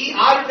good. ఈ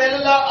 6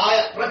 నెలల ఆ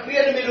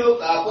ప్రక్రియను మీరు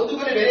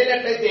పొందుకుని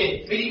వెళ్ళినట్లయితే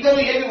మీరు ఇంకా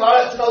ఏమి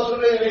వాడాల్సిన అవసరం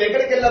లేదు. మీరు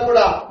ఎక్కడికి వెళ్ళినా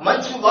కూడా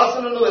మంచి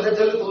వాసనను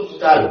వెదజల్లుతూ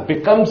ఉంచుతారు. It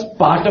becomes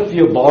part of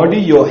your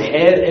body, your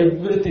hair,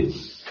 everything.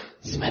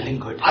 Smelling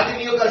good. అది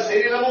మీ యొక్క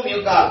శరీరము, మీ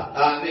యొక్క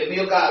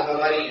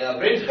మరి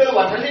వెంట్రుకలు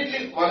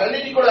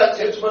వాటన్నిటి కూడా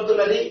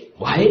చేర్చబడుతున్నది.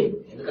 Why?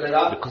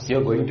 Because you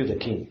are going to the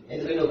king.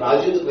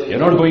 You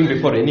are not going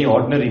before any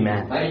ordinary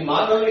man.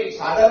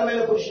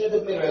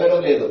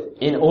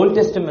 In Old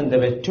Testament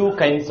there were 2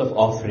 kinds of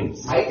offerings.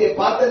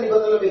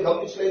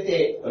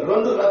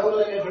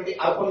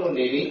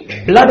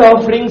 Blood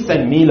offerings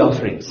and meal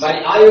offerings.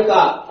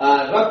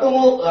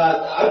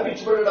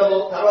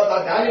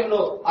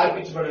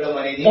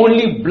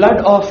 Only blood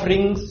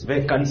offerings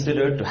were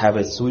considered to have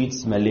a sweet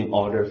smelling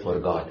odor for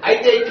God.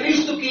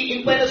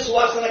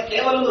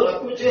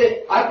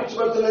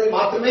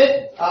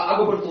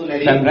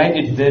 If I'm right,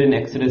 it's there in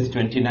Exodus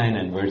 29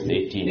 and verse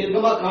 18.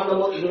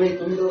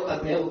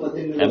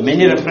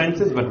 Many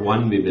references, but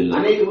one we will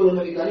learn.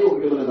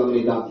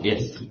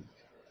 Yes.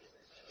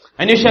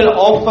 And you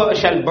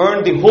shall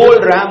burn the whole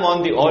ram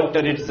on the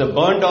altar. It's a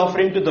burnt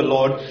offering to the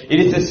Lord. It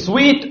is a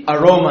sweet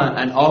aroma,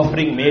 an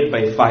offering made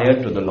by fire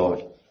to the Lord.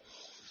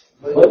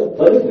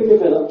 బలిపీఠ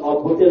మీద ఆ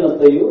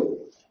పొట్టెలంతయు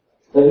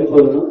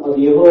దహింపబడును. అది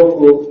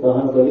యెహోవాకు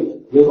దహన బలి,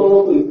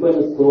 యెహోవాకు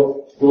ఇప్పైన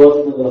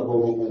సువాసన గల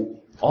హోమము.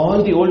 All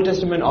the Old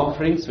Testament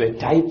offerings were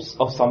types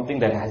of something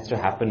that has to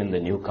happen in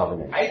the new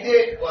covenant. అయితే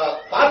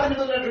పాత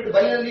నిబంధనటువంటి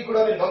బలులన్నీ కూడా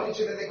మీరు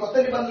గమనించినట్లయితే కొత్త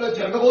నిబంధనలో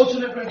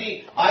జరగబోతున్నటువంటి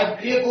ఆ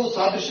క్రియకు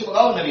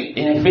సాదృశ్యముగా ఉన్నవి.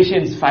 In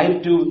Ephesians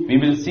 5:2, we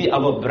will see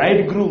our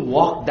bridegroom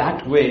walk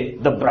that way.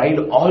 The bride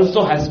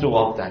also has to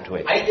walk that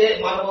way. అయితే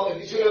మనం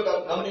విషయంలో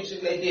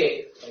గమనించినట్లయితే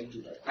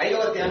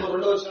 5వ అధ్యాయం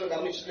 2వ వచనం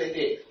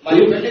గమనించినట్లయితే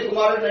మరి పెళ్లి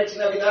కుమారుడు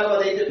నడిచిన విధానం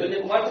అదైతే పెళ్లి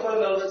కుమార్తె కూడా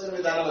నడవలసిన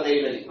విధానం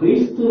అదైనది.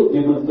 క్రీస్తు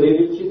మిమ్మల్ని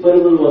ప్రేమించి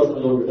పరిమళ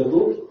వాసనలో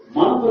ఉండటకు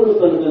మానవులు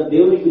కనుక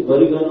దేవునికి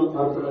బలిగాను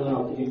అర్పణగా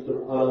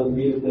అప్పగిస్తున్నారు.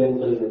 మీరు ప్రేమ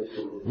కలిగి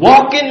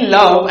walk in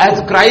love as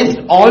Christ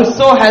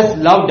also has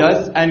loved us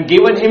and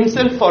given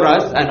himself for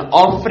us, an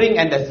offering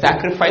and a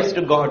sacrifice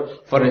to God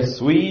for a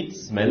sweet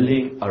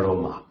smelling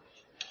aroma.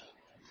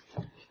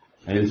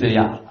 And you'll say,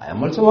 yeah, I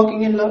am also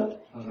walking in love.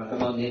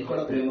 నేను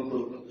కూడా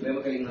ప్రేమ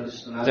కలిగి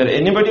నడుస్తున్నాను. Is there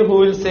anybody who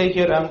will say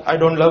here, I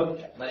don't love?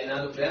 మరి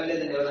నాకు ప్రేమ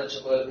లేదని ఎవరు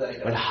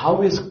చెప్పగలుగుతారు? But how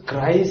is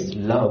Christ's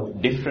love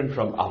different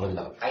from our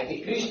love? అయితే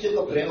క్రీస్తు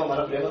యొక్క ప్రేమ మన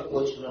ప్రేమకు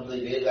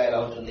పోల్చుకున్నప్పుడు వేరుగా ఎలా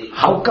ఉంటుంది?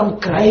 How come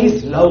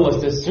Christ's love was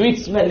a sweet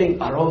smelling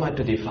aroma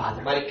to the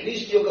Father? మరి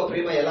క్రీస్తు యొక్క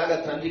ప్రేమ ఎలాగా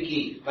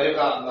తండ్రికి మరి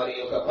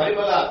ఒక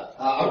పరిమళ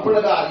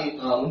అర్పణగా అది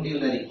ఉండి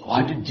ఉన్నది.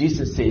 What did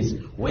Jesus say?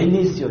 When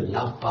is your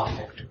love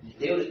perfect?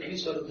 దేవుడు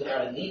క్రీస్తు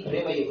అడుగుతున్నాడు, నీ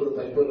ప్రేమ ఎప్పుడు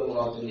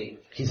పరిపూర్ణంగా అవుతుంది?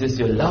 He says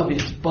your love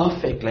is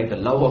perfect like the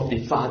love of the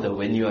Father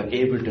when you are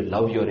able to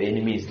love your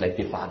enemies like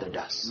the Father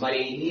does.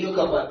 మరి నీ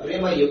యొక్క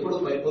ప్రేమ ఎప్పుడు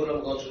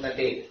పరిపూర్ణంగా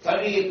అవుతుందంటే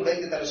తండ్రి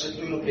ఎప్పుడైతే తన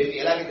శత్రువులను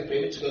ఎలాగైతే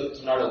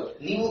ప్రేమించగలుగుతున్నాడో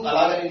నీవు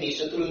అలాగనే నీ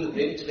శత్రువులను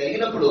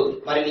ప్రేమించగలిగినప్పుడు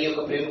మరి నీ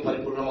యొక్క ప్రేమ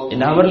పరిపూర్ణమవుతుంది.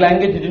 In our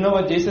language, did you know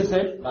what Jesus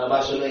said? మన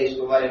భాషలో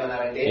యేసు వారు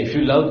ఏమన్నారంటే, if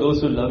you love those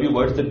who love you,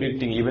 what's the big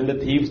thing? Even the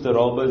thieves, the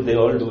robbers, they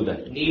all do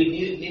that.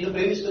 నిన్ను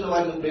ప్రేమిస్తున్న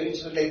వారిని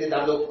ప్రేమించినట్లయితే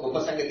దానిలో గొప్ప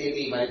సంగతి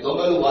ఏంటి? మరి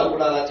దొంగలు వారు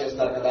కూడా అలా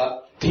చేస్తారు కదా.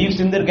 Thieves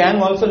in their gang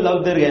also love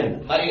their gang.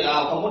 మరి ఆ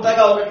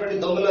ముఠాగా ఉన్నటువంటి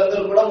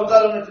దొంగలందరూ కూడా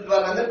ముఠాలో ఉన్నటువంటి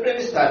వారందరూ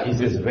ప్రేమిస్తారు. He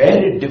says where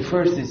it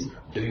differs is,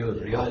 do you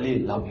really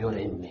love your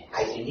enemy?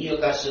 అయితే నీ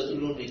యొక్క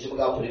శత్రువులను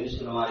నిజంగా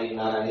ప్రేమిస్తున్న వారి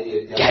అనేది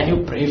can you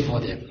pray for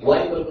them?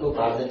 వారి కొరకు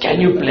ప్రార్థన can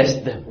you bless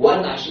them?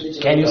 వారిని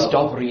ఆశీర్వదించు. can you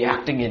stop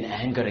reacting in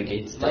anger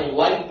against them? మరి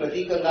వారికి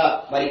ప్రతీకంగా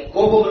మరి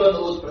కోపంలో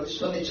నువ్వు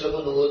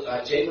ప్రతిస్పందించడం నువ్వు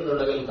చేయకుండా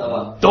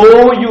ఉండగలుగుతావా?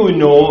 though you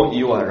know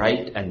you are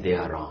right and they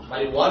are wrong.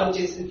 మరి వారు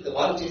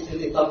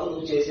చేసేది తప్పు,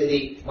 నువ్వు చేసేది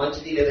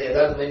మంచిది లేదా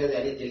యథార్థమైనది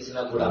అని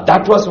తెలిసినా కూడా.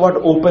 that was what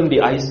opened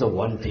the eyes of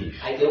one thief.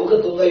 అయితే ఒక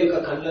దొంగ యొక్క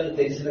కళ్ళను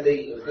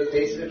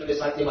తెలిసినటువంటి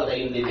సత్యం అదై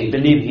ఉండేది.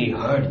 I believe he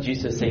heard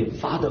Jesus saying,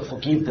 Father,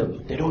 forgive them.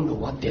 They don't know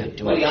what they are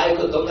doing. మరి ఆ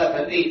యొక్క దొంగ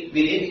తండ్రి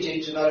వీరేమి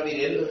చేయించున్నారు,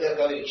 వీరేళ్ళు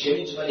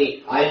క్షమించమని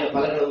ఆయన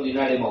పలకడం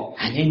విన్నాడేమో.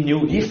 and he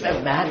knew if a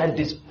man at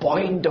this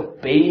point of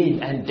pain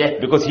and death,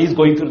 because he is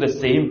going through the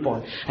same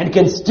point, and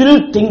can still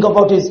think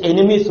about his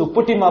enemies who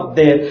put him up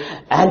there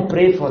and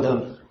pray for them,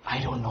 I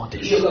don't know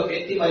this. ఈ యొక్క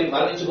వ్యక్తి మరి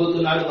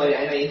మరణించబోతున్నాడు, మరి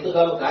ఆయన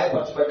ఎంతగానో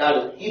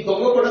గాయపరచబడ్డాడు. ఈ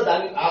దొంగ కూడా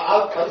దాన్ని ఆ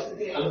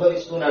పరిస్థితిని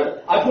అనుభవిస్తున్నాడు.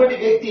 అటువంటి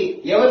వ్యక్తి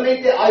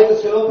ఎవరినైతే ఆ యొక్క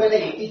శిలువ పైన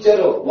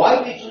ఎక్కించారో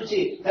వారిని చూసి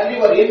తండ్రి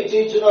వారు ఏమి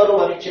చేయించున్నారో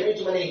వారిని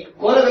క్షమించమని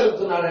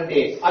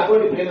కోరగలుగుతున్నాడంటే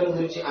అటువంటి ప్రేమను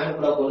గురించి ఆయన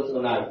కూడా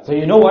కోరుతున్నాడు. So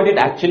you know what it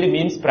actually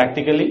means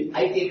practically?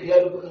 అయితే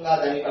క్రియారూపకంగా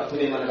దానికి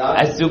అర్థమేమనగా,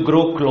 as you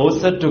grow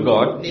closer to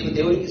God, నీవు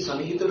దేవునికి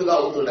సన్నిహితుడుగా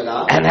అవుతుండగా,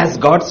 and as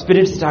God's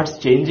Spirit starts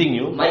changing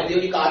you, మరి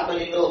దేవునికి ఆత్మ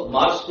నిన్ను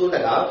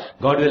మారుస్తుండగా,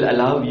 God will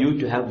allow you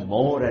to have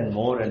more and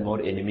more and more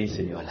enemies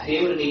in your life.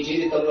 దేవుడు నీ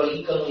జీవితంలో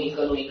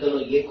ఇంకను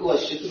ఎక్కువ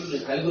శత్రువులను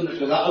కలిగి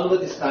ఉన్నట్లుగా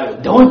అనుమతిస్తాడు.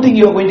 Don't think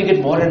you are going to get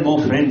more and more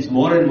friends,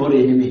 more and more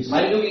enemies.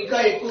 మరి నువ్వు ఇంకా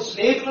ఎక్కువ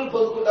స్నేహితులను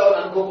పొందుకుంటావు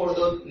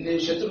అనుకోకూడదు,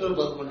 నేను శత్రువులను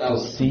పొందుకుంటావు.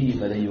 See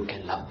whether you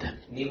can love them.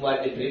 నీవు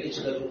వాటిని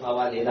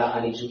ప్రేమించగలుగుతావా లేదా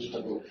అని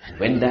చూచుటకు. And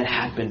when that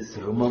happens,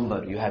 remember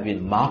you have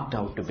been marked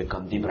out to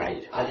become the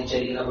bride. అది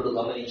జరిగినప్పుడు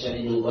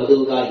గమనించని నువ్వు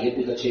వధువుగా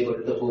ఎంపిక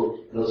చేయబడుటకు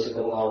నువ్వు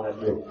సిద్ధంగా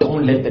ఉన్నట్లు.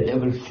 Don't let the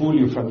devil fool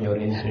you from your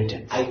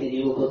inheritance. అయితే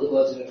నీవు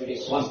పొందుకోవాల్సినటువంటి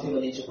స్వాస్థ్యం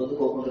నుంచి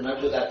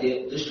పొందుకోకుండానట్లుగా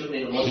దృష్టిలో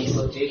నేను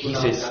He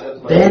says,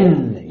 then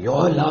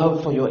your love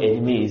for your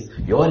enemies,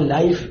 your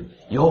life,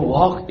 your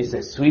walk is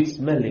a sweet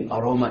smelling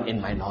aroma in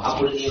my nostrils.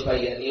 అప్పుడు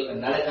నీ యొక్క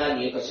నడక,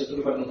 నీ యొక్క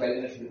శత్రు పట్ల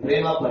కలిగినటువంటి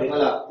ప్రేమ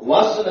పరిమళ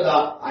వాసనగా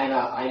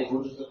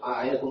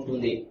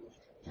ఆయనకుంటుంది.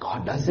 God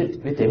does it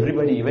with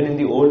everybody, even in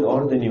the old or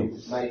the new.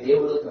 మరి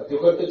దేవుడు ప్రతి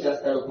ఒక్కరితో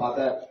చేస్తాడు, పాత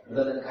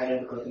నిబంధన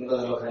కానివ్వండి, కొత్త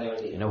నిబంధనలో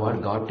కానివ్వండి. You know what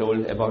God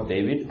told about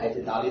David? అయితే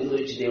దావీదు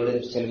గురించి దేవుడు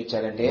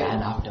సెలవిచ్చాడంటే,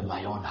 man after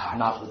my own heart.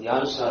 నా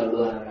హృదయానుసారుడు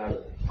అని అన్నాడు.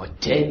 For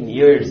 10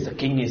 years the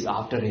king is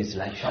after his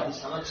life. 10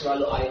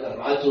 సంవత్సరాలు ఆ యొక్క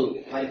రాజు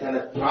మరి తన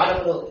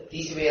ప్రాణమును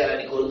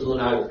తీసివేయాలని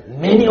కోరుతున్నాడు.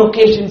 Many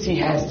occasions he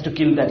has to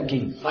kill that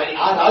king. మరి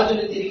ఆ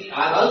రాజును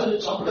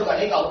చంపడానికి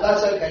అనేక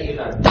అవకాశాలు కలిగి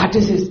ఉన్నాడు. That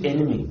is his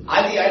enemy.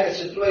 అది ఆయన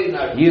శత్రువై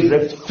ఉన్నాడు. He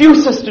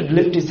refuses to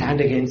lift his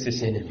hand against his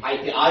enemy.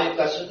 అయితే ఆ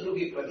యొక్క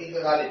శత్రువుకి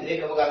ప్రతీకగా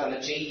వ్యతిరేకముగా తన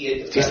చెయ్యి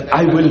ఎత్తుతాడు.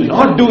 I will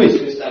not do it.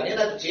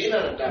 నేను అది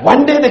చేయనంటాడు.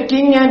 One day the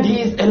king and he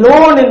is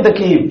alone in the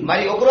cave.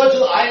 మరి ఒక రోజు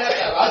ఆయన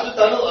రాజు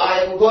తను ఆ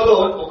గుహలో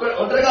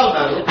ఒంటరిగా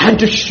ఉన్నాడు. And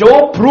to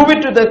prove it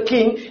to the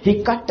king, he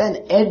cut an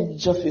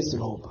edge of his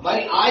robe.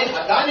 మరి ఆయన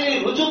దానిని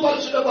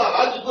రుజువుపరచుటకు ఆ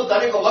రాజుకు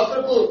తన యొక్క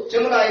వస్త్రపు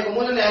చెమున ఆ యొక్క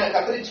మూలని ఆయన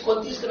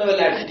కత్తిరించుకొని తీసుకుని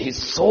వెళ్ళాడు. And he is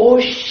so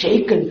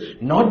shaken,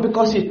 not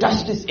because he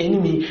touched his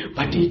enemy,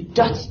 but he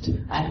touched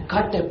and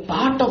cut a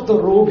part of the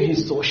robe. He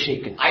is so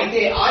shaken.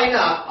 అయితే ఆయన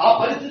ఆ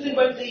పరిస్థితిని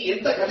బట్టి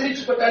ఎంత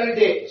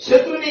కత్తిరించుకుంటాడంటే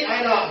శత్రువుని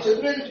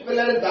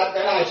వెళ్ళాలని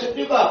ఆ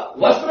శత్రు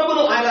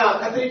వస్త్రమును ఆయన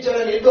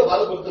కత్తిరించాలని ఎంతో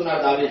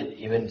బాధపడుతున్నాడు దావీదు.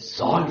 Even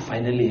Saul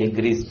finally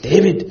agrees,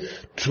 David,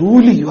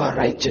 truly you are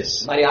righteous.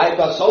 మరి ఆ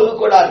యొక్క సౌలు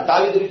కూడా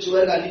దావీదుని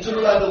చివరిగా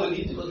నిజముగా నువ్వు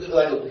నీతిమంతుడు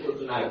అని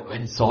ఒప్పుకుంటున్నాడు.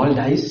 When Saul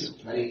dies,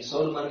 మరి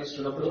సౌలు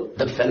మరణిస్తున్నప్పుడు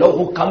the fellow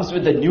who comes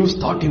with the news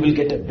thought he will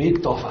get a big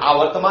toffa. ఆ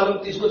వర్తమానం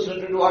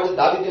తీసుకొచ్చినటువంటి వాడు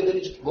దావీదు దగ్గర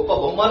నుంచి గొప్ప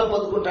బహుమానం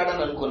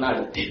పొందుకుంటాడని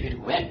అనుకున్నాడు. David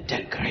wept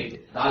and cried.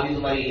 దావీదు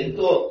మరి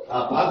ఎంతో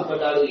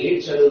బాధపడ్డాడు,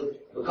 ఏడ్చాడు,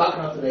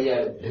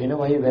 దుఃఖాక్రాంతుడయ్యాడు. Do you know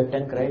why he wept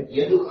and cried?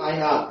 ఎందుకు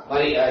ఆయన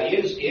మరి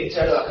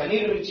ఏడ్చాడు, ఆ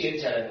కన్నీరు నుంచి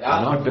ఏడ్చాడంట.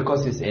 Not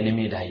because his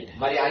enemy died,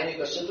 మరి ఆయన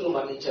యొక్క శత్రువు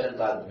మరణించాడని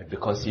కాదు. but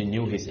because he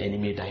knew his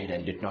enemy died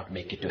and did not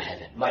make it to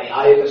heaven. మరి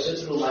ఆ యొక్క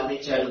శత్రువు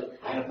మరణించాడు,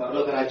 ఆయన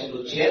పరలోక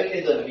రాజ్యంలో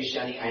చేరలేదు అన్న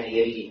విషయాన్ని ఆయన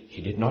ఎరిగి.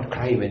 He did not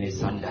cry when his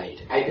son died.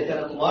 అయితే తన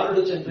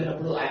కుమారుడు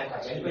చనిపోయినప్పుడు ఆయన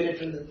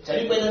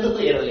చనిపోయినందుకు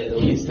ఏడలేదు.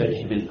 He said,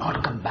 he will not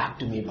come back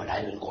to me, but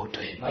I will go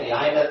to him. మరి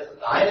ఆయన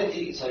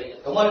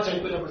కుమారుడు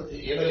చనిపోయినప్పుడు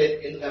ఏడలేదు.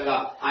 ఎందుకనగా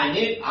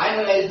ఆయన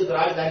ఎందుకు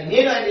రాడు, దాన్ని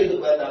నేను ఆయన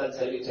ఎందుకు వెళ్తానని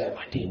చదివించారు.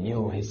 But he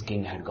knew his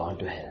king had gone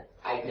to hell.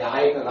 అయితే ఆ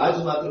యొక్క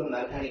రాజు మాత్రం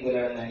నరకానికి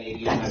వెళ్ళాడని ఆయన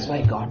ఎరిగి. That's why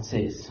God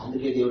says,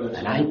 అందుకే దేవుడు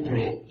and I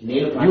pray,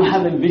 you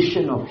have a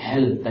vision of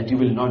hell that you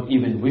will not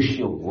even wish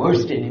your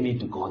worst enemy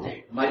to go there.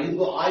 మరి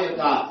ఇంకో ఆ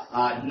యొక్క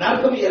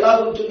నరకం ఎలా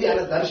ఉంటుంది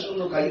అన్న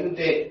దర్శనం కలిగి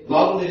ఉంటే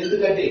బాగుంది.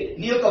 ఎందుకంటే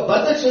నీ యొక్క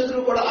బద్ధ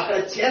శత్రువు కూడా అక్కడ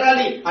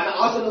చేరాలి అన్న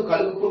ఆశను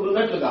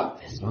కలుగుకుంటున్నట్లుగా.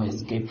 There's no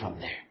escape from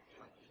there.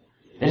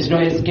 There's no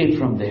escape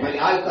from there. మరి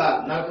ఆ యొక్క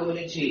నరకం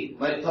నుంచి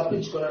మరి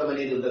తప్పించుకోవడం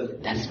అనేది ఉండదు.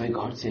 That's why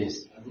God says,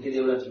 అందుకే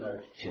దేవుడు అంటున్నాడు,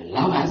 your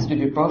love has to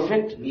be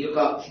perfect. నీ యొక్క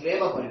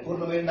ప్రేమ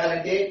పరిపూర్ణమై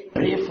ఉండాలంటే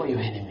Pray for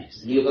your enemies.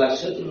 నీ యొక్క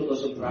శత్రువుల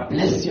కోసం ప్రార్థన.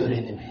 Bless your నీ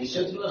enemies.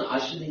 శత్రువులను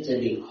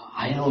ఆశీర్వదించండి.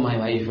 I know my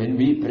wife, when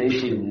we pray,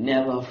 she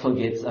never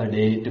forgets a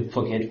day to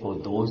forget for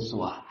those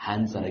who are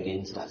hands are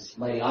against us.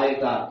 మరి ఆ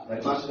యొక్క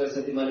మరి మాస్టర్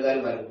సతీమణి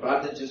గారు మరి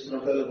ప్రార్థన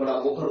చేస్తున్నప్పుడు కూడా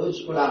ఒక రోజు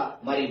కూడా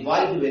మరి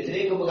వారికి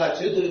వ్యతిరేకముగా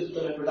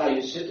చేతులెత్తుతున్నప్పుడు ఆ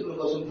శత్రువుల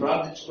కోసం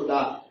ప్రార్థించకుండా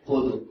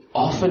పోదు.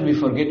 Often we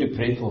forget to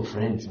pray for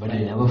friends, but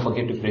we never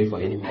forget to pray for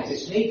enemies. అయితే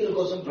స్నేహితుల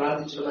కోసం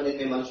ప్రార్థించడం అనేది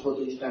మేము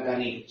మర్చిపోతుంటాం,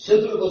 కానీ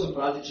శత్రువుల కోసం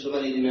ప్రార్థించడం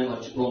అనేది మేము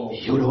మర్చిపోము.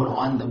 You don't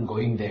want them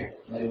going there.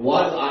 మరి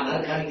వారు ఆ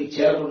నరకానికి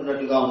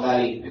చేరకుంటున్నట్టుగా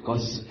ఉండాలి.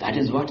 Because that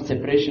is what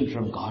separation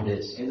from God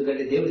is.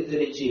 ఎందుకంటే దేవుడి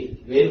నుంచి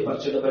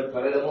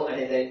వేరుపరచడము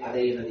అనేది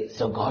అదే ఉన్నది.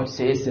 So God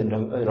says in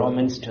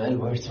Romans 12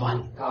 verse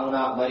 1. కావున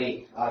మరి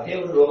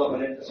దేవుడు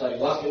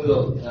వాక్యంలో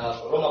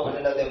రోమా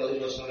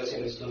 12వ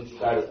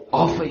సెలవిస్తుంటాడు,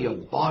 offer your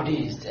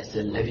bodies as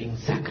a living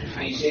ఈ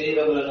sacrifice,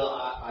 శరీరములను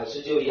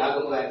సజీవ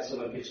యాగముగా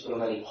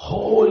సమర్పించుకోవాలి.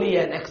 holy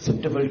and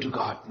acceptable to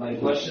God. మరి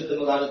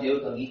పరిశుద్ధముగాను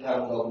దేవుడికి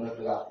అంగీకారంగా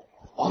ఉన్నట్లుగా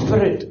Offer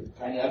it.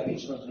 ఆయన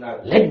అర్పించుకుంటున్నాడు.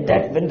 Let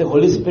that when the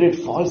Holy Spirit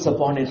falls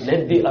upon it,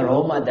 let the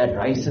aroma that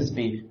rises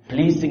be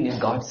pleasing in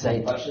God's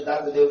sight.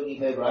 పరిశుద్ధాత్మ దేవుడు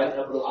నీపై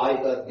వ్రాయినప్పుడు ఆ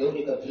యొక్క దేవుని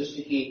యొక్క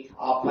దృష్టికి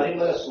ఆ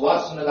పరిమళ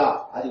సువాసనగా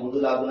అది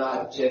ఉండులాగునా,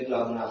 అది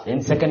చేరులాగునా.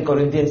 In 2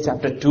 Corinthians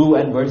chapter 2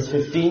 and verse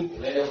 15.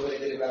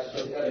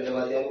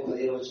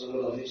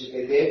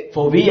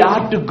 For we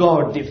are to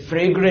God the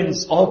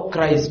fragrance of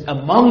Christ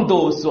among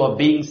those who are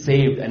being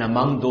saved and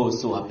among those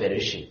who are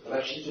perishing.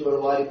 రక్షించబడు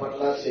వారి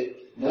పట్ల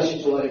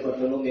నశించు వారి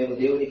పట్లను మేము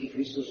దేవునికి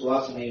క్రీస్తు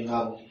సువాసనై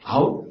ఉన్నాము.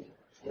 How?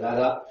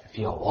 ఇలాగా If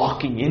you are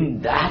walking in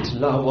that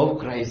love of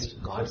Christ,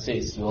 God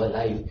says your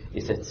life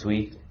is a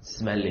sweet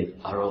smelling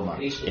aroma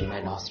in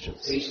my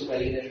nostrils. క్రీస్తు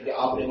కలిగినటువంటి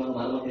ఆ ప్రేమను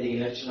మనము కలిగి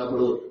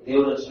నడిచినప్పుడు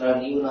దేవుడు అంటున్నాడు,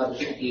 నీవు నా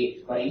దృష్టికి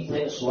మరి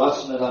ఇంపైన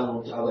సువాసనగా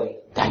ఉంటావని.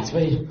 That's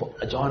why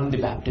John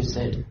the Baptist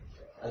said,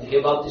 అందుకే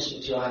బాప్తిస్మం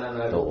ఇచ్చే ఆయన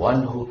అన్నాడు, the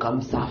one who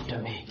comes after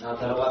me, నా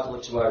తర్వాత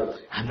వచ్చేవాడు,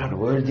 I'm not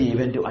worthy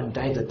even to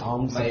untie the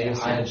thongs of his ఆయన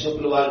sandals.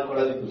 చెప్పులు వారు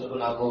కూడా విప్పుటకు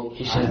నాకు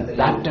He shall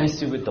baptize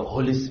you with the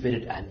Holy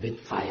Spirit and with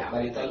fire.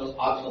 మరి తను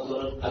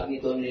ఆత్మతోను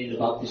అగ్నితో నేను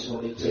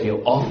బాప్తిస్మం If ఇచ్చాను. you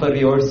offer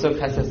yourself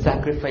as a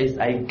sacrifice,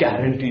 I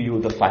guarantee you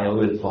the fire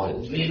will fall.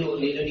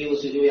 నీవు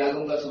సజీవ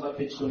యాగంగా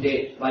సమర్పించుకుంటే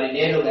మరి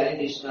నేను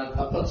గ్యారెంటీ ఇస్తున్నాను,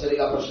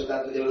 తప్పనిసరిగా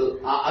పరిశుద్ధాత్మ దేవుడు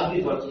ఆ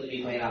అగ్ని పడుతుంది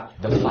నీ పైన.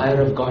 The fire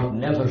of God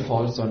never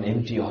falls on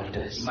empty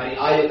altars. మరి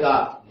ఆ యొక్క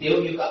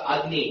దేవుని యొక్క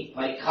అగ్ని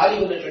మరి ఖాళీ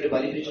ఉన్నటువంటి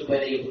బలిపీఠం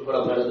పైన ఎప్పుడు కూడా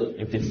పడదు.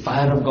 If the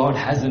fire of God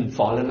hasn't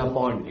fallen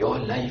upon your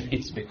life,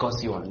 it's because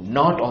you are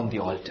not on the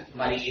altar.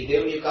 మరి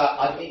దేవుని యొక్క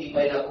అగ్ని నీ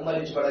పైన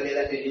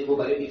కుమ్మరించబడలేదంటే నీవు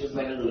బలిపీఠం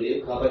పైన నువ్వు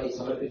లేవు కాబట్టి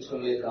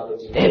సమర్పించుకోలేదు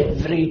కాబట్టి.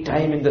 Every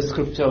time in the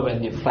scripture when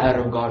the fire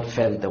of God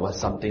fell, there was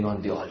something on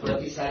the altar.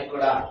 ప్రతిసారి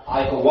కూడా ఆ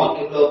యొక్క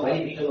వాక్యంలో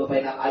బలిపీఠం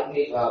పైన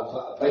అగ్ని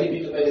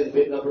బలిపీఠం పైన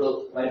పెట్టినప్పుడు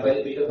మరి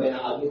బలిపీఠం పైన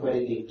అగ్ని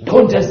పడింది.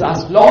 Don't just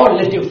ask, Lord,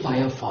 let your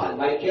fire fall.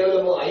 మరి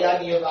కేవలము అయ్యా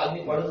నీ యొక్క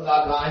అగ్ని పడును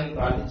గాక అని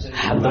ప్రార్థించండి.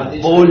 Have the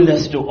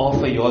boldness to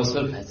offer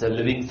yourself as a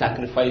living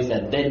sacrifice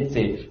and then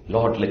say,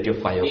 Lord, let your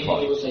fire fall.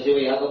 నీవు సజీవ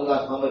యాగంగా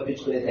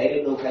సమర్పించుకునే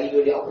ధైర్యం నువ్వు కలిగి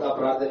ఉండి అప్పుడు ఆ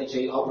ప్రార్థన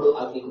చేయి, అప్పుడు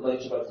అగ్ని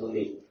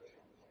కుమ్మరించబడుతుంది.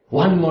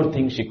 One more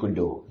thing she could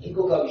do.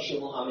 ఇంకొక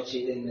విషయము ఆమె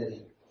చేయగలిగినది.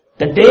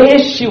 The day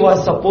she was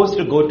supposed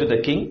to go to the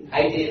king,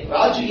 అయితే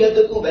రాజు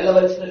యొద్దకు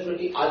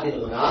వెళ్ళవలసినటువంటి ఆ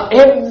దినమున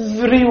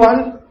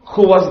everyone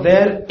who was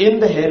there in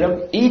the harem,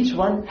 each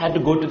one had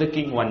to go to the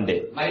king one day.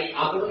 మరి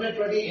అక్కడ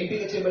ఉన్నటువంటి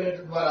ఎంపిక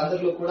చేయబడినటువంటి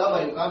వారందరిలో కూడా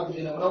మరి కానుక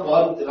దినమున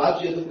వారు రాజు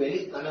యొద్దకు వెళ్లి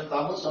తనను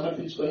తాము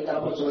సమర్పించుకొని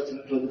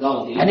కనపరచవలసినటువంటిగా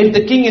ఉంది. And if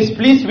the king is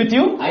pleased with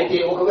you, అయితే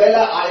ఒకవేళ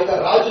ఆ యొక్క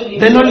రాజు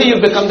then only you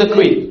become the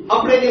queen.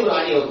 అప్పుడే నీవు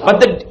రాణి అవుతావు.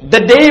 But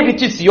the day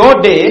which is your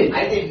day,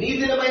 అయితే నీ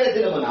దినమైన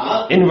దినమున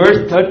in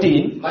verse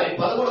 13, మరి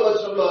 11వ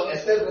వచనంలో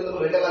ఎస్తేరు గ్రంథము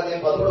 2వ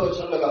అధ్యాయం 11వ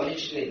వచనంలో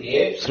గమనించినట్లయితే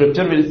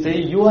scripture will say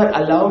you are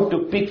allowed to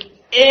pick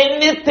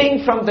anything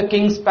from the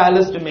king's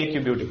palace to make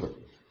you beautiful.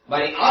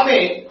 మరి ఆమె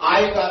ఆ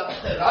యొక్క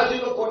రాజు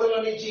యొక్క కోటలో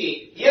నుంచి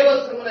ఏ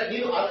వస్త్రమున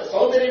నీవు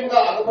సౌందర్యంగా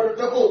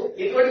అగపడుటకు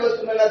ఎటువంటి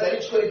వస్త్రమైనా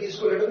ధరించుకొని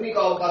తీసుకునేందుకు నీకు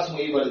అవకాశం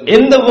ఇవ్వబడింది.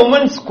 In the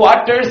women's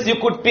quarters you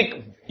could pick,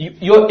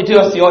 it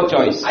was your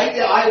choice.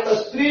 అయితే ఆ యొక్క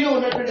స్త్రీలు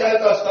ఉన్నటువంటి ఆ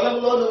యొక్క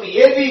స్థలంలో నువ్వు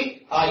ఏది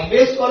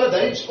వేసుకోవాలో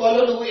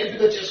ధరించుకోవాలో నువ్వు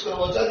ఎంపిక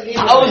చేసుకోవచ్చు. అది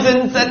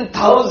Thousands and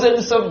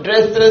thousands of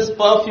dresses,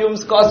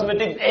 perfumes,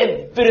 cosmetics,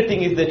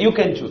 everything is there. You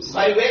can choose.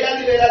 మరి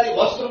వేలాది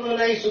వస్త్రములు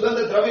ఉన్నాయి, సుగంధ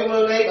ద్రవ్యములు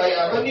ఉన్నాయి,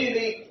 అవన్నీ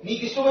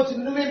నీకు ఇష్టం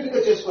వచ్చింది నువ్వు ఎంపిక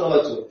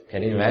చేసుకోవచ్చు.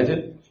 Can you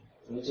imagine?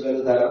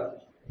 ఉంచగలుగుతారా?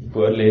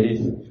 Poor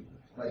ladies.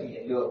 మరి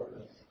అయ్యో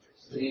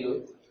స్త్రీలు,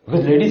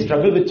 Because ladies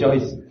struggle with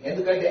choice.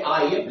 ఎందుకంటే ఆ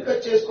ఎంపిక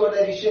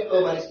చేసుకోవడం విషయంలో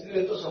మరి స్త్రీలు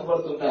ఎంతో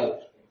సంపడుతుంటారు.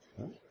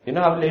 You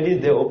know how ladies,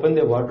 they open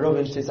their wardrobe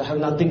and says, I have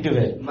nothing to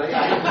wear. మరి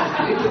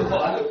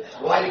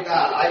వారికి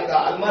ఆ యొక్క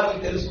అల్మారం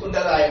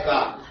తెలుసుకుంటారు, ఆ యొక్క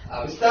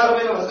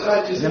విస్తారమైన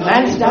వస్త్రాలు చూసి The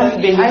man stands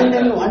behind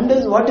them and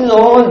wonders, what is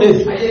all this?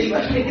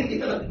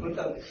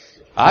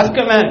 Ask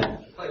a man.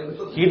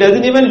 He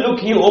doesn't even look,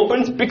 he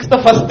opens, picks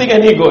the first thing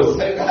and he goes.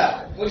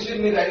 పురుషులు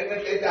మీరు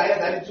అడిగినట్లయితే ఆయన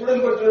దాన్ని చూడని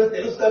కూడా చూడని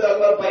తెలుస్తారు,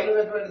 అల్మారం పైన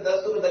ఉన్నటువంటి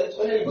దస్తులు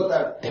ధరించుకొని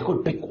వెళ్ళిపోతారు. They could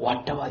pick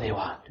whatever they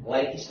want.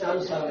 వారికి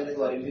ఇష్టానుసారమైనది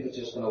వారు ఎంపిక They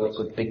చేసుకోవచ్చు.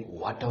 could pick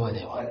whatever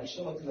they want. వారికి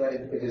ఇష్టం వచ్చింది వారు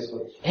ఎంపిక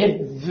చేసుకోవచ్చు.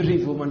 Every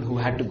woman who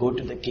had to go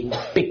to the king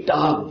picked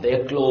up their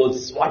clothes,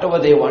 whatever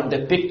they want,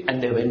 they picked and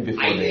they went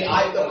before అయితే the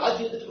ఆ king. యొక్క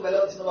రాజు ఎదుటికి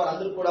వెళ్ళవలసిన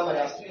వారందరూ కూడా మరి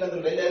ఆ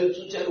స్త్రీలందరూ వెళ్ళారు,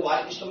 చూచారు,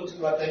 వారికి ఇష్టం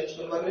వచ్చింది వారు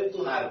ధరించుకుని వారు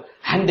వెళ్తున్నారు.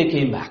 And they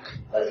came back.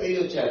 వారు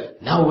తిరిగి వచ్చారు.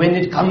 Now when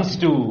it comes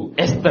to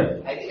Esther,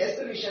 అయితే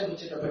ఎస్తర్ విషయానికి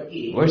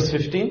వచ్చేటప్పటికి verse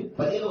 15.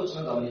 15వ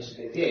వచనం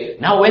గమనించినట్లయితే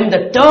Now when the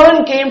turn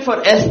came for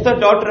Esther,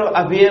 daughter of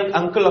Abiel,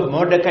 uncle of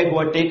Mordecai, who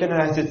had taken her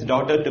as his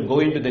daughter to go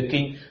into the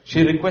king, she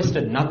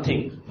requested nothing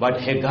but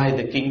Hegai,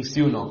 the king's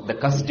eunuch, the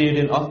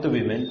custodian of the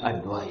women,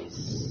 advice.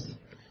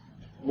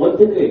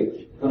 మొదటికై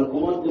తన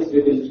కుమార్తె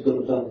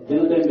స్వీకరించుకుంటా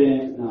ఎందుకంటే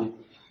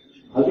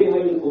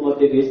అభిహాయిల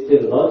కుమార్తె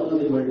ఎస్తేరు రాజు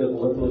నుండి వెళ్ళకు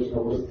వద్ద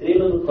వచ్చినప్పుడు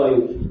స్త్రీలను కాయు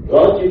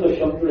రాజు యొక్క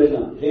శంభుడైన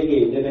హేగి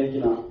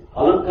నిర్ణయించిన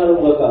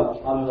అలంకారముగా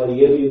ఆమె మరి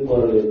ఏమీ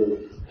కోరలేదు.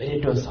 When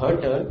it was her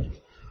turn,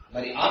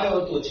 మరి ఆమె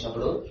వంతు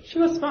వచ్చినప్పుడు she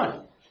was smart.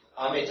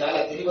 ఆమె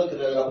చాలా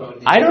తెలివంతులుగా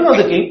I don't know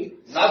the king.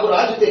 నాకు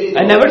రాజు తెలియదు.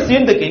 I never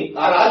seen the king.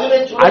 ఆ రాజు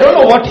I don't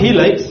know what he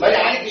likes. మరి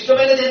ఆయనకి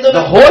ఇష్టమైనది ఏందో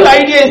The whole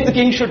idea is the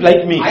king should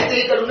like me. అయితే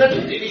ఇక్కడ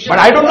ఉన్నటువంటి విషయం, But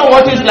I don't know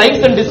what his likes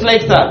and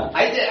dislikes are.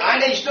 అయితే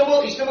ఆయన ఇష్టము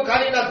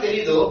కానీ నాకు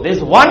తెలియదు.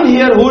 There's one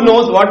here who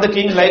knows what the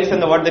king likes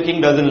and what the king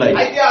doesn't like.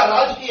 అయితే ఆ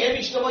రాజుకి ఏమి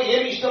ఇష్టమో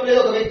ఏమి ఇష్టం లేదో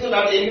ఒక వ్యక్తి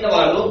నాడు ఎరిగిన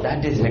వారు.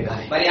 That is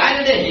Hegai. మరి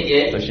ఆయననే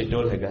Hegai. So she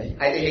told Hegai,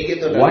 అయితే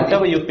హేగేతో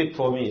whatever you pick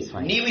for me is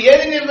fine. నీవు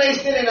ఏది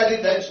నిర్ణయిస్తే నేను అది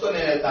ధరించుకొని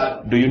నేను వెళ్తాను.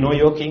 Do you know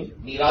your king?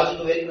 నీ రాజు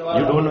నువ్వు ఎరిగిన You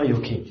వాడు. don't know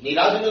your king. నీ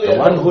రాజు నువ్వు The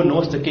ఎరిగిన one who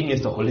knows the king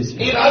is the Holy నీ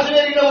Spirit. రాజు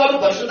ఎరిగిన వాడు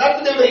పరిశుద్ధాత్మ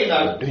దేవుడు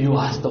అయినాడు. Do you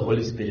ask the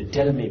Holy Spirit,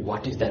 tell me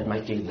what is that my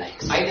king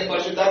likes? అయితే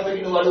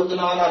పరిశుద్ధాత్మకి నువ్వు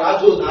అడుగుతున్నావా నా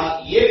రాజు నా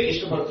ఏమి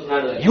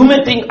ఇష్టపడుతున్నాడు అని. You may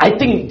think, I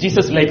think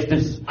Jesus likes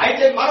this.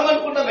 అయితే మనం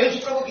అనుకుంటాం యేసు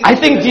ప్రభువుకి I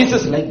think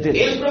Jesus likes this.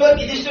 యేసు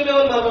ప్రభువుకి ఇది ఇష్టమేమో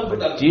అని మనం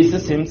అనుకుంటాం.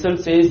 Jesus himself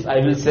says,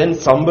 I will send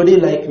somebody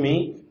like me,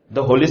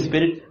 the Holy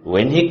Spirit.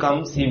 When he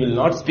comes, he will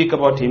not speak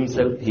about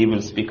himself, he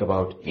will speak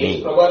about Yesu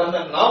me. ప్రభువు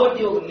అన్నాడు, నా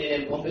వంటి ఒకరిని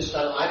నేను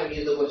పంపిస్తాను, ఆయన మీ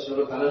ఎదురుకు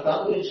వచ్చినప్పుడు తన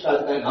తాను గురించి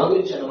కాదు కానీ నా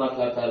గురించి అని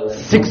మాట్లాడతారు అని.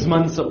 6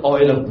 months of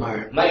oil of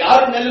myrrh. మరి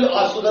 6 నెలలు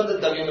ఆ సుగంధ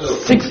ద్రవ్యములు,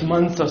 6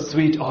 months of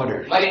sweet odor.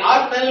 మరి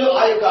 6 నెలలు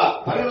ఆ యొక్క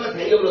పరిమళ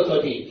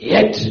తైలములతోటి,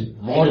 Yet,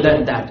 more than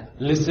that,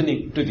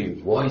 listening to the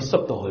voice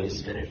of the Holy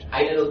Spirit.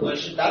 ఆయనను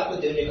పరిశుద్ధాత్మ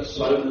దేవుని యొక్క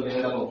స్వరమును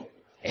వినడము.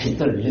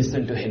 Esther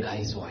listened to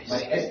Haggai's voice.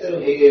 And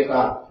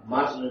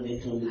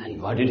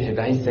what did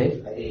Haggai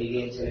say?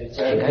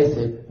 Haggai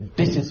said,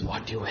 this is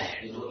what you wear.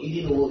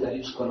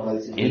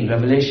 In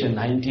Revelation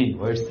 19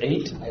 verse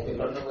 8,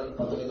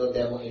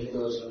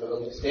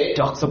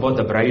 talks about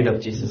the bride of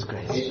Jesus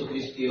Christ.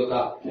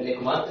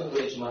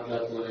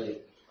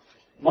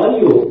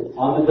 మరియు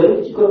ఆమె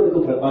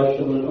ధరించుకోవడానికి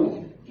ప్రకాశములను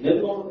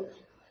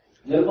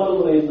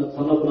నిర్మలమైన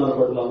సన్నపునార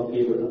పట్ల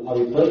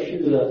అవి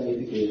పరిశుద్ధుల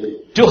నీతికి.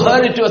 To her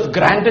it was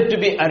granted to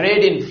be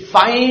arrayed in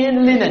fine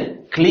linen,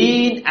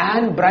 clean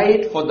and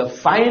bright, for the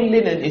fine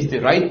linen is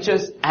the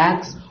righteous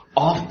acts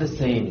of the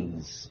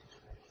saints.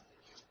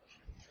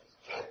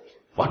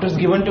 What was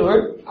given to her?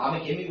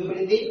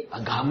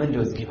 A garment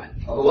was given.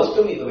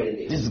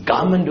 This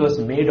garment was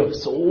made of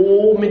so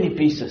many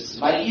pieces.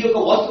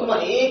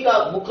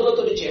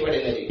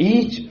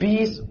 Each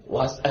piece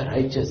was a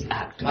righteous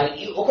act.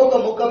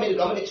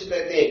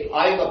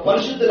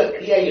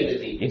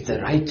 It's a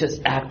righteous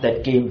act that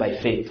came by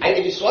faith.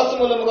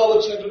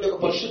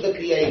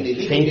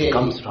 Faith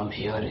comes from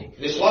hearing.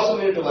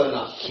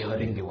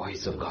 Hearing the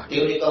voice of God.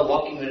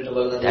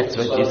 That's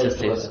what Jesus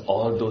says,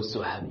 all those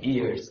who have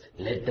ears,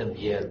 let them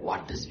hear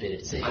what the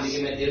Spirit says.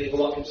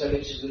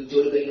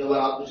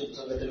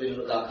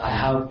 I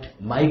have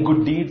my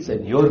good deeds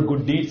and your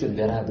good deeds, and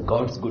there are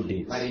God's good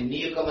deeds.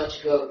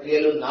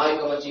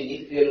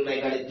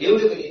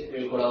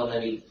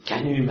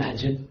 Can you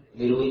imagine?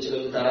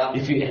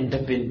 If you end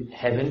up in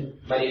heaven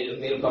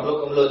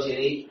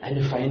and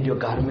you find your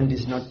garment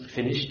is not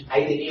finished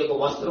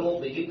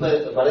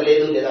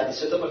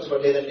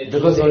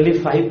because only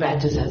 5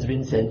 patches has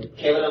been sent.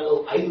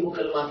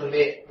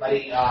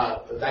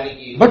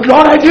 But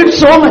Lord, I did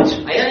so much.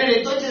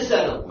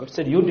 God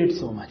said, you did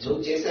so much.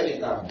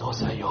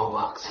 Those are your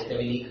works.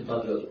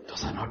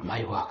 Those are not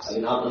my works.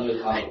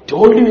 I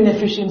told you in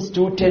Ephesians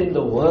 2:10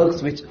 the works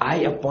which I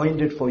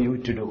appointed for you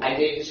to do.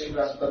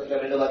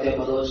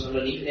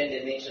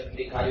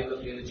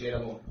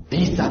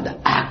 These are the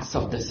acts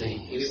of the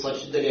saints.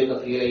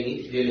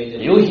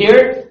 You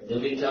hear,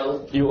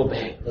 you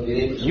obey.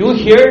 You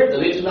hear,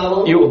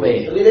 you obey.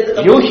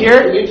 You hear,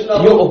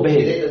 you obey.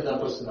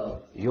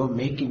 You're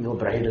making your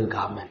bridal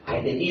garment.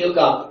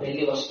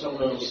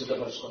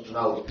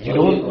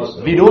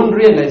 We don't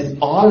realize,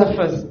 all of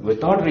us,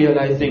 without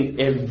realizing,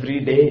 every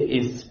day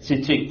is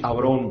stitching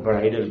our own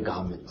bridal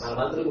garments.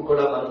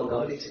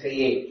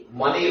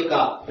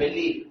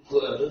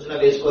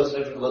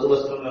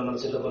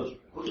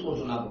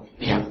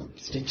 Yeah,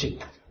 stitching.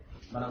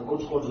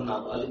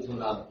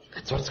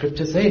 That's what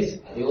Scripture says.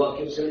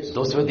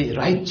 Those were the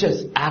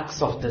righteous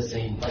acts of the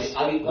saints.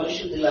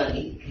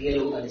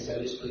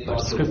 But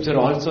Scripture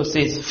also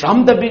says,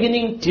 from the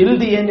beginning till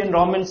the end in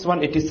Romans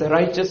 1, it is a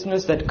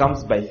righteousness that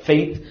comes by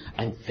faith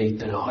and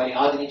faith alone.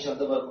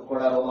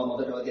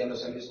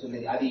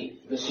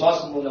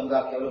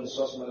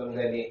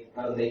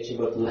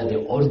 And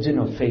the origin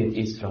of faith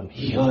is from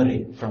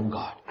hearing from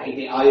God.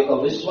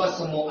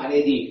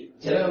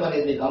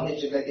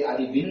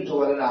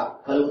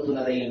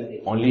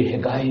 Only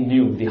Haggai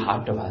knew the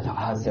heart of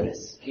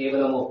Ahasuerus.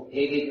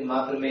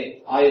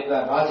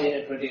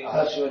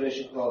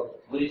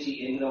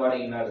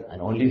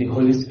 And only the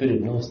Holy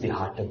Spirit knows the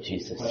heart of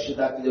Jesus.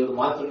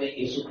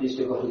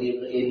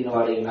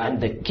 And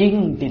the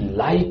king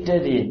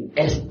delighted in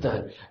Esther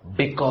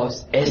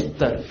because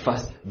Esther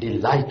first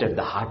delighted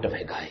the heart of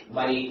Haggai.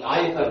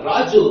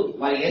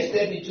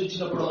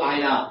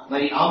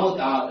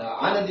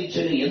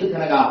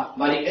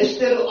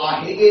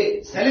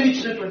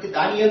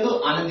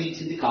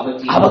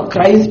 Our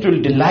Christ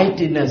will delight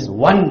in us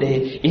one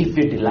day if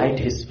we delight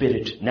His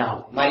Spirit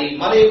now.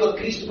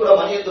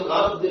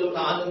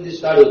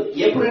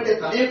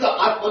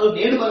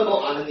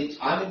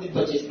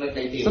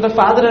 So the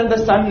Father and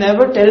the Son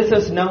never tells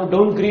us now,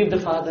 don't grieve the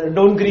Father,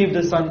 don't grieve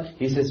the Son.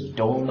 He says,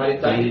 don't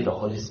grieve the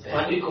Holy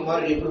Spirit.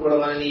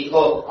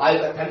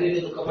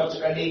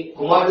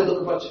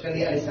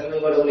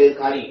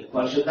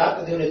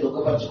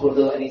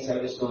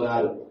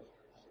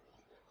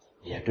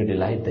 You have to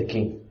delight the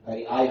King.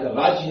 You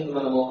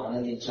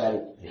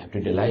have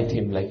to delight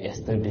Him like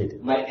Esther did.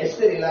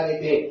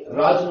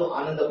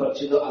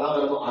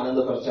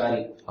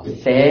 A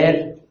fair,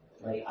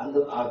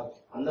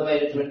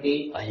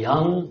 a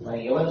young,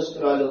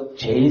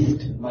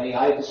 chaste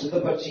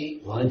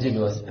virgin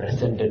was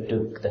presented to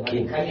the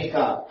king.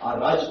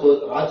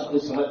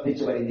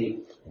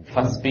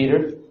 1 Peter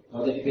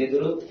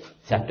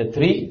chapter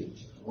 3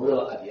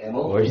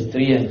 verse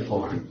 3 and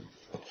 4.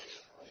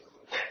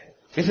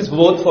 This is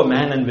both for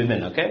man and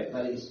women, okay?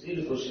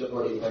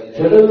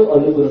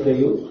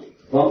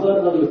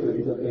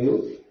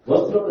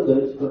 వస్త్రములు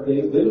ధరించుకుంటూ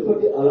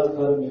వెలుపటి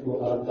అలంకారం మీకు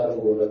అలంకారం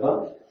ఉండక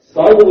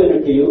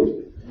సాధువైనట్టు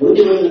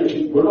మృదువైనట్టు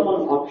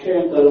గుణమను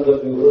అక్షయంకరంగా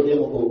మీ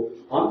హృదయముకు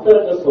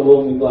అంతరంగ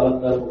స్వభావం మీకు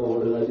అలంకారంగా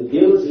ఉండదు.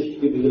 దేవుడి దృష్టికి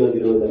మిగిలిన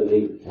విలువగలది.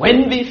 When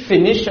we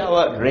finish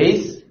our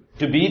race,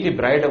 To be the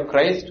bride of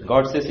Christ,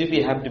 God says if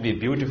you have to be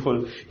beautiful,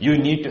 you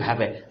need to have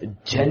a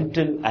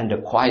gentle and a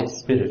quiet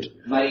spirit.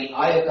 మరి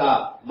ఆ యొక్క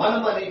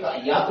మనం అనేక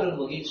యాత్రను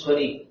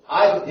ముగించుకొని ఆ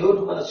యొక్క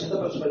దేవుడు మనం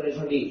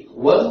సిద్ధపరచుకున్నటువంటి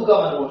వధువుగా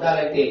మనం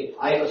ఉండాలంటే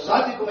ఆ యొక్క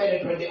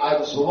సాత్వికమైనటువంటి ఆ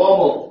యొక్క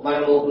స్వభావము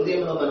మనము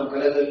హృదయంలో మనం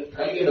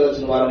కలిగి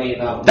ఉండవలసిన వారమే.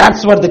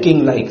 That's what the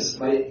king likes.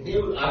 మరి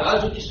దేవుడు ఆ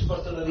రాజుకి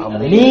ఇష్టపడుతున్నది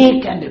A meek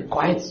and a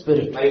quiet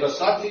spirit. మరి యొక్క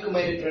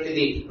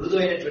సాత్వికమైనటువంటిది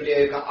మృదువైనటువంటి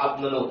యొక్క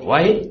ఆత్మను.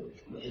 Why?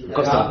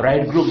 Because the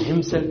bridegroom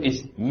himself is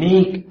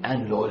meek and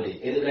lowly.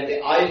 ఎందుకంటే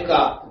ఆ యొక్క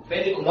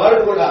పెళ్లి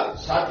కుమారుడు కూడా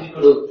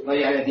సాత్వికుడు, మరి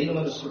ఆయన దీన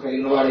మనస్సు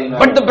కలిగిన వాడైన.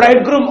 But the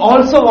bridegroom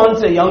also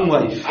wants a young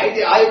wife.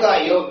 అయితే ఆ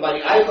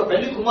యొక్క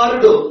పెళ్లి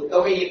కుమారుడు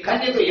ఒక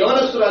కన్యక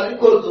యవనస్తురాలని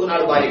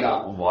కోరుతున్నాడు భార్యగా.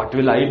 What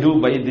will I do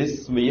by this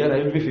year?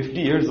 I will be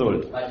 50 years old.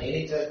 మరి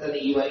నేనేం చేస్తాను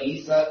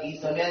ఈ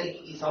సమయానికి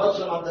ఈ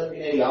సంవత్సరం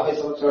అంతటికి నేను 50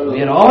 సంవత్సరాలు.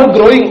 We are all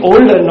growing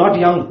older, not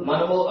young.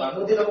 మనము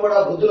అనుదినం కూడా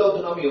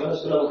వృద్ధులవుతున్నాము,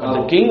 యవనస్తులము కాదు.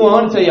 The king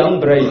wants a young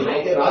bride.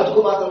 అయితే రాజుకు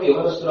మాత్రం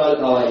యవనస్తురాలు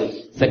కావాలి.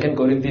 2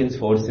 Corinthians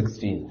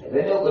 4:16.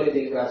 2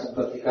 కొరింథీయులకు రాసిన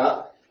పత్రిక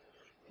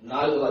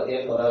 4వ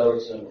అధ్యాయం 16వ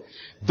వచనం.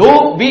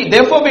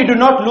 Therefore we do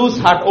not lose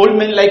heart. Old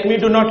men like me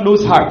do not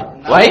lose heart.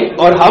 Why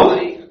or how?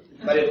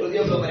 మరి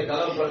హృదయంలో మరి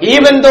కలవరం.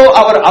 Even though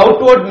our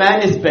outward man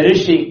is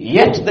perishing,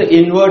 yet the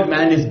inward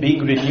man is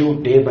being renewed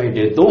day by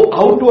day. Though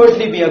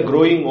outwardly we are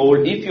growing old,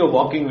 if you are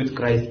walking with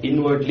Christ,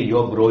 inwardly you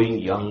are growing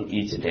young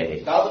each day.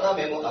 కావున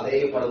మేము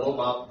అధైర్యపడము,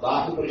 మా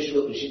బాహ్య పురుషుడు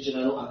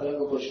కృషించినను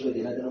అంతరంగ పురుషుడు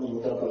దినదినము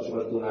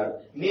నూతనపరచబడుతున్నాడు.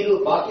 మీరు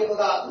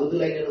బాహ్యముగా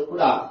వృద్ధులైనను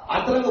కూడా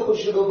అంతరంగ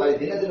పురుషుడు మరి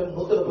దినదినం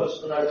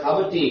నూతనపరుస్తున్నాడు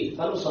కాబట్టి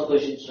మనం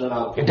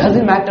సంతోషించున్నాము. It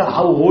doesn't matter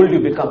how old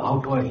you become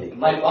outwardly.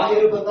 మరి బాహ్య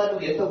రూపంగా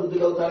నువ్వు ఎంత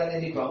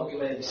వృద్ధులవుతాడనేది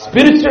ప్రాముఖ్యమైనది.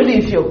 Spiritually,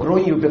 if you are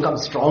growing, you become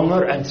stronger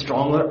and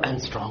stronger and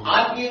stronger.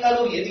 ఆత్మీయంగా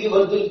నువ్వు ఎదిగి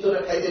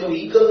వర్ధిల్లుతున్నట్లయితే నువ్వు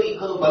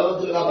ఇంకను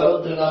బలవంతులుగా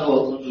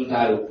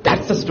అవుతుంటున్నారు.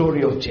 That's the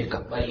story of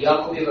Jacob. మరి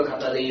యాకోబు యొక్క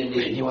కథ అదేంటి.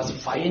 When he was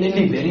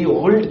finally very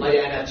old, మరి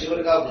ఆయన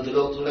చివరిగా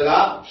వృద్ధులవుతుండగా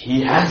he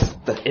has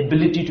the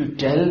ability to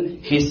tell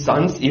his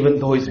sons, even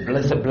though he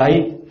is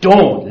blind,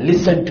 don't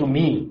listen to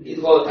me.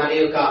 ఇదిగో తన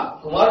యొక్క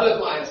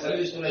కుమారులకు ఆయన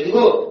సెలవిస్తున్న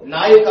ఇదిగో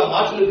నా యొక్క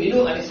మాటలు విను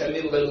అని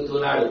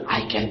సెలవివ్వగలుగుతున్నాడు.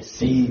 I can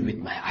see with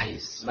my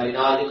eyes. మరి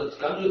నా యొక్క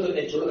కన్నులతో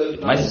నేను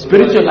చూడగలుగుతున్నాను. My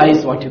spiritual eyes,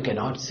 what you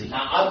cannot see.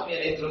 నా ఆత్మీయ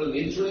నేత్రములు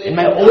మీరు చూడలేరు. In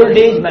my old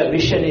age, my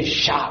vision is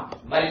sharp.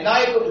 మరి నా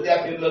యొక్క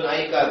వృద్ధాప్యంలో నా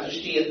యొక్క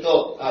దృష్టి ఎంతో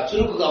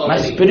చురుకుగా My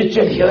ఉన్నది.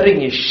 spiritual hearing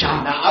is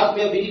sharp. నా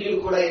ఆత్మీయ వినికిడి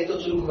కూడా ఎంతో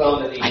చురుకుగా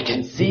ఉన్నది. I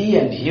can see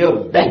and hear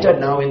better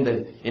now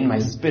in my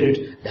spirit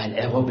than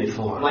ever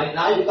before. మరి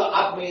నా యొక్క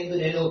ఆత్మయందు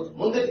నేను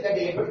ముందటి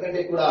కంటే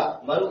ఎప్పటికంటే కూడా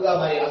మరుగా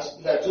మరి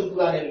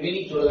చురుకుగా నేను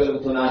విని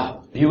చూడగలుగుతున్నాను.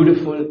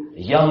 Beautiful,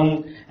 young,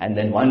 and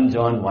then 1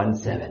 John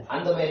 1:7.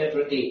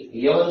 అందమైనటువంటి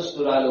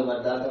యవనస్తురాలు.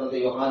 మరి దాని తర్వాత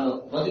యోహాను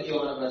మొదటి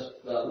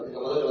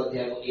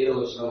అధ్యాయం 7వ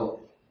వచనం.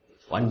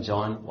 1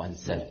 John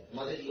 1:7.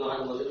 మొదటి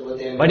యోహాను మొదటి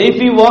అధ్యాయం. But if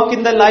we walk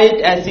in the light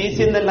as he is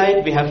in the light,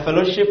 we have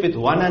fellowship with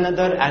one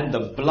another, and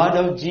the blood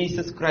of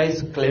Jesus Christ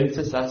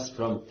cleanses us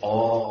from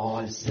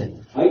all sin.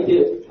 అయితే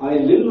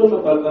ఆయన నిలువ ఉన్న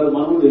ప్రకారం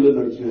మనం నిలువ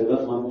నడిచినగా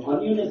మనం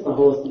అన్యోన్య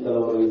సహవాసం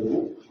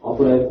కలవడము.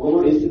 అప్పుడు ఆయన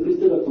కుమారుడు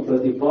యేసుక్రీస్తు యొక్క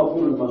ప్రతి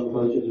పాపమును మనం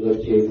పరిశుద్ధులుగా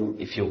చేయను.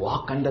 If you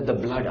walk under the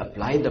blood,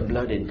 apply the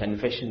blood in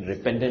confession,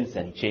 repentance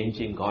and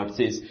changing, God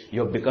says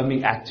you're becoming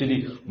actually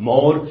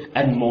more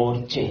and more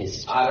chaste.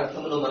 ఆ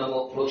రక్తమును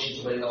మనము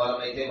ప్రోక్షించబడిన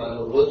వారమైతే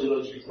మనము రోజు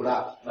రోజుకి కూడా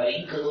మరి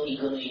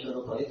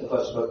ఇంకను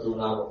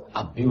పవిత్రపరచబడుతున్నాము.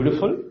 A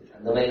beautiful,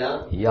 అందమైన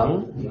young,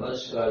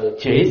 యవనస్తురాలు,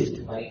 chaste,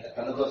 మరి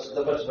తనకు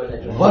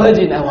సిద్ధపరచబడిన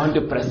virgin I want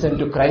to present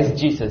to Christ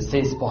Jesus,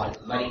 says Paul.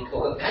 మరి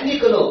ఒక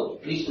కన్యకను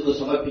క్రీస్తుకు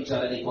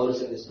సమర్పించాలని పౌలు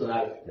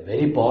సెలవిస్తున్నాడు. The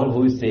very Paul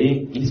who is saying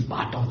is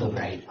part of the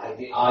bride.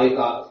 అయితే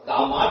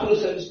ఆ మాటలు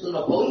సెలవిస్తున్న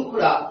పౌలు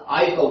కూడా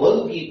ఆ యొక్క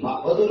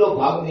వధువులో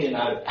భాగమే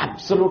అన్నాడు.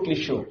 Absolutely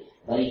sure.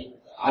 మరి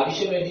ఆ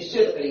విషయమే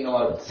నిశ్చయత కలిగిన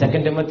వాడు.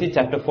 2 Timothy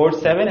chapter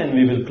 4:7 and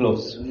we will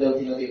close.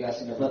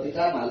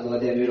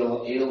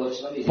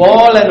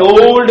 Paul, an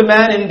old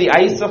man in the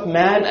eyes of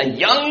man, a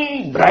young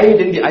bride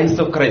in the eyes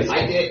of Christ.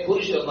 అయితే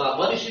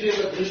మనుషుల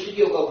యొక్క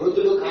దృష్టికి ఒక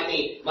వృద్ధుడు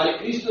కానీ మరి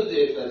క్రీస్తు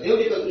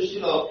దేవుడి యొక్క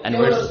దృష్టిలో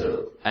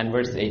And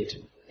verse 8.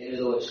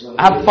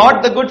 I have fought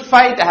the good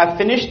fight, I have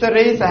finished the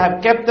race, I have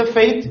kept the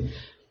faith.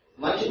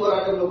 మంచి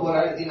పోరాటంలో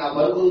పోరాడి నా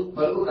పరుగు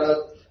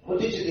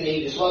ముట్టించి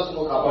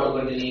విశ్వాసము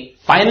కాపాడబడింది.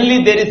 Finally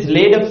there is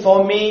laid up for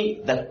me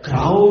the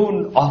crown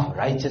of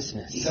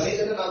righteousness. ఇక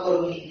మీద నా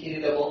కొరకు ఈ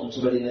కిరీటము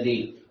ఉంచబడినది.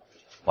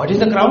 What is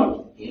the crown?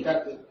 ఇంకా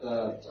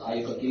ఆ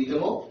యొక్క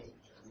కిరీటము.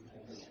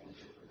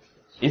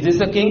 Is this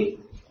a king?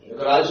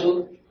 Raju.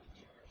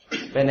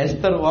 When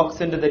Esther walks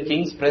into the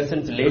king's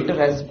presence later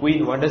as queen,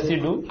 what does he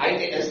do?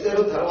 అయితే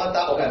ఎస్తేరు తర్వాత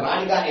ఒక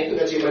రాణిగా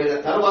ఎన్నిక చేయబడిన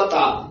తర్వాత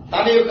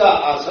తన యొక్క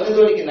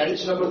సన్నిధిలోకి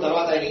నడిచినప్పుడు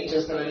తర్వాత ఆయన ఏం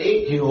చేస్తాడండి?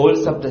 He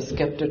holds up the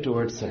scepter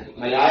towards her.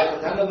 మరి ఆ యొక్క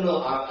దండమును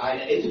ఆయన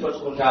ఎత్తి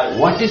పట్టుకుంటాడు.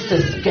 What is the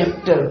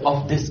scepter of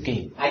this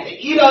king? అయితే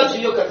ఈ రాజు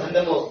యొక్క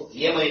దండము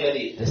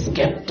ఏమైనది? The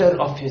scepter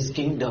of his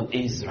kingdom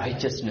is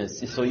righteousness.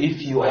 So if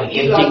you are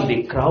getting the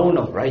crown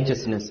of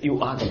righteousness, you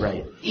are the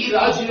bride. ఈ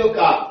రాజు యొక్క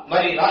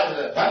మరి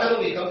దండము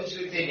మీరు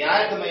గమనించినట్లయితే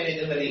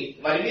న్యాయమైనది ఉన్నది.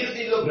 మరి మీరు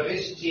దీనిలో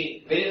ప్రవేశించి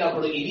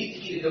వెళ్ళినప్పుడు ఈ నీతి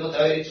కిరీటము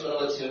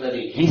ధరించుకోవలసి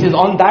ఉన్నది. He says,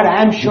 on that I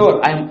am sure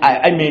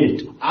I made it.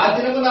 ఆ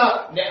దినమున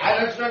ఆయన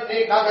అంటున్నట్టు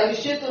నాకు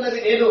నిశ్చయిత ఉన్నది,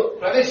 నేను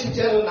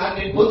ప్రవేశించాను,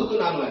 నేను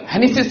పొందుతున్నాను అని.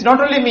 And he says, not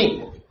only me,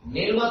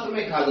 నేను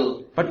మాత్రమే కాదు,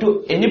 but to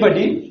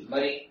anybody,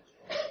 మరి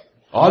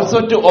also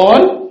to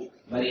all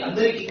మరి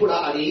అందరికీ కూడా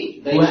అది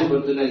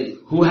దయచేయబడుతున్నది.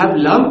 who have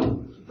loved,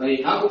 మరి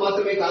నాకు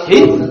మాత్రమే కాదు,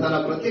 తన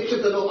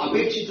ప్రత్యక్షతను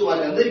అపేక్షించు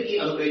వారందరికీ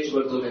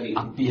అనుగ్రహించబడుతున్నది.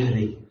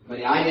 appearing.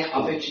 మరి ఆయన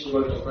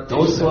అపేక్షించబడుతున్నారు.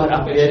 Those who are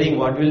appearing,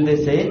 what will they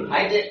say?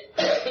 అయితే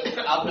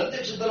ఆ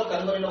ప్రత్యక్షతను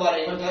కనుగొనిన వారు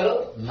ఏమంటారు?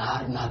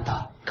 Maranatha,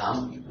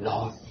 come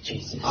Lord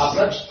Jesus.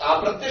 ఆ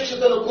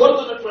ప్రత్యక్షతను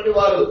కోరుతున్నటువంటి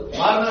వారు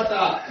మారనాథ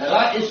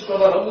రా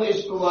యేసుప్రభు, రమ్ము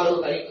యేసుప్రభు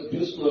అని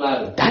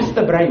పిలుస్తున్నారు. That's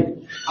the bride.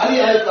 అది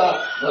ఆ యొక్క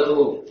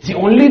వధువు. See,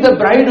 only the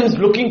bride who is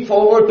looking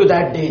forward to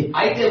that day.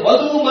 అయితే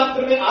వధువు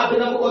మాత్రమే ఆ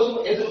దినము కోసం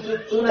ఎదురు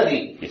చూస్తున్నది.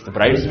 Is the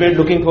bridesmaid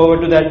looking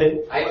forward to that day?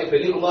 అయితే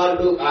పెళ్లి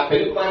కుమారుడు ఆ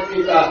పెళ్లి కుమార్తె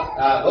యొక్క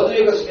వధువు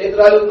యొక్క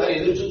స్నేహితురాలు మరి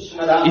ఎదురు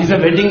చూస్తున్నదా? Is the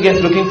wedding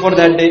guest looking for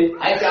that day?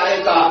 అయితే ఆ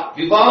యొక్క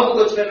వివాహముకు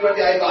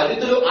వచ్చినటువంటి ఆ యొక్క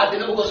అతిథులు ఆ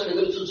దినము కోసం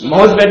ఎదురు చూస్తున్నారు.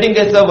 Most wedding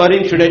guests are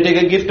worrying, should I take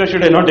a gift or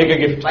should I not take a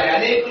gift? మరి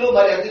అనేకులు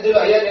మరి అతిథులు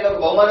అయ్యా నేను ఒక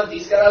బహుమానం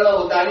తీసుకురావాలా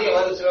వద్దా అని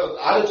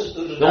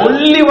ఆలోచిస్తున్నారు. The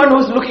only one who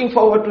is looking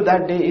forward to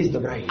that day is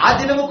the bride. ఆ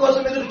దినము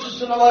కోసం ఎదురు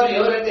చూస్తున్న వారు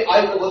ఎవరంటే ఆ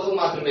యొక్క వధువు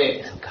మాత్రమే.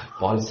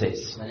 Paul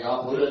says, మరి ఆ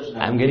పౌలు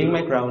అంటున్నాడు, I am getting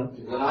my crown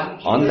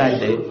యుగానికి on that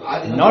day.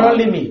 Not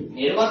only me,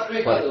 నేను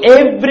మాత్రమే for కాదు,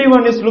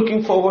 everyone is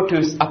looking forward to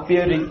his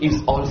appearing is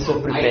also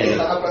అయితే preparing.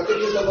 తన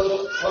ప్రత్యక్ష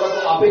కొరకు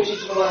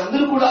అపేక్షించిన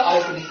వారందరూ కూడా ఆ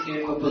యొక్క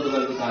నిత్యము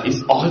పొందగలుగుతారు. Is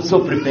also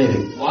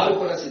preparing. వారు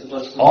కూడా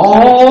సిద్ధపరుస్తున్నారు.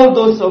 All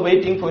those who are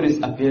waiting for his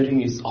appearing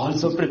is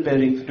also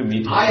preparing to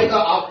meet ఆ him. యొక్క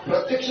ఆ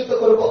ప్రత్యక్షత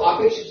కొరకు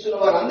అపేక్షిస్తున్న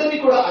వారందరినీ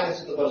కూడా ఆయన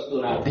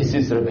సిద్ధపరుస్తున్నారు. This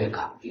is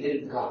Rebecca. ఇది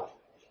ఇంకా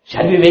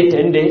Shall we wait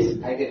 10 days?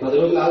 అయితే 10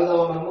 రోజులు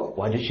ఆగుదామా మనము?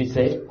 What did she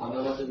say? ఆమె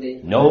ఏమంటుంది?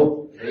 No,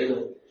 లేదు,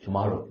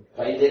 tomorrow.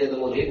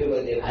 బయలుదేరదము, రేపే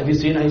బయలుదేరము. Have you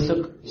seen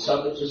Isaac?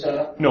 ఇస్సాకును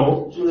చూసారా? No.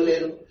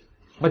 చూడలేదు.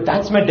 But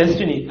that's my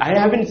destiny. I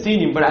haven't seen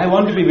him, but I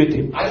want to be with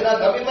him. అది నా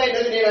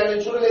గమ్యమైనది, నేను ఆయన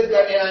చూడలేదు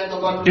కానీ నేను ఆయనతో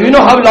పాటు. Do you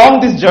know how long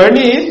this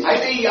journey is?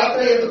 అయితే ఈ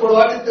యాత్ర ఎంత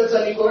పొడవాటిది తెలుసా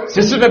నీకు?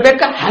 Sister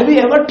Rebecca, have you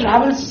ever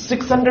traveled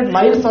 600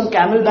 miles on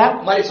camelback?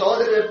 మరి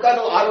సోదరి రెబెక్కా,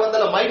 నువ్వు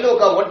 600 మైళ్ళు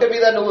ఒక ఒంటె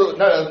మీద నువ్వు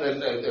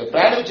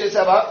ప్రయాణం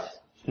చేసావా?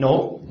 No.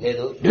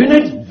 లేదు. Do you know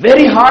it's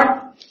very hard?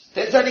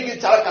 తెలుసా నీకు ఇది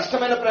చాలా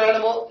కష్టమైన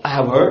ప్రయాణము? I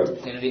have heard.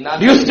 నేను Do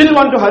విన్నాను. you still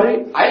want to hurry?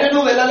 ఆయన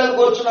నువ్వు వెళ్ళాలని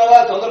కోరుచున్నావా?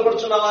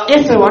 తొందరపడుచున్నావా?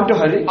 Yes, I want to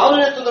hurry. అవును,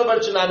 నేను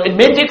తొందరపడుచున్నాను. It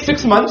may take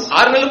 6 months.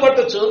 6 నెలలు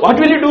పట్టొచ్చు. What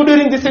will you do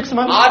during these 6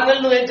 months? 6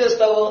 నెలలు నువ్వేం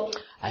చేస్తావు?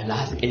 I will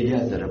ask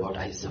Eliezer about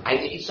Isaac.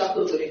 అయితే ఇస్సాకు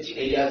గురించి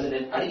ఎలియాజరుని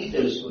అడిగి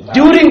తెలుసుకుంటా.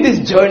 During this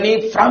journey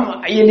from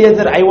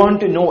Eliezer, I want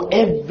to know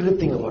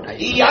everything about ఈ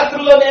Isaac.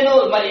 యాత్రలో నేను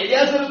మరి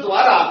ఎలియాజరు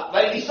ద్వారా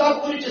మరి ఇస్సాకు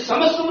గురించి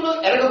సమస్తమును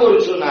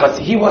ఎరగబోరుచున్నాను. Because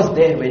he was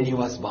there when he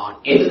was born.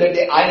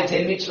 ఎందుకంటే ఆయన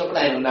జన్మించినప్పుడు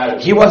ఆయన ఉన్నాడు.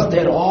 He was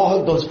there all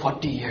those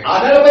 40 years. ఆ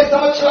 40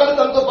 సంవత్సరాలు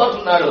తనతో పాటు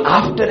ఉన్నాడు.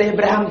 After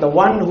Abraham, the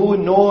one who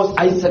knows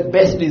Isaac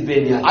best is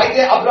Eliezer.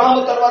 అయితే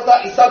అబ్రాహాము తర్వాత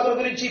ఇస్సాకు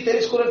గురించి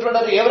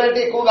తెలుసుకున్నటువంటి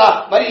ఎవరంటే ఎక్కువగా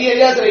మరి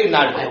ఎలియాజరు అయి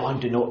ఉన్నాడు. I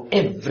want to know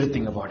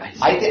everything about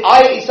Isaac. అయితే ఆ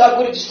ఇస్సాకు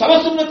గురించి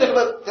సమస్తమును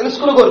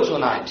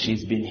తెలుసుకునగోరుచున్నాడు.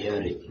 She's been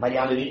hearing. మరి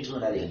ఆమె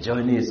వింటున్నది. The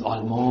journey is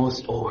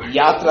almost over.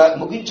 యాత్ర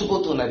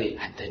ముగించిపోతున్నది.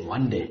 And then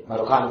one day,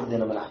 మరొక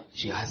దినమున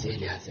she asked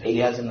Eliezer,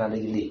 ఎలియాజరుని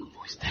అడిగింది,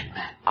 who is that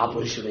man? ఆ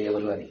పురుషుడు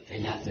ఎవరు అని.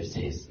 Eliezer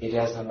says,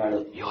 ఎలియాజరు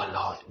అన్నాడు, your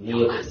Lord, నీ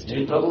your master.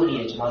 నీ ప్రభువు నీ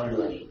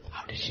యజమానుడు అని.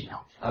 How did she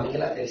know? ఆమెకి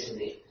ఎలా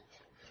తెలిసింది?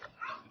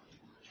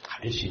 How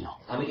did she know?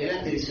 ఆమెకి ఎలా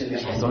తెలిసింది?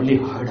 She has only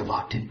heard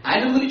about him.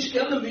 ఆయన గురించి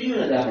కేవలం విని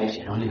ఉన్నది. ఆమె She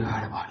had only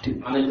heard about him.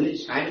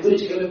 ఆయన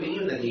గురించి కేవలం విని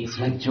ఉన్నది. It's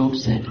like Job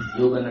said,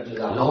 యోబు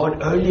అన్నట్లుగా, Lord,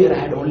 earlier I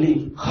had only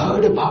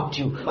heard about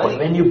you, but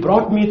when you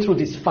brought me through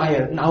this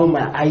fire, now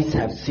my eyes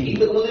have seen.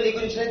 ఇంతకు ముందు నీ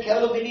గురించి నేను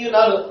కేవలం విని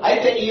ఉన్నాను,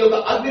 అయితే ఈ యొక్క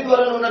అగ్ని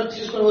ద్వారా నువ్వు నన్ను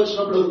తీసుకుని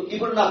వచ్చినప్పుడు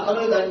ఇప్పుడు నా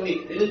కనులు దాన్ని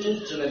ఎదురు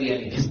చూస్తున్నది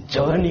అని. This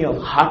journey of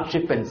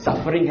hardship and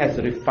suffering has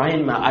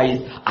refined my eyes.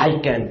 I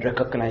can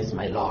recognize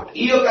my Lord.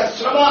 ఈ యొక్క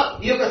శ్రమ,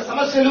 ఈ యొక్క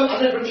సమస్యలు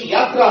అనేటువంటి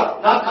యాత్ర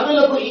నా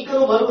కనులకు ఇంకా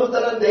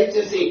మరుగుతానని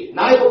దయచేసి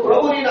నా యొక్క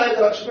ప్రభుని, నా యొక్క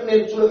రక్షకుని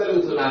నేను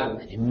చూడగలుగుతున్నాను.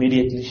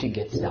 Immediately she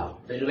gets down.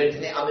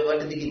 వెంటనే ఆమె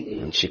వంట దిగింది.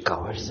 And she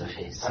covers her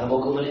face. తన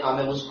ముఖముని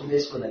ఆమె ముసుగు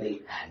వేసుకున్నది.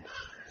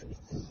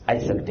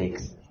 Isaac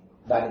takes.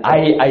 I,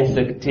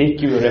 Isaac,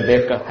 take you,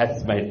 Rebecca, as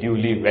my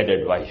newly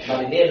wedded wife.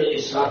 మరి నేను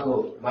ఇస్సాకు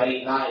మరి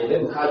నా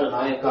రెబెక్కాను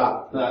నా యొక్క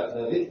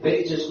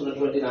పెళ్లి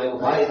చేసుకున్నటువంటి నా యొక్క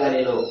భార్యగా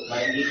నేను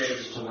మరి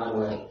అంగీకరిస్తున్నాను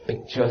అని.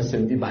 Pictures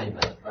in the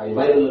Bible. మరి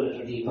బైబిల్లో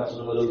ఉన్నటువంటి ఈ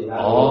వచనములు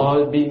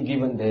All being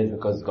given there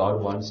because God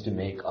wants to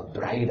make a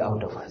bride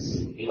out of us.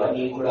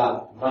 ఇవన్నీ కూడా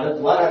మన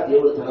ద్వారా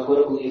దేవుడు తన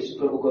కొరకు, యేసు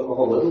ప్రభు కొరకు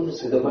ఒక వధువును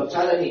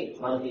సిద్ధపరచాలని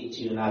మనకి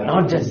ఇచ్చి ఉన్నారు.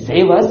 Not just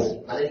save us,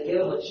 అది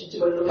కేవలం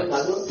రక్షించబడమే but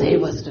కాదు,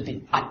 save us to the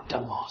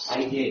uttermost.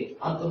 అయితే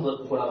అంతం వరకు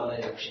కూడా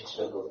మనల్ని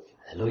రక్షించడం.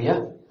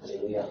 Hallelujah.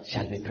 Hallelujah.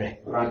 Shall we pray?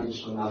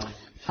 ప్రార్థించుకుందాం.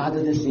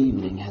 Father, this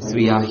evening as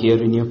we are here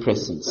in your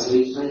presence,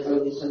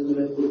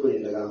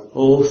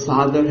 oh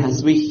Father, as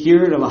we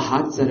hear, our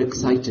hearts are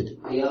excited.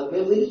 అయ్యా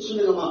మేము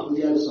వినుచుండగా మా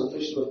హృదయాలు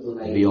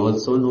సంతోషపడుతున్నాయి. We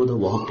also know the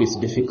walk is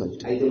difficult.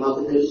 అయితే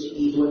మాకు తెలుసు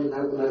ఇటువంటి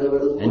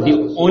నడవడం And the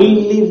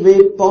only way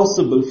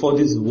possible for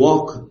this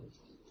walk,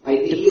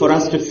 for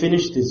us to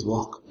finish this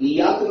walk, ఈ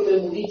యాత్ర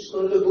మేము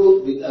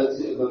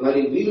ముగించుకున్నప్పుడు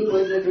మరి వీలు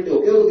పడినటువంటి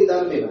ఒకే ఒక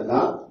విధానం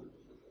ఏమనగా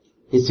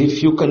is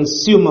if you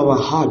consume our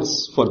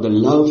hearts for the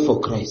love for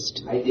Christ.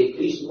 అయితే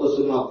క్రీస్తు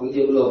కోసం మా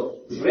హృదయంలో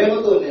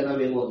ప్రేమతో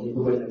మేము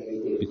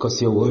నింపబడినట్లయితే, Because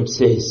your word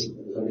says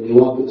ఈ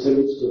వాక్యం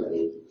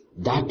సెలవిస్తున్నది,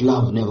 that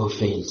love never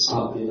fails.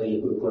 ఆ ప్రేమ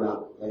ఎప్పుడు కూడా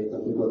మరి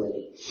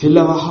తప్పిపోదని. Fill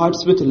our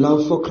hearts with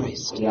love for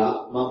Christ. అయ్యా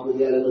మా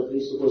హృదయాలలో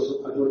క్రీస్తు కోసం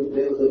అటువంటి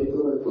ప్రేమతో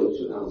నింపబడి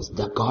కోరుచున్నాము.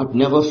 That God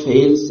never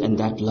fails and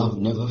that love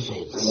never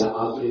fails. అయ్యా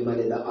ఆ ప్రేమ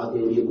లేదా ఆ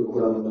దేవుడు ఎప్పుడు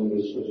కూడా మనం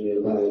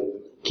విడిచిపెట్టలేదు.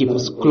 Keep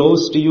us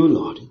close to you,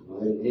 Lord.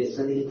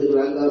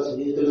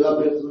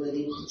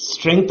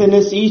 Strengthen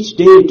us each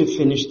day to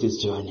finish this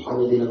journey,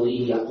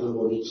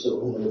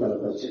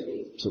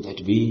 so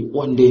that we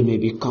one day may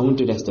be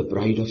counted as the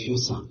bride of your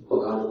Son.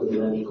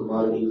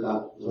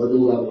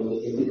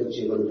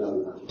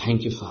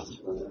 Thank you, Father.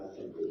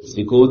 As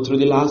we go through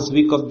the last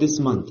week of this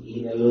month,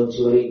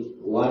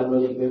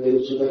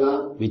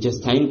 we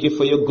just thank you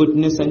for your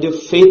goodness and your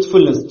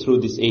faithfulness through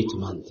this 8th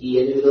month.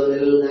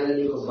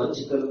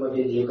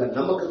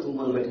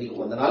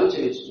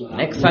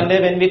 Next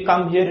Sunday when we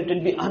come here, it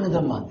will be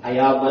another month. And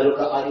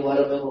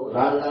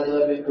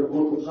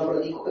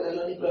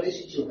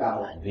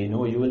we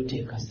know you will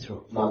take us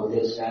through.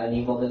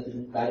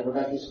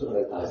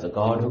 As the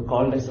God who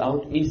called us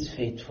out is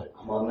faithful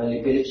and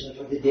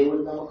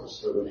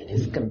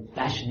is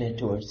compassionate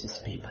towards his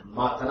people.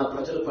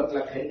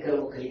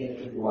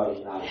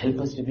 Help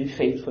us to be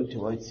faithful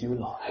towards you,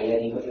 Lord.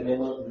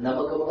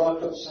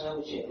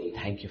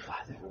 Thank you,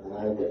 Father.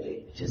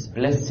 Just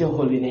bless your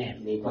holy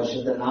name. Bless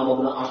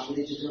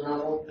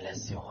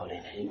your holy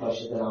name.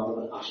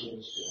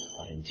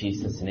 For in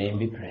Jesus' name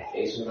we pray.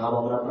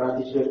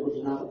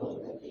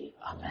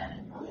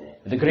 Amen.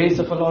 With the grace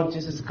of our Lord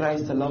Jesus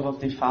Christ, the love of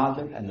the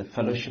Father, and the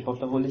fellowship of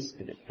the Holy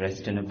Spirit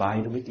rest and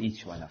abide with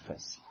each one of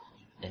us.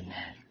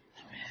 Amen.